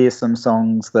to hear some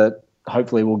songs that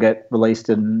hopefully will get released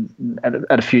at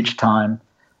a future time,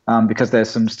 because there's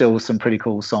still some pretty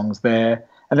cool songs there.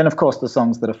 And then, of course, the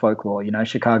songs that are folklore,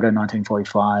 Chicago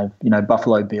 1945,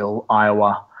 Buffalo Bill,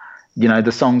 Iowa,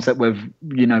 the songs that we've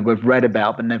read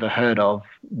about but never heard of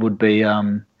would be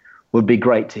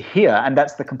great to hear. And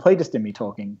that's the completist in me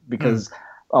talking, because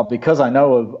I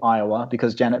know of Iowa,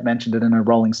 because Janet mentioned it in a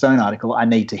Rolling Stone article, I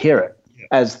need to hear it. Yeah.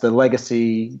 As the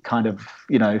legacy kind of,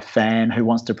 fan who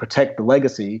wants to protect the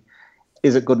legacy,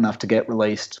 is it good enough to get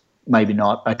released? Maybe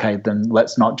not. Okay, then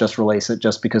let's not just release it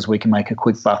just because we can make a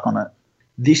quick buck on it.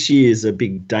 This year's a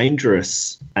big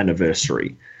Dangerous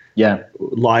anniversary. Yeah.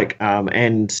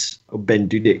 And Ben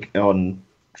Dudek on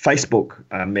Facebook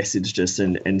messaged us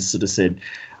and sort of said,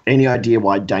 any idea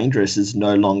why Dangerous is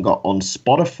no longer on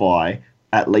Spotify,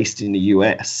 at least in the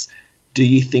US? Do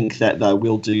you think that they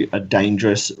will do a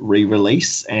Dangerous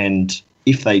re-release? And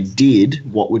if they did,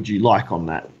 what would you like on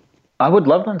that? I would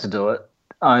love them to do it.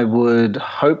 I would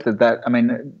hope that, I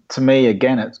mean, to me,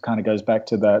 again, it kind of goes back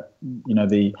to that,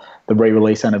 the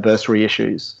re-release anniversary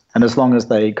issues. And as long as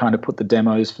they kind of put the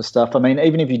demos for stuff, I mean,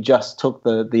 even if you just took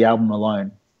the album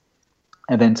alone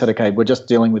and then said, okay, we're just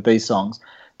dealing with these songs,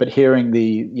 but hearing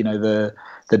the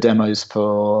demos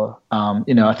for,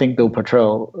 I think Bill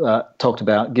Petrell talked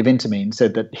about Give In To Me and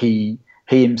said that he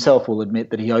himself will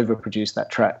admit that he overproduced that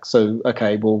track. So,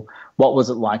 okay, well, what was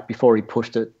it like before he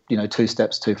pushed it, 2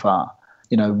 steps too far?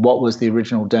 What was the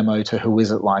original demo to Who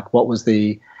Is It like? What was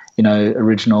the,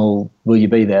 original Will You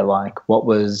Be There like? What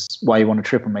was Why You Want to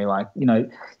Trip On Me like? You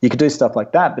could do stuff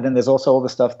like that, but then there's also all the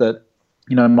stuff that,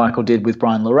 Michael did with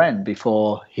Brian Loren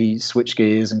before he switched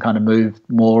gears and kind of moved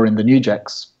more in the New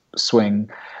Jack's swing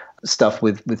stuff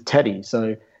with Teddy.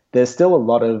 So there's still a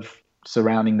lot of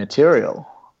surrounding material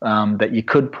that you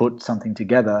could put something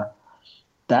together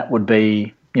that would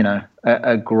be,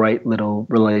 a great little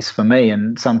release for me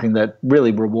and something that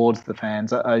really rewards the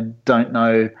fans. I don't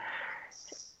know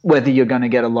whether you're going to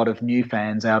get a lot of new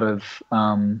fans out of,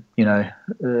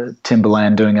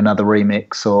 Timbaland doing another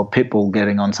remix or Pitbull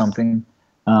getting on something.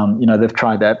 They've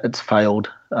tried that. It's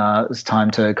failed. It's time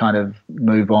to kind of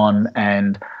move on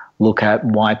and look at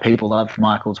why people love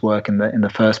Michael's work in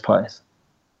the first place.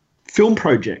 Film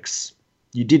projects.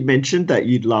 You did mention that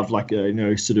you'd love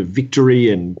sort of Victory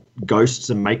and Ghosts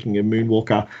and Making a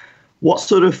Moonwalker. What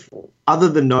sort of, other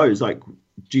than those, do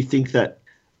you think that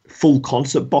full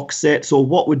concert box sets, or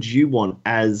what would you want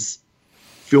as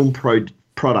film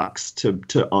products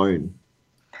to own?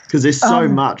 Because there's so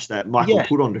much that Michael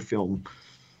put onto film.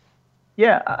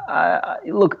 Yeah,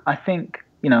 look, I think,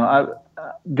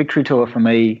 Victory Tour for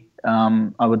me,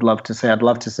 I would love to see. I'd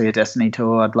love to see a Destiny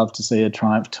Tour. I'd love to see a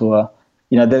Triumph Tour.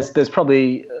 there's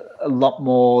probably a lot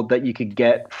more that you could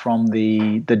get from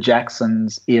the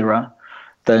Jacksons era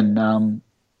than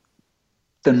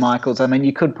Michael's. I mean,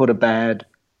 you could put a Bad,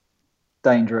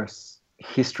 Dangerous,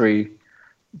 History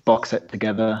box set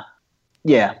together.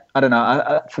 Yeah, I don't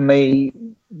know. For me,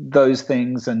 those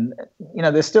things, and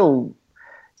there's still,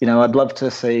 I'd love to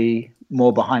see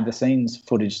more behind the scenes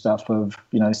footage stuff of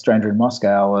Stranger in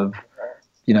Moscow, of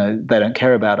They Don't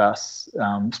Care About Us,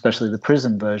 especially the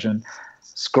prison version.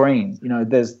 Scream,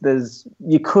 there's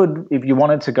you could, if you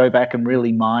wanted to go back and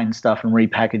really mine stuff and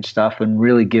repackage stuff and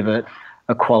really give it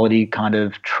a quality kind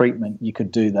of treatment, you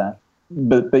could do that.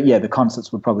 But yeah, the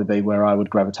concerts would probably be where I would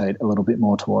gravitate a little bit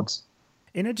more towards.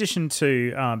 In addition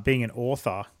to being an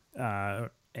author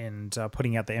and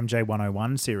putting out the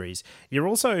MJ101 series, you're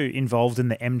also involved in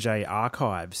the MJ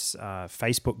Archives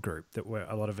Facebook group that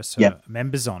a lot of us are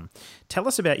members on. Tell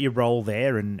us about your role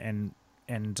there and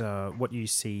what you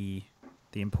see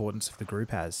the importance of the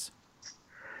group as.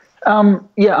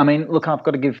 Yeah, I mean, look, I've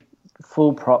got to give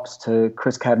full props to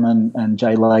Chris Cadman and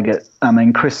Jay Leggett. I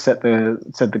mean, Chris set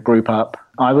the group up.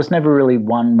 I was never really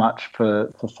one much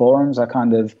for forums. I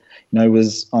kind of,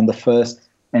 was on the first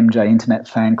MJ Internet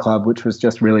fan club, which was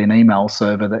just really an email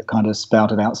server that kind of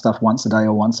spouted out stuff once a day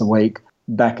or once a week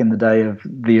back in the day of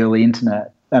the early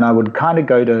internet. And I would kind of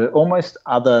go to almost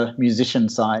other musician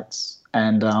sites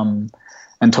and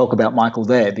talk about Michael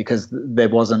there, because there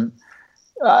wasn't,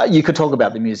 you could talk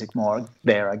about the music more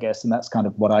there, I guess, and that's kind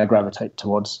of what I gravitate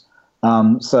towards.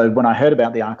 So when I heard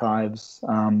about the archives,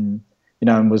 and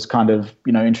was kind of,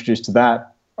 introduced to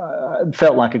that, it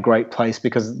felt like a great place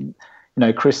because,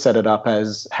 Chris set it up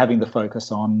as having the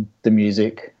focus on the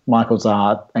music, Michael's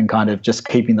art, and kind of just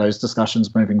keeping those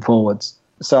discussions moving forwards.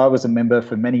 So I was a member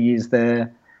for many years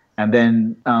there, and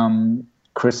then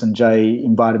Chris and Jay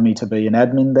invited me to be an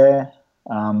admin there.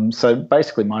 So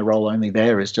basically my role only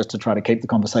there is just to try to keep the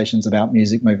conversations about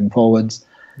music moving forwards.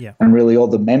 Yeah. And really all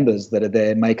the members that are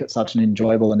there make it such an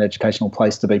enjoyable and educational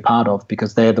place to be part of,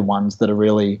 because they're the ones that are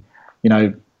really,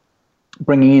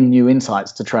 bringing in new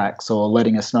insights to tracks or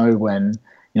letting us know when,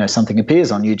 something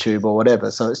appears on YouTube or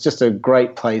whatever. So it's just a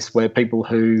great place where people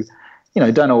who,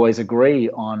 don't always agree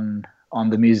on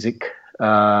the music,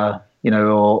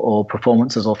 or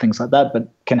performances or things like that, but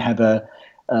can have an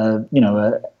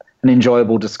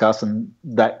enjoyable discussion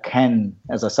that can,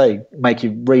 as I say, make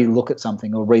you re-look at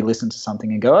something or re-listen to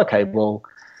something and go, okay, well,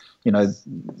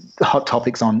 hot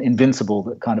topics on Invincible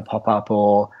that kind of pop up,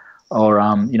 or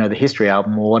the History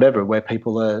album or whatever, where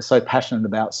people are so passionate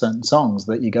about certain songs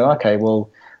that you go, okay, well,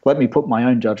 let me put my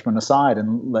own judgment aside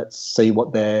and let's see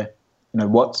what they're,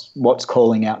 what's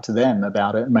calling out to them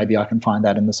about it. And maybe I can find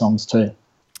that in the songs too.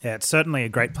 Yeah, it's certainly a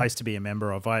great place to be a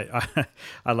member of. I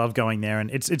love going there, and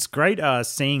it's great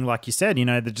seeing, like you said,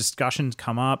 the discussions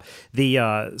come up, the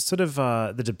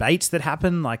the debates that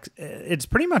happen. Like, it's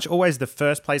pretty much always the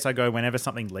first place I go whenever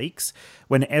something leaks,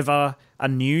 whenever a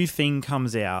new thing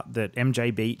comes out that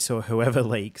MJ Beats or whoever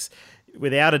leaks.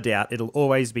 Without a doubt, it'll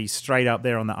always be straight up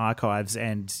there on the archives,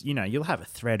 and you'll have a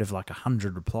thread of like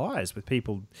 100 replies with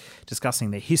people discussing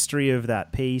the history of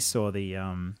that piece or the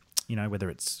whether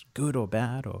it's good or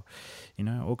bad or,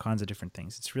 all kinds of different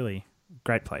things. It's really a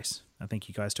great place. I think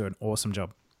you guys do an awesome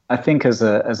job. I think as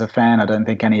a fan, I don't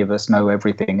think any of us know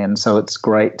everything. And so it's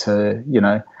great to,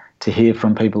 to hear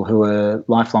from people who are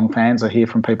lifelong fans, or hear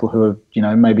from people who have,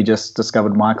 maybe just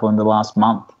discovered Michael in the last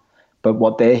month. But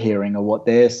what they're hearing or what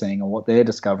they're seeing or what they're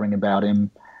discovering about him,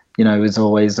 is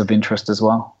always of interest as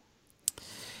well.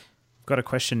 I've got a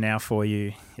question now for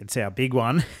you. It's our big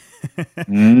one.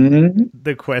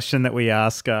 The question that we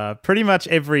ask pretty much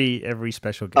every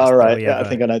special guest. All right, I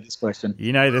think I know this question.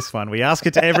 You know this one. We ask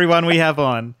it to everyone we have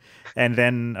on, and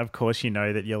then of course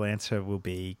that your answer will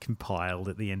be compiled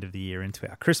at the end of the year into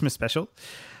our Christmas special.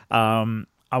 I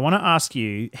want to ask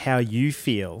you how you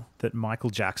feel that Michael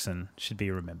Jackson should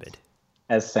be remembered.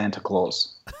 As Santa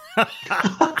Claus.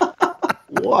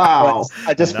 Wow!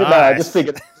 I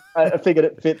figured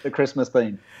it fit the Christmas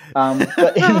theme.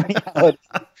 But in reality,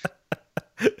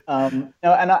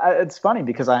 it's funny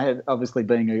because I had, obviously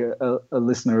being a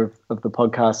listener of the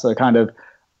podcast, so kind of,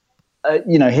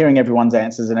 hearing everyone's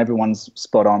answers, and everyone's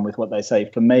spot on with what they say.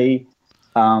 For me,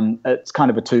 it's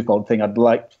kind of a twofold thing. I'd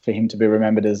like for him to be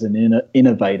remembered as an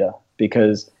innovator,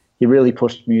 because he really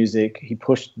pushed music, he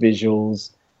pushed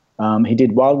visuals, he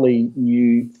did wildly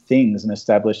new things and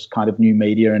established kind of new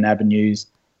media and avenues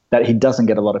that he doesn't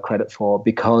get a lot of credit for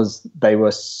because they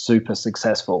were super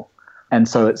successful. And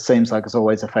so it seems like it's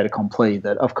always a fait accompli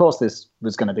that, of course, this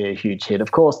was going to be a huge hit.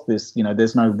 Of course, this,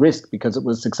 there's no risk because it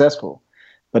was successful.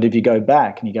 But if you go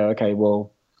back and you go, okay,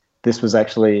 well, this was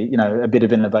actually, you know, a bit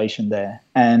of innovation there.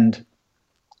 And,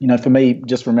 you know, for me,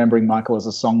 just remembering Michael as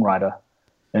a songwriter,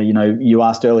 you know, you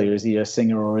asked earlier, is he a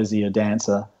singer or is he a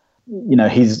dancer? You know,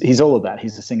 he's all of that.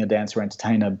 He's a singer, dancer,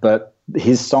 entertainer, but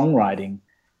his songwriting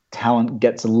talent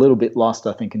gets a little bit lost,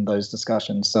 I think, in those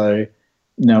discussions. So,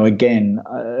 you know, again,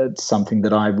 it's something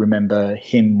that I remember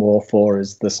him more for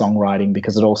is the songwriting,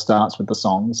 because it all starts with the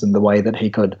songs and the way that he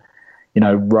could, you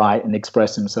know, write and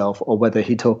express himself, or whether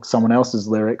he took someone else's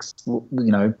lyrics, you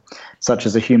know, such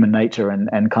as A Human Nature,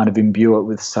 and kind of imbue it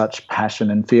with such passion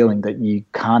and feeling that you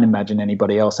can't imagine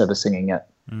anybody else ever singing it.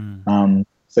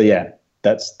 So yeah,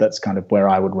 that's kind of where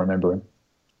I would remember him.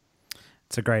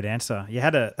 It's a great answer. You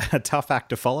had a tough act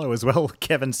to follow as well.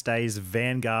 Kevin Stay's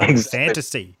Vanguard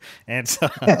Fantasy answer.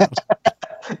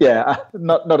 Yeah,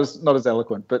 not as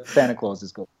eloquent, but Santa Claus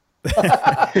is good.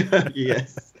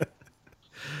 Yes.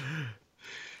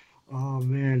 Oh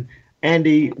man,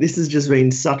 Andy, this has just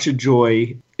been such a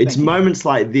joy. It's moments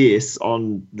like this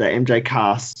on the MJ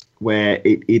Cast where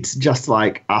it's just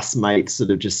like us mates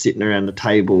sort of just sitting around the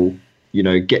table, you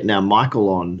know, getting our Michael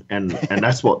on, and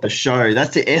that's what that's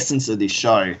the essence of this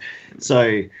show.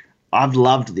 So I've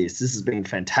loved this. This has been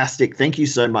fantastic. Thank you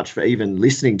so much for even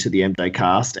listening to the MJ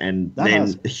Cast, and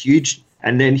then huge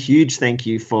thank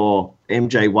you for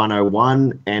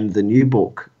MJ101 and the new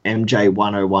book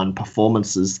MJ101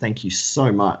 Performances. Thank you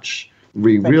so much.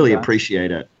 We really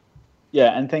appreciate it.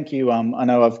 Yeah, and thank you. I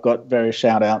know I've got various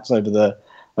shout outs over the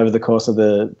course of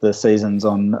the seasons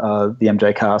on the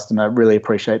MJ Cast, and I really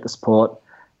appreciate the support.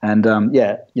 And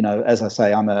yeah, you know, as I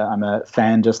say, I'm a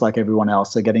fan just like everyone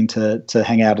else. So getting to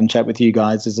hang out and chat with you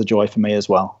guys is a joy for me as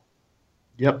well.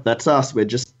 Yep, that's us. We're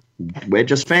just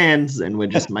fans, and we're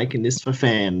just making this for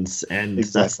fans, and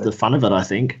that's the fun of it, I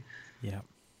think. Yeah.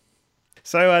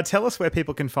 So tell us where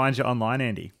people can find you online,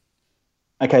 Andy.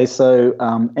 Okay, so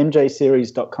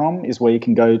mjseries.com is where you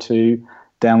can go to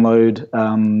download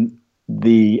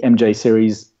the MJ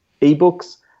Series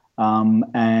ebooks.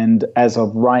 And as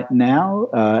of right now,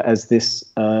 as this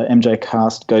MJ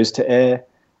Cast goes to air,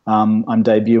 I'm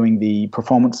debuting the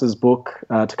Performances book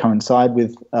to coincide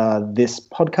with this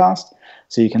podcast.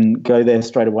 So you can go there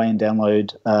straight away and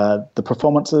download the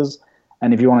Performances.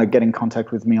 And if you want to get in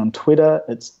contact with me on Twitter,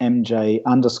 it's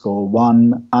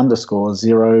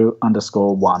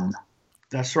MJ_1_0_1.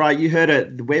 That's right. You heard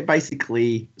it. We're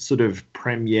basically sort of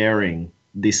premiering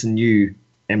this new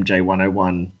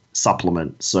MJ101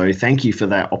 supplement. So thank you for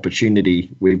that opportunity.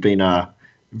 We've been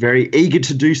very eager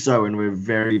to do so, and we're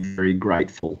very, very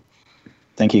grateful.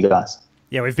 Thank you, guys.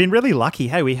 Yeah, we've been really lucky.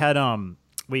 Hey, we had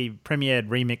we premiered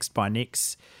Remixed by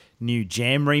Nick's new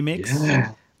Jam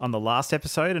remix on the last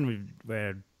episode, and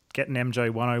we're getting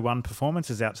MJ101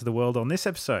 Performances out to the world on this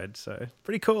episode. So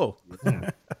pretty cool.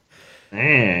 Yeah.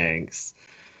 Thanks.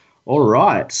 All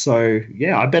right. So,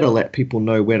 yeah, I better let people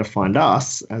know where to find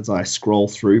us as I scroll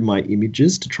through my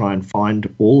images to try and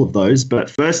find all of those. But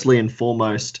firstly and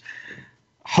foremost,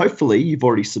 hopefully you've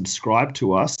already subscribed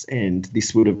to us, and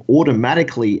this would have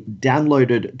automatically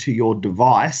downloaded to your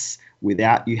device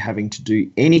without you having to do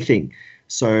anything.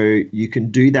 So you can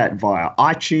do that via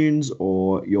iTunes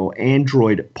or your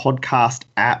Android podcast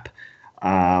app,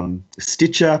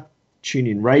 Stitcher,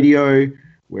 TuneIn Radio.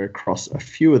 We're across a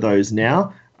few of those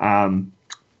now.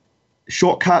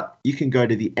 Shortcut, you can go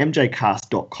to the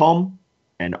mjcast.com,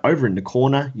 and over in the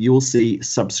corner, you'll see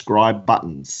subscribe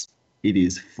buttons. It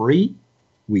is free.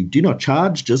 We do not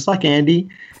charge, just like Andy,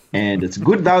 and it's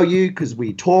good value because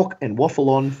we talk and waffle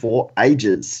on for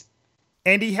ages.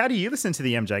 Andy, how do you listen to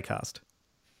the MJ Cast?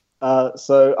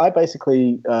 So I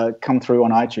basically come through on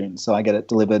iTunes, so I get it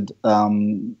delivered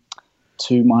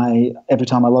to my every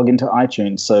time I log into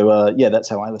iTunes. So yeah, that's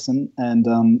how I listen, and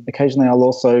occasionally I'll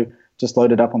also just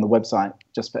load it up on the website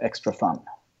just for extra fun.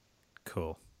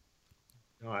 Cool.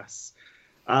 Nice.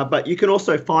 But you can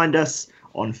also find us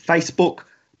on Facebook,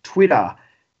 Twitter,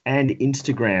 and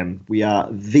Instagram. We are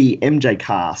the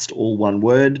MJcast, all one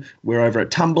word. We're over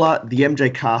at Tumblr,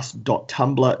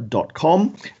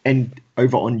 themjcast.tumblr.com, and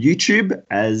over on YouTube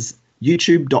as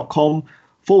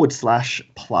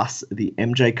youtube.com/plus the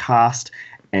MJcast.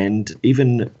 And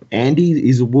even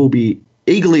Andy will be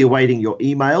eagerly awaiting your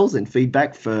emails and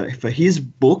feedback for his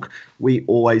book. We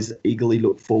always eagerly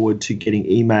look forward to getting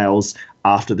emails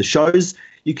after the shows.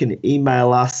 You can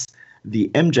email us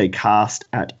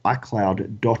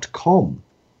themjcast@icloud.com.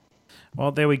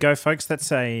 Well, there we go, folks.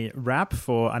 That's a wrap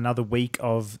for another week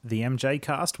of the MJ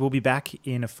Cast. We'll be back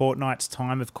in a fortnight's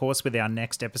time, of course, with our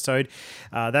next episode.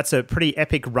 That's a pretty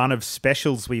epic run of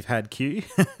specials we've had, Q.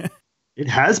 It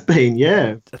has been,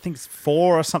 yeah. I think it's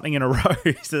 4 or something in a row.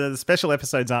 So the special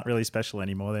episodes aren't really special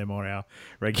anymore. They're more our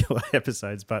regular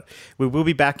episodes. But we will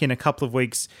be back in a couple of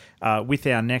weeks with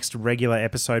our next regular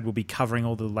episode. We'll be covering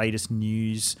all the latest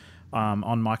news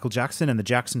on Michael Jackson and the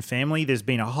Jackson family. There's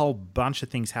been a whole bunch of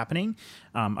things happening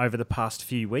over the past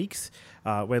few weeks.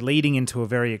 We're leading into a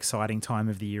very exciting time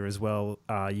of the year as well.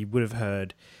 You would have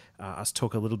heard us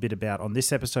talk a little bit about on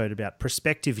this episode about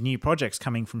prospective new projects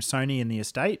coming from Sony and the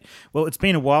estate. Well, it's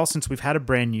been a while since we've had a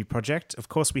brand new project. Of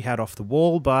course, we had Off the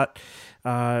Wall, but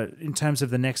in terms of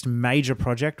the next major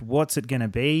project, what's it going to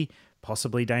be?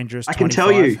 Possibly Dangerous 25? I can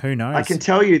tell you. Who knows? I can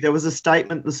tell you there was a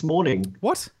statement this morning.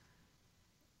 What?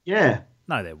 Yeah.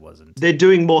 No, there wasn't. They're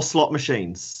doing more slot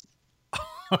machines.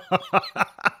 Good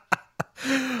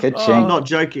I'm not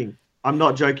joking. I'm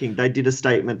not joking. They did a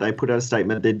statement. They put out a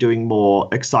statement. They're doing more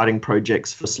exciting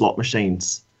projects for slot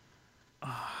machines.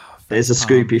 There's a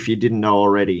scoop if you didn't know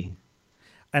already.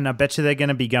 And I bet you they're going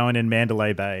to be going in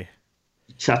Mandalay Bay.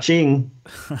 Cha-ching.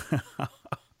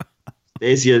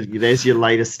 There's your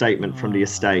latest statement from the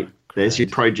estate. There's your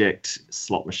project,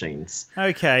 slot machines.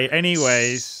 Okay,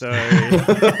 anyway, so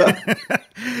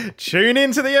tune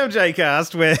into the MJ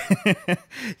Cast where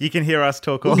you can hear us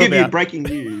talk all about... We'll give you breaking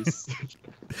news.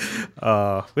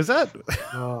 Was that?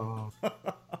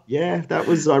 Yeah, that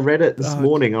was. I read it this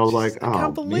morning. I was like, oh, I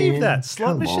can't believe man, that.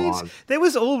 Slot machines. on. There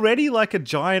was already like a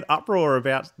giant uproar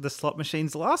about the slot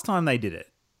machines last time they did it.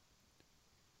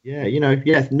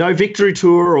 Yeah, no Victory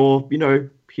Tour or,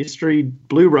 History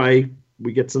Blu-ray.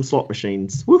 We get some slot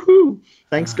machines. Woohoo!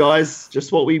 Thanks, guys.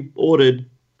 Just what we ordered.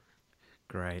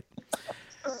 Great.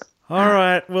 All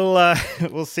right,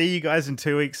 we'll see you guys in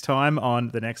 2 weeks' time on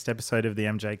the next episode of the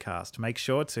MJ Cast. Make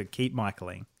sure to keep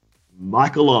Michaeling.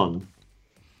 Michael on.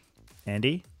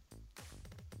 Andy?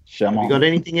 Have you got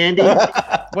anything, Andy?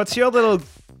 What's your little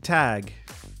tag?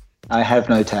 I have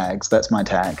no tags. That's my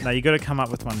tag. No, you got to come up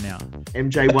with one now.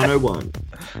 MJ101.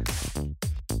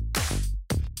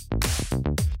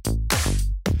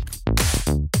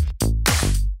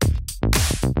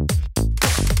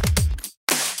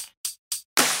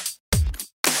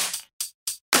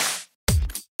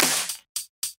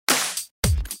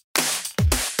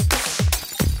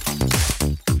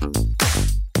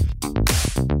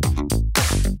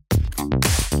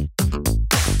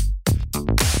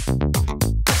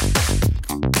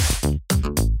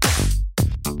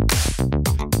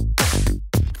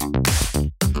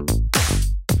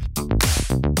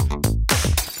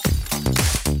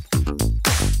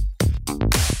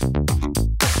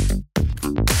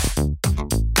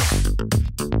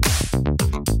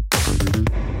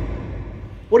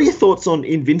 What are your thoughts on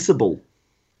Invincible?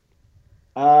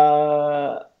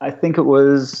 I think it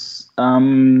was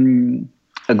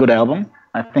a good album.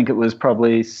 I think it was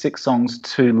probably 6 songs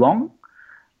too long.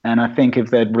 And I think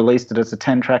if they'd released it as a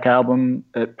 10-track album,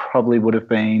 it probably would have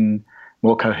been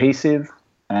more cohesive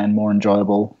and more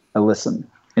enjoyable a listen,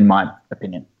 in my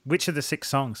opinion. Which are the 6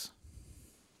 songs?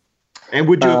 And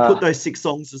would you have put those 6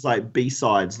 songs as like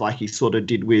B-sides, like he sort of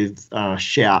did with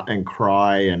Shout and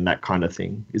Cry and that kind of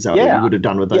thing? Is that what you would have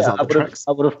done with those other tracks?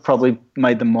 I would have probably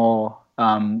made them more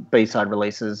B-side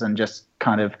releases and just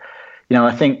kind of,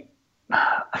 I think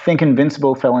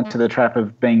Invincible fell into the trap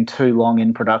of being too long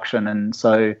in production, and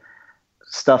so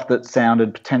stuff that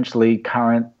sounded potentially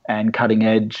current and cutting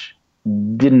edge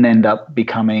didn't end up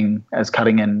becoming as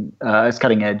cutting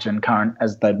edge and current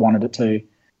as they'd wanted it to.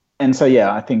 And so,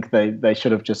 I think they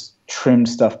should have just trimmed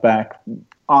stuff back.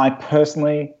 I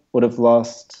personally would have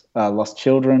lost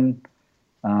Children.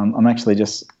 I've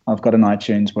got an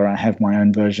iTunes where I have my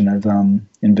own version of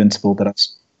Invincible that I've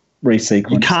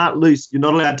resequenced. You can't lose. You're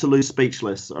not allowed to lose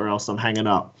Speechless, or else I'm hanging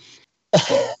up.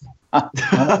 I'm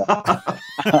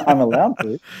allowed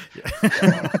to.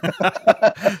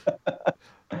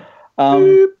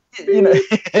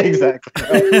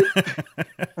 Exactly.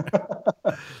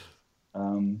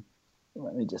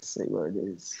 Let me just see where it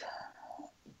is.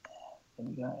 There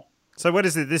we go. So what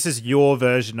is it? This is your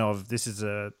version of, this is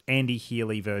a Andy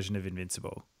Healy version of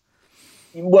Invincible.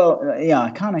 Well, I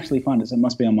can't actually find it, so it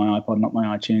must be on my iPod, not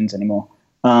my iTunes anymore.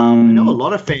 I know a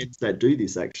lot of fans that do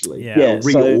this, actually. Yeah,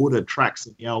 reorder tracks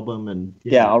of the album and...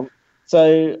 I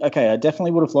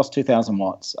definitely would have lost 2,000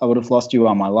 Watts. I would have lost You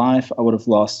Are My Life. I would have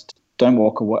lost Don't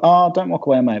Walk Away. Oh, Don't Walk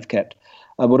Away I may have kept.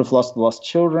 I would have lost Lost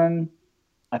Children.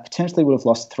 I potentially would have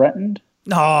lost Threatened.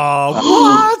 Oh,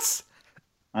 what?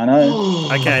 I know.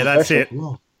 Okay, that's it.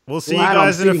 We'll see you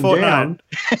guys in a fortnight.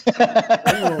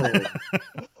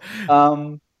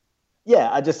 I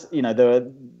just, there were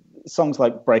songs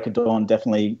like Break of Dawn,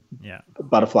 definitely. Yeah.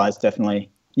 Butterflies,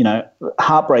 definitely.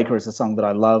 Heartbreaker is a song that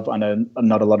I love. I know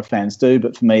not a lot of fans do,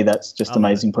 but for me, that's just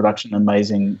amazing production,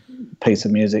 amazing piece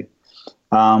of music.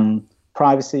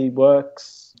 Privacy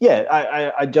works. Yeah,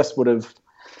 I just would have,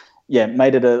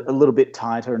 made it a little bit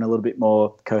tighter and a little bit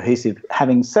more cohesive.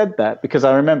 Having said that, because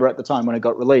I remember at the time when it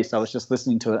got released, I was just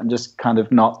listening to it and just kind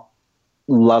of not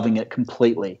loving it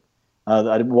completely.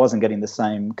 I wasn't getting the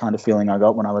same kind of feeling I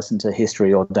got when I listened to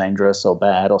History or Dangerous or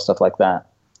Bad or stuff like that.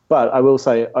 But I will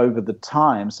say over the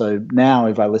time, so now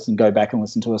if I go back and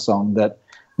listen to a song that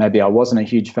maybe I wasn't a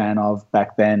huge fan of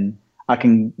back then, I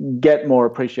can get more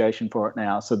appreciation for it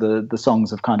now. So the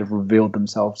songs have kind of revealed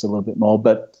themselves a little bit more.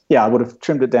 But yeah, I would have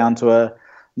trimmed it down to a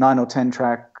 9 or 10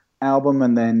 track album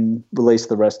and then released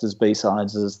the rest as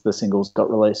B-sides as the singles got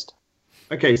released.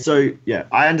 Okay, so yeah,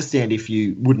 I understand if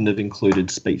you wouldn't have included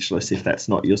Speechless if that's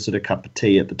not your sort of cup of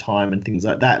tea at the time and things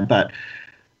like that. But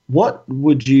what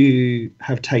would you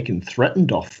have taken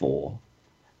Threatened off for?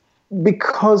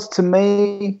 Because to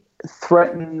me,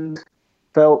 Threatened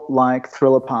felt like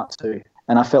Thriller Part 2,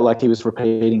 and I felt like he was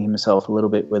repeating himself a little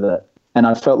bit with it. And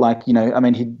I felt like,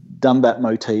 he'd done that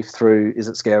motif through Is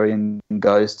It Scary and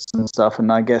Ghosts and stuff,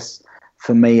 and I guess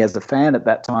for me as a fan at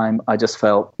that time, I just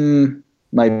felt,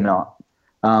 maybe not.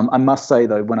 I must say,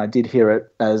 though, when I did hear it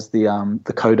as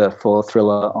the coda for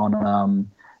Thriller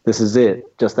on This Is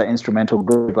It, just that instrumental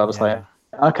groove, I was like,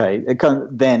 okay.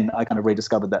 Then I kind of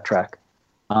rediscovered that track.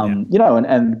 And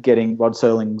getting Rod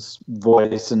Serling's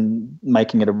voice and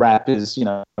making it a rap is,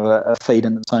 a feat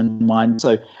in its own mind.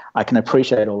 So I can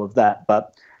appreciate all of that.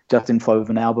 But just in flow of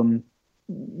an album,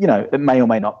 it may or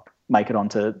may not make it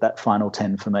onto that final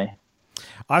 10 for me.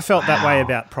 I felt that way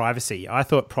about Privacy. I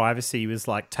thought Privacy was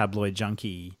like Tabloid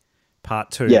Junkie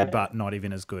Part 2, but not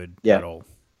even as good at all.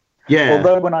 Yeah.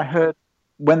 Although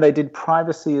when they did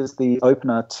Privacy as the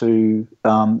opener to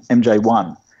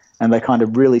MJ1, and they kind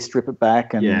of really strip it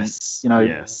back and,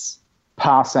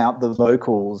 pass out the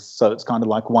vocals. So it's kind of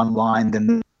like one line,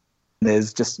 then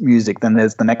there's just music, then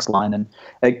there's the next line. And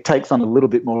it takes on a little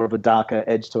bit more of a darker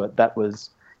edge to it. That was,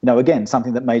 again,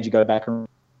 something that made you go back and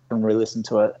re-listen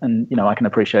to it. And, I can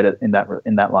appreciate it in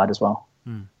that light as well.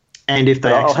 And if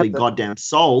they actually goddamn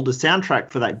sold the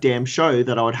soundtrack for that damn show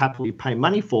that I would happily pay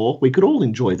money for, we could all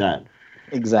enjoy that.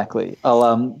 Exactly.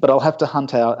 I'll have to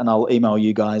hunt out and I'll email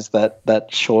you guys that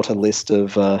shorter list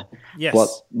of what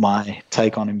my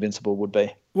take on Invincible would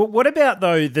be. Well, what about,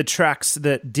 though, the tracks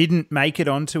that didn't make it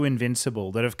onto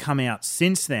Invincible that have come out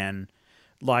since then,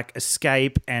 like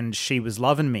Escape and She Was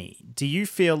Lovin' Me? Do you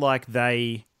feel like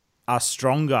they are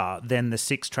stronger than the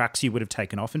 6 tracks you would have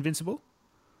taken off Invincible?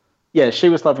 Yeah, She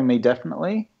Was Loving Me,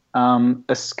 definitely.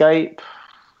 Escape,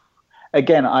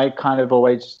 again, I kind of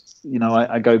always...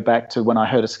 I go back to when I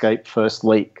heard Escape first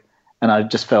leak, and I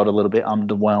just felt a little bit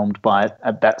underwhelmed by it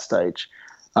at that stage.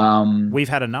 We've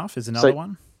Had Enough is another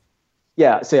one.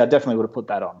 Yeah, see, I definitely would have put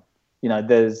that on.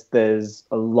 There's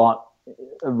a lot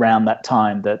around that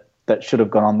time that should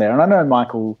have gone on there. And I know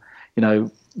Michael,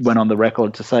 went on the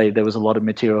record to say there was a lot of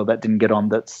material that didn't get on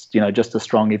that's, just as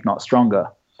strong, if not stronger.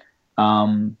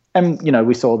 And,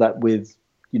 we saw that with,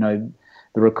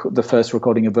 the first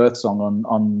recording of Earth Song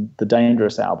on the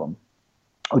Dangerous album,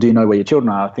 or Do You Know Where Your Children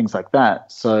Are, things like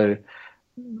that. So,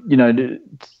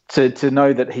 to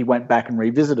know that he went back and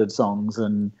revisited songs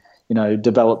and,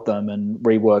 developed them and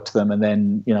reworked them, and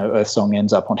then, Earth Song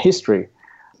ends up on History.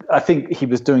 I think he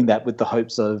was doing that with the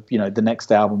hopes of, the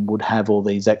next album would have all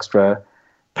these extra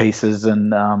pieces and,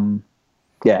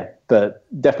 but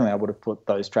definitely I would have put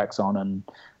those tracks on and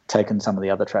taken some of the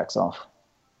other tracks off.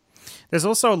 There's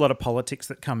also a lot of politics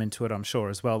that come into it, I'm sure,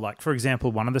 as well. Like, for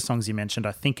example, one of the songs you mentioned,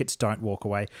 I think it's Don't Walk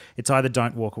Away. It's either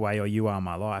Don't Walk Away or You Are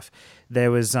My Life. There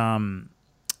was,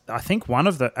 I think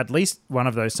at least one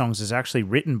of those songs is actually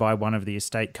written by one of the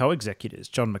estate co-executors,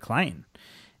 John McClane.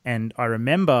 And I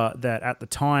remember that at the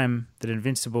time that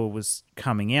Invincible was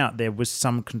coming out, there was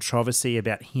some controversy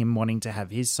about him wanting to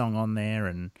have his song on there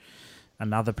and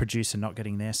another producer not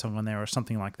getting their song on there or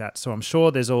something like that. So I'm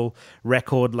sure there's all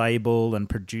record label and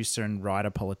producer and writer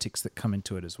politics that come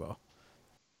into it as well.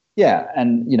 Yeah,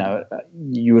 and,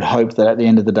 you would hope that at the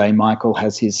end of the day, Michael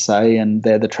has his say and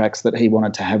they're the tracks that he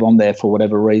wanted to have on there for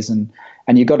whatever reason.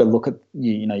 And you got to look at,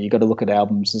 you got to look at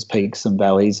albums as peaks and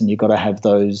valleys, and you got to have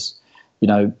those,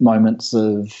 moments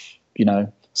of,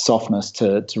 softness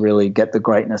to really get the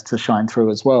greatness to shine through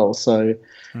as well. So,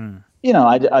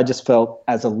 I just felt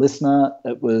as a listener,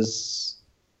 it was,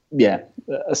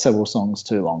 several songs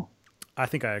too long. I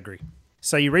think I agree.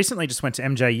 So you recently just went to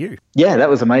MJU. Yeah, that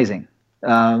was amazing.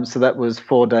 So that was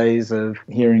 4 days of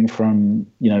hearing from,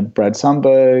 Brad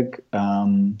Sundberg,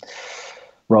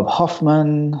 Rob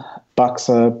Hoffman,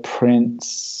 Buxer,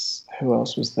 Prince, who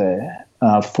else was there?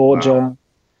 Forger,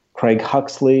 Craig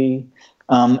Huxley.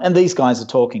 And these guys are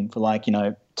talking for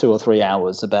 2 or 3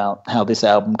 hours about how this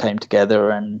album came together,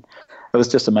 and it was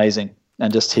just amazing.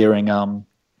 And just hearing,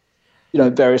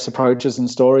 various approaches and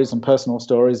stories and personal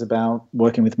stories about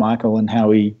working with Michael and how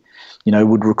he,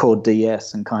 would record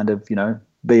DS and kind of,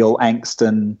 be all angst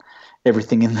and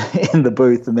everything in the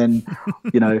booth, and then,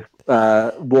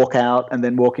 walk out and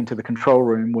then walk into the control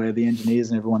room where the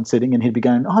engineers and everyone's sitting, and he'd be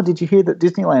going, "Oh, did you hear that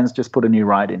Disneyland's just put a new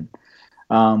ride in?"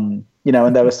 And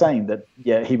they were saying that,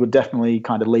 he would definitely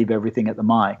kind of leave everything at the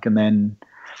mic, and then,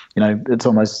 it's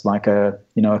almost like a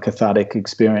cathartic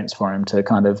experience for him to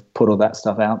kind of put all that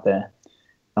stuff out there.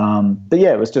 But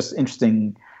it was just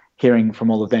interesting hearing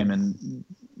from all of them and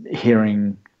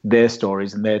hearing their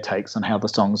stories and their takes on how the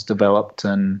songs developed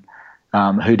and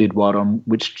who did what on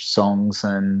which songs,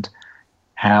 and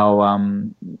how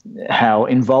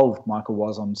involved Michael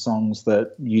was on songs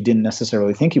that you didn't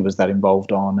necessarily think he was that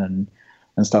involved on, and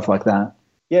stuff like that.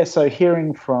 Yeah, so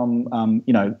hearing from,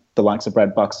 the likes of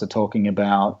Brad Buxter talking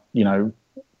about,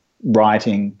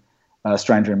 writing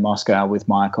Stranger in Moscow with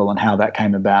Michael and how that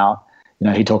came about.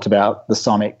 He talked about the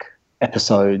Sonic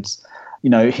episodes,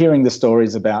 hearing the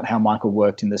stories about how Michael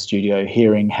worked in the studio,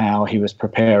 hearing how he was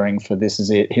preparing for This Is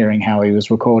It, hearing how he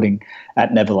was recording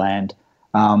at Neverland.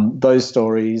 Those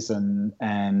stories and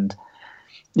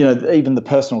even the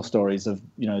personal stories of,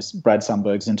 Brad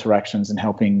Sundberg's interactions and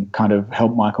help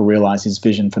Michael realize his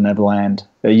vision for Neverland.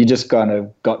 You just kind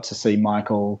of got to see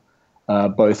Michael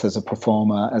both as a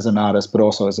performer, as an artist, but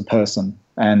also as a person.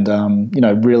 And,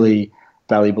 really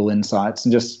valuable insights,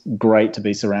 and just great to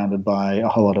be surrounded by a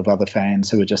whole lot of other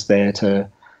fans who are just there to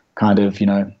kind of,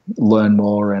 learn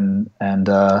more and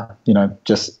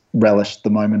just relish the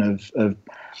moment of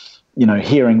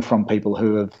hearing from people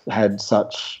who have had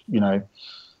such,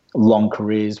 long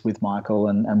careers with Michael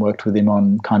and worked with him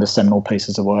on kind of seminal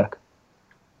pieces of work.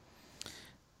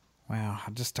 Wow,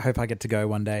 I just hope I get to go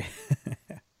one day.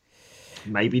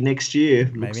 Maybe next year.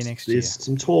 There's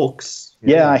some talks.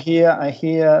 Yeah, I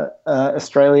hear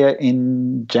Australia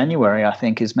in January, I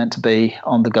think, is meant to be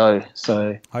on the go.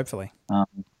 So hopefully.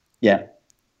 That'll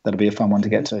be a fun one to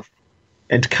get to.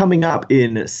 And coming up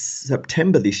in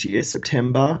September this year,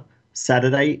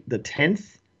 Saturday the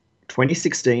 10th,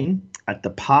 2016, at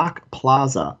the Park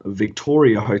Plaza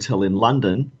Victoria Hotel in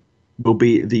London, will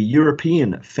be the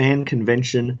European fan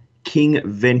convention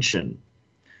Kingvention.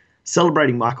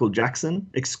 Celebrating Michael Jackson,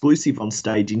 exclusive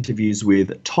on-stage interviews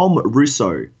with Tom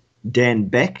Russo, Dan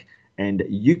Beck, and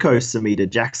Yuko Samita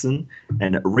Jackson,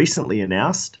 and recently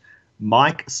announced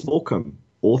Mike Smallcombe,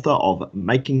 author of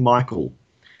Making Michael.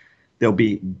 There'll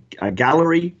be a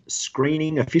gallery,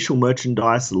 screening, official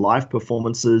merchandise, live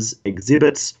performances,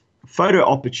 exhibits, photo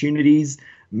opportunities,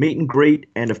 meet and greet,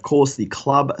 and of course the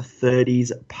Club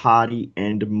 30s party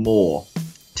and more.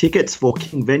 Tickets for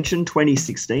Kingvention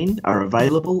 2016 are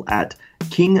available at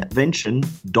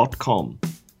kingvention.com.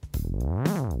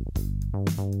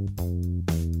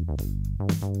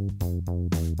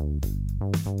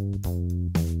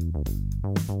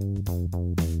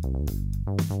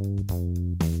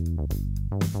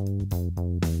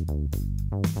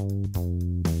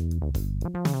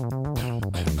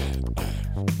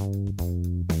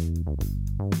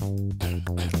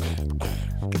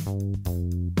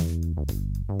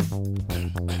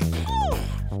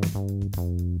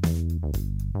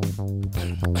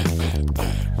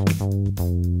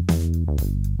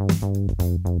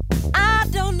 I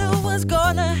don't know what's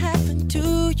gonna happen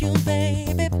to you,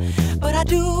 baby, but I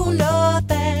do know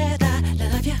that I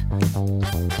love you.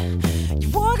 You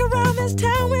walk around this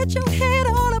town with your head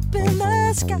all up in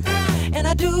the sky, and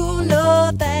I do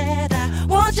know that I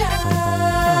want you.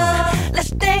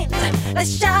 Let's dance,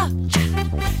 let's shout,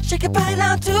 shake your body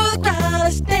down to the ground.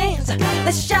 Let's dance,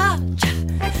 let's shout,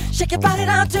 shake your body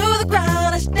down to the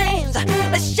ground. Let's dance,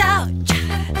 let's shout,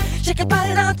 shake your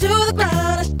body down to the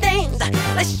ground. Let's dance,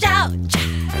 let's shout,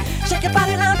 shake your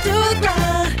body down to the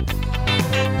ground.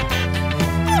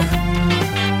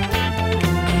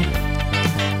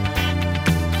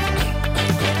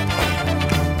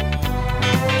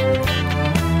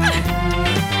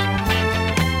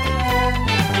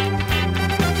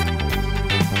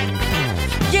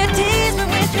 You tease me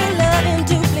with your loving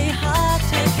to play hard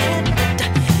to get,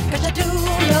 'cause I do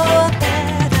know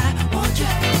that I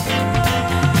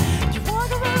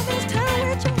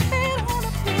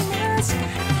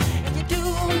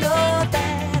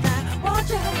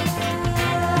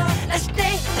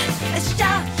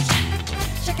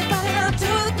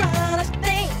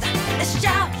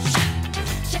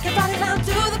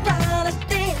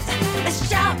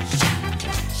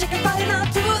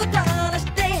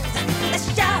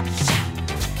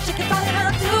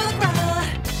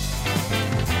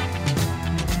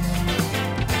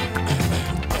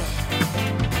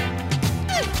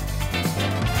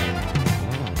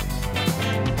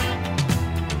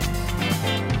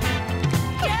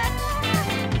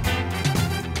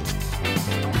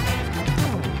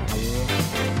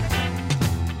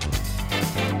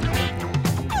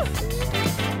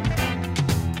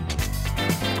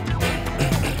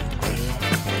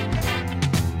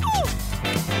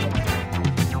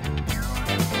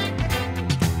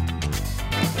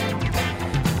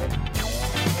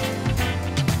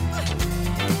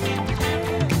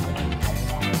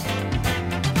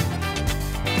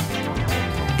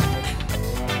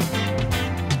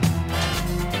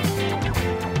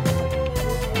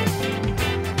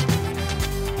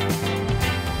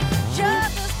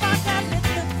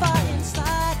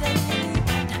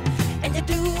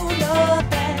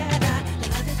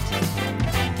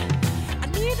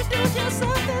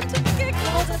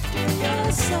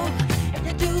so. If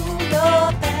you do know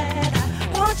that I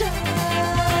want you,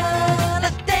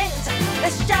 let's dance,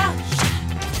 let's shout,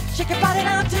 shake your body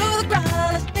down to the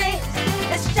ground. Let's dance,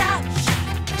 let's shout,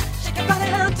 shake your body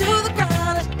down to the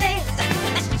ground. Let's dance,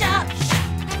 let's shout,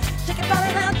 shake your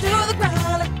body down to the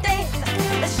ground. Let's dance,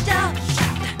 let's shout,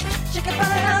 shake your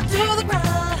body down to the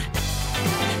ground.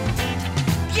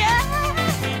 Yeah.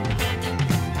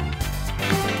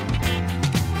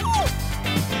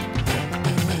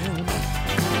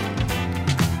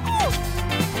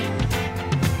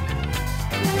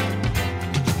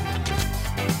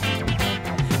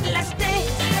 Let's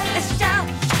dance, let's shout,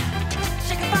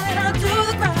 shake your body down to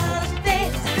the ground. Let's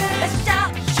dance, let's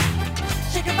shout,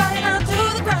 shake your body down to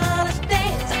the ground. Let's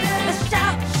dance, let's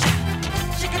shout,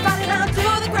 shake your body down to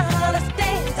the ground. Let's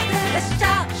dance, let's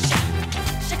shout,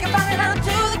 shake your body down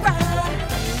to the ground. Let's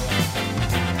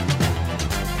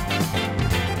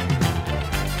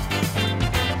dance,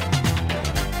 let's shout,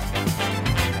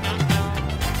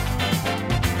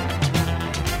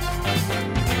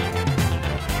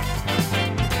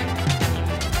 shake your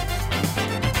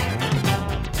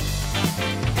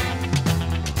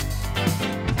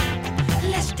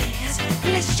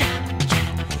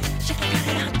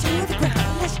body down to the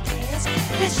ground. Let's dance,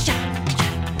 let's shout,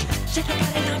 shake your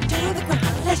body down to the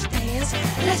ground. Let's dance,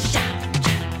 let's shout,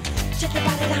 shake your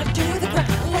body down to the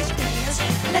ground. Let's dance,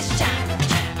 let's shout,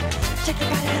 shake your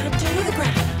body down to the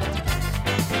ground.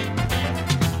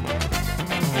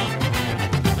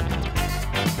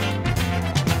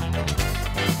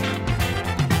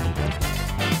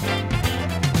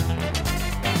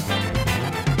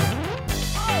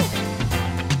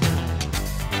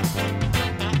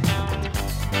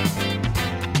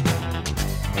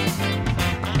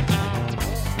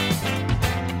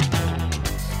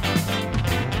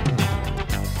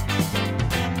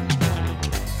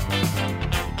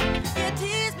 You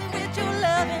tease me with your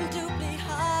loving to be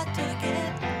hard to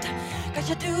get. 'Cause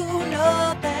you do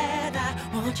know that I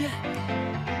want you.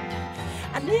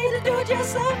 I need to do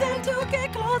just something to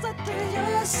get closer to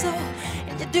your soul.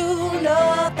 And you do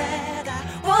know that I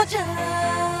want you.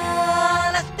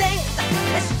 Let's dance,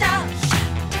 let's shout,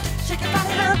 shake your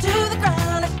body down to the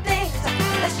ground. Let's dance,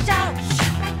 let's shout,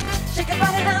 shake your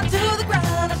body down to the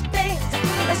ground. Let's dance,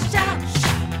 let's shout,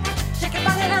 shake your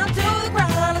body down to the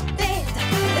ground. Let's dance,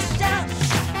 let's shout,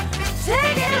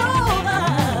 take it over.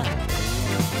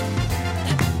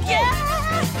 Yeah,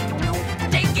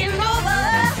 taking over.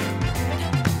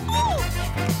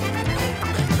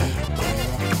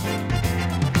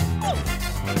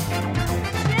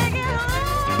 Take it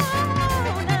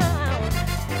on now.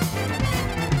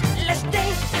 Let's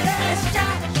dance, let's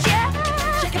shout, yeah.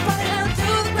 Shake your body down to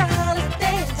the ground. Let's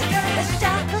dance, let's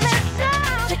shout,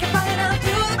 shake your body down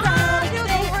to the ground. Let's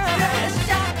dance, let's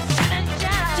shout,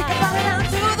 shake your body down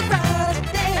to the ground. Let's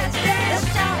dance, let's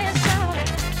shout,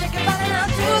 shake your body down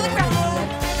to the ground.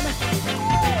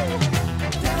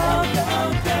 Down,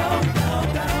 down, down, down,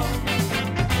 down.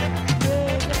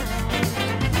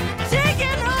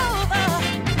 Taking over.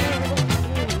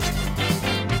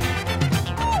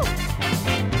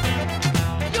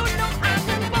 You know I'm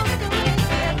supposed to be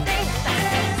there. Dance,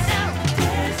 dance,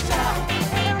 dance, shout.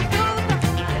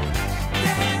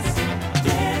 Dance,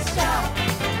 dance, shout. Dance,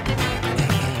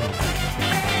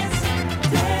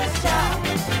 dance, shout.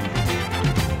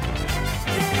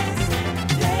 Dance,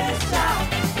 dance, shout.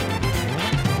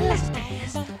 Let's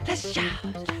dance, let's shout.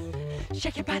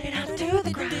 Shake your body down to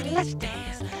the ground. Let's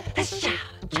dance, let's shout.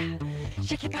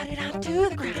 Shake your body down to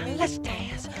the ground. Let's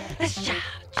dance, let's shout.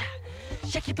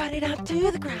 Shake your body down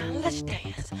to the ground. Let's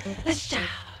dance, let's shout.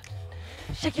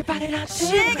 Shake your body down to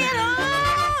the ground.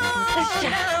 Let's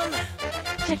shout.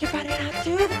 Shake your body down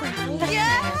to the ground.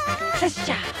 Let's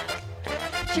shout.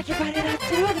 Shake your body down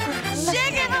to the ground.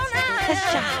 Shake it on now. Let's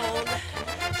shout.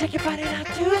 Shake your body down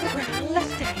to the ground. Let's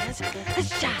dance.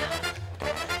 Let's shout.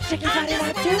 Shake your body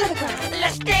down to the ground.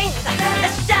 Let's dance.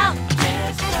 Let's shout.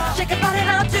 Shake your body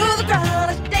down to the ground.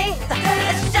 Let's dance.